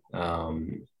 actually.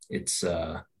 It's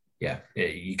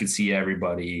you can see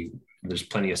everybody. There's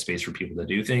plenty of space for people to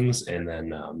do things. And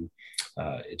then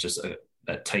it's just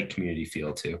that tight community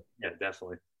feel too. Yeah,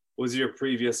 definitely. Was your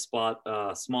previous spot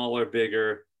smaller,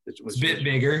 bigger? It was a bit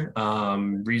bigger.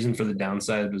 Reason for the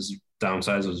downsize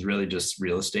was really just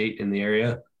real estate in the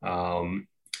area.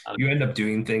 You end up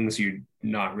doing things you're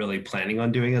not really planning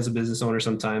on doing as a business owner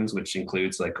sometimes, which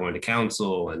includes like going to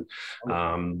council and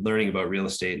learning about real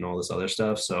estate and all this other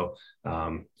stuff. So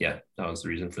that was the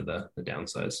reason for the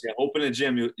downsize. Yeah, open a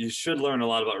gym, you should learn a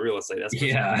lot about real estate. That's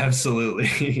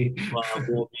absolutely.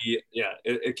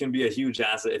 It can be a huge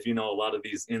asset if you know a lot of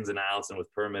these ins and outs and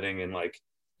with permitting and like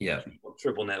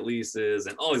triple net leases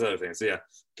and all these other things. So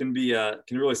can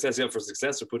really set you up for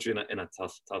success or put you in a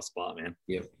tough spot, man.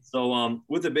 Yeah. So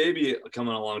with the baby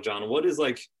coming along, John, what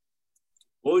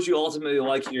would you ultimately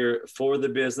like here for the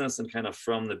business and kind of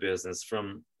from the business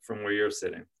from where you're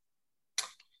sitting?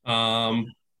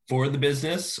 For the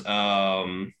business,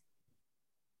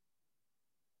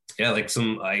 like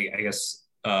some, I guess,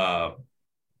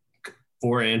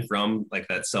 for and from like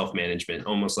that self-management,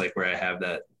 almost like where I have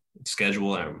that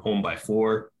schedule. I'm home by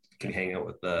 4, can hang out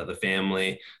with the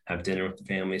family, have dinner with the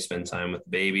family, spend time with the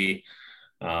baby.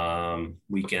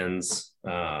 Weekends,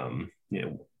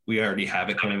 we already have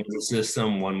it kind of in the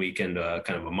system, one weekend,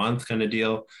 kind of a month kind of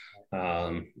deal.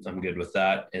 I'm good with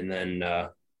that. And then,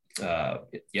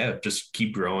 just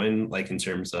keep growing, like in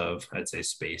terms of, I'd say,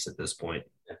 space at this point.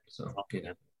 So,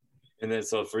 And then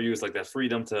so for you, it's like that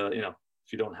freedom to,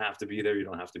 if you don't have to be there, you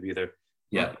don't have to be there.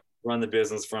 Yeah. Run the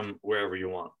business from wherever you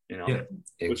want, Yeah,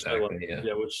 exactly.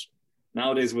 Which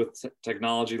nowadays with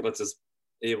technology lets us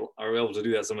are able to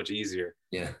do that so much easier.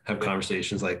 Yeah. Have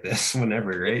conversations like this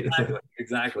whenever, right?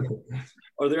 Exactly.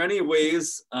 Are there any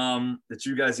ways that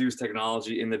you guys use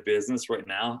technology in the business right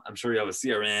now? I'm sure you have a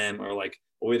CRM or like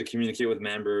a way to communicate with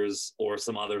members or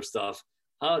some other stuff.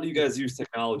 How do you guys use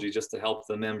technology just to help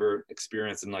the member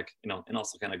experience and and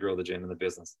also kind of grow the gym and the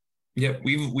business? Yeah,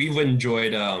 we've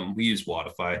enjoyed, we use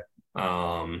Wodify.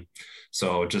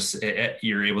 So just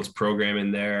you're able to program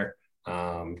in there,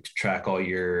 track all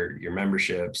your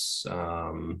memberships,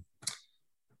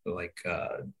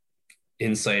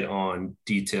 insight on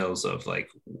details of like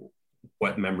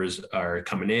what members are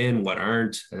coming in, what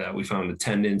aren't. We found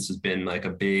attendance has been like a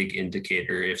big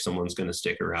indicator if someone's going to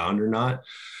stick around or not.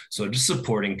 So just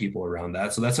supporting people around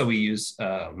that. So that's how we use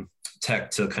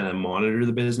tech to kind of monitor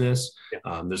the business.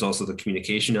 Yeah. There's also the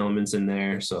communication elements in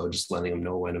there. So just letting them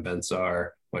know when events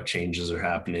are, what changes are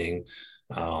happening,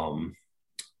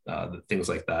 things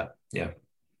like that. Yeah.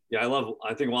 Yeah,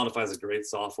 I think Wodify is a great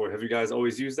software. Have you guys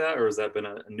always used that, or has that been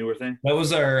a newer thing? That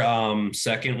was our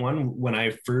second one. When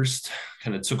I first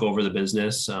kind of took over the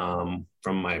business from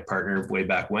my partner way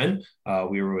back when,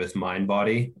 we were with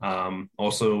MindBody.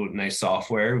 Also nice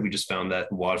software. We just found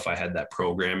that Wodify had that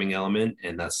programming element,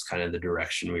 and that's kind of the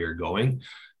direction we were going.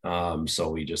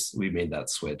 So we made that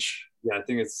switch. Yeah,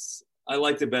 I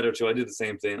liked it better too. I did the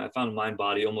same thing. I found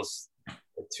MindBody almost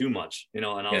too much, and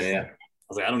I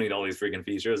was like, I don't need all these freaking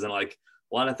features. And like,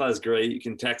 Wodify is great. You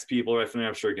can text people right from there.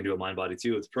 I'm sure you can do a MindBody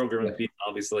too. It's programming piece,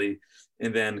 obviously.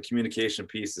 And then the communication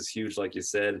piece is huge, like you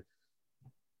said.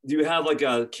 Do you have like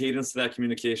a cadence to that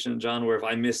communication, John, where if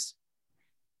I miss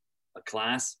a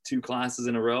class, 2 classes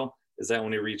in a row, is that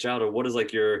when you reach out? Or what is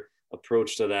like your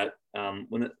approach to that from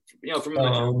an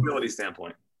accountability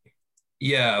standpoint?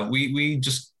 Yeah, we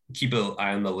just keep an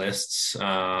eye on the lists,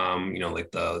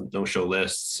 like the no-show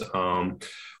lists.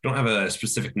 We don't have a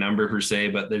specific number per se,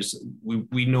 but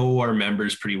we know our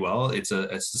members pretty well. It's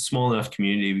a small enough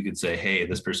community. We could say, hey,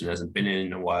 this person hasn't been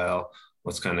in a while.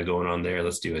 What's kind of going on there?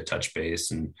 Let's do a touch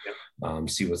base and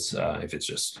see what's if it's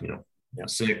just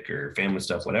sick or family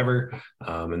stuff, whatever,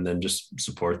 and then just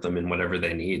support them in whatever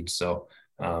they need. So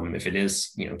if it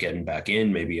is getting back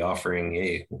in, maybe offering,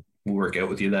 hey, we'll work out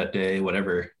with you that day,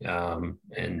 whatever,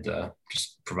 and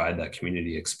just provide that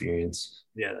community experience.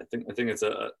 Yeah, I think it's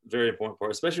a very important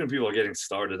part, especially when people are getting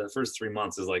started. That first 3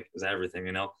 months is everything,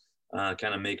 kind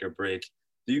of make or break.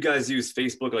 Do you guys use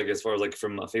Facebook, like as far as like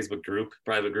from a Facebook group,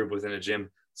 private group within a gym,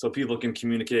 so people can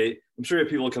communicate? I'm sure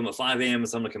people come at 5 a.m. and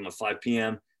some come at 5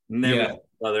 p.m. Never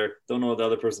don't know if the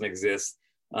other person exists.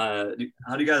 How do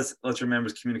you guys let your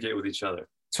members communicate with each other?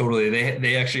 Totally.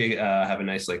 They actually have a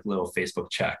nice like little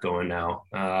Facebook chat going now.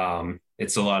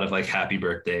 It's a lot of like happy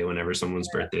birthday whenever someone's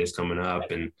birthday is coming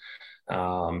up, and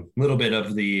a little bit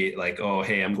of the like, oh,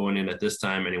 hey, I'm going in at this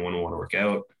time. Anyone want to work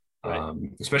out? Right.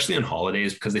 Especially on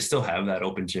holidays, because they still have that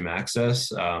open gym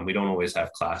access. We don't always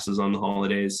have classes on the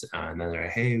holidays, and then they're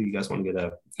like, hey, you guys want to get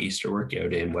a Easter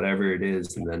workout in, whatever it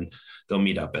is, and then they'll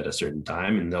meet up at a certain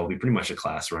time, and there'll be pretty much a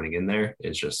class running in there.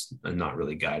 It's just not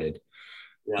really guided.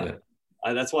 Yeah.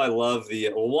 That's why I love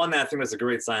I think that's a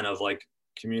great sign of like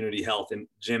community health and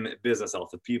gym business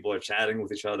health. If people are chatting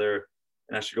with each other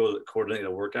and actually go to coordinate a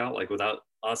workout, like without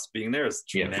us being there, is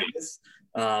tremendous.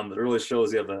 It really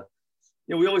shows you have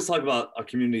we always talk about our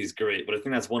community is great, but I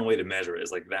think that's one way to measure it,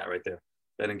 is like that right there,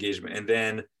 that engagement. And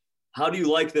then how do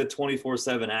you like the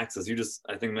 24/7 access? You just,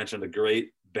 I think, mentioned a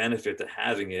great benefit to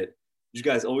having it. Did you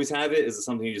guys always have it? Is it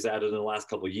something you just added in the last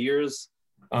couple of years?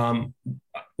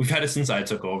 We've had it since I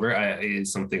took over.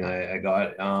 It's something I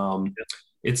got.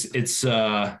 It's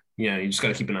you just got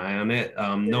to keep an eye on it.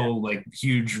 No like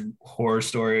huge horror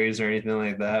stories or anything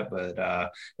like that,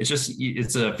 but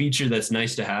it's a feature that's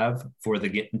nice to have for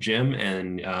the gym,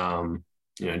 and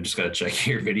just got to check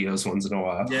your videos once in a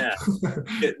while. Yeah.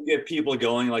 Get people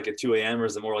going like at 2 a.m. or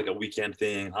is it more like a weekend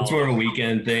thing? It's more of a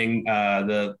weekend thing.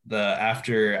 The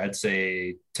after, I'd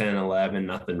say 10, 11,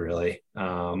 nothing really.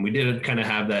 We did kind of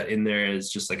have that in there as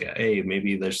just like, hey,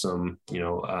 maybe there's some,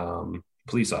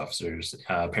 police officers,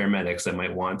 paramedics that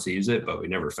might want to use it, but we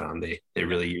never found they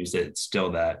really used it. It's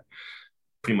still that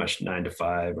pretty much 9 to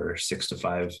 5 or 6 to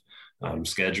 5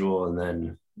 schedule. And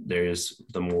then there's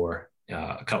the more,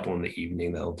 a couple in the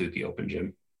evening that'll do the open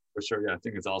gym. For sure. Yeah, I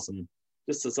think it's awesome.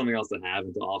 Just something else to have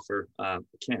and to offer.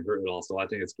 It can't hurt at all. So I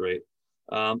think it's great.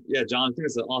 John, I think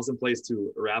it's an awesome place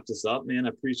to wrap this up, man. I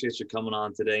appreciate you coming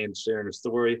on today and sharing your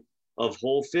story of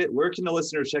Whole Fit. Where can the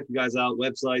listeners check you guys out?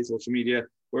 Website, social media?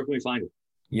 Where can we find you?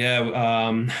 Yeah,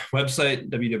 website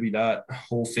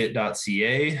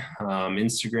www.wholefit.ca,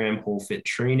 Instagram wholefit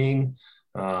training.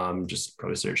 Just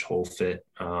probably search wholefit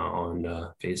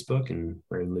on Facebook, and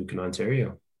we're in Lucan,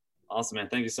 Ontario. Awesome, man.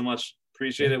 Thank you so much.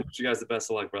 Appreciate it. Wish you guys the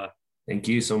best of luck, bro. Thank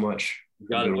you so much.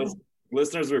 Got it.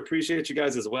 Listeners, we appreciate you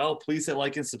guys as well. Please hit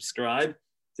like and subscribe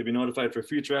to be notified for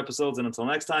future episodes. And until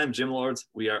next time, Gym Lords,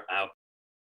 we are out.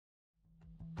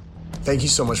 Thank you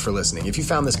so much for listening. If you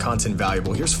found this content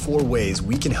valuable, here's 4 ways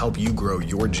we can help you grow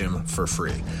your gym for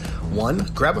free.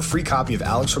 1, grab a free copy of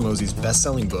Alex Hormozi's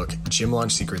best-selling book, Gym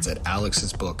Launch Secrets, at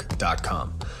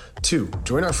alexsbook.com. 2,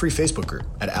 join our free Facebook group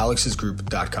at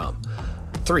alexsgroup.com.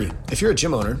 3, if you're a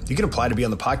gym owner, you can apply to be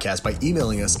on the podcast by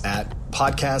emailing us at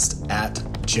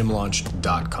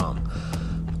podcast@gymlaunch.com.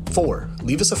 4,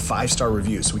 leave us a 5-star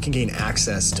review so we can gain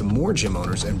access to more gym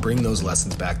owners and bring those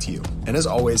lessons back to you. And as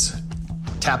always,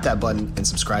 tap that button and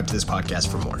subscribe to this podcast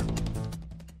for more.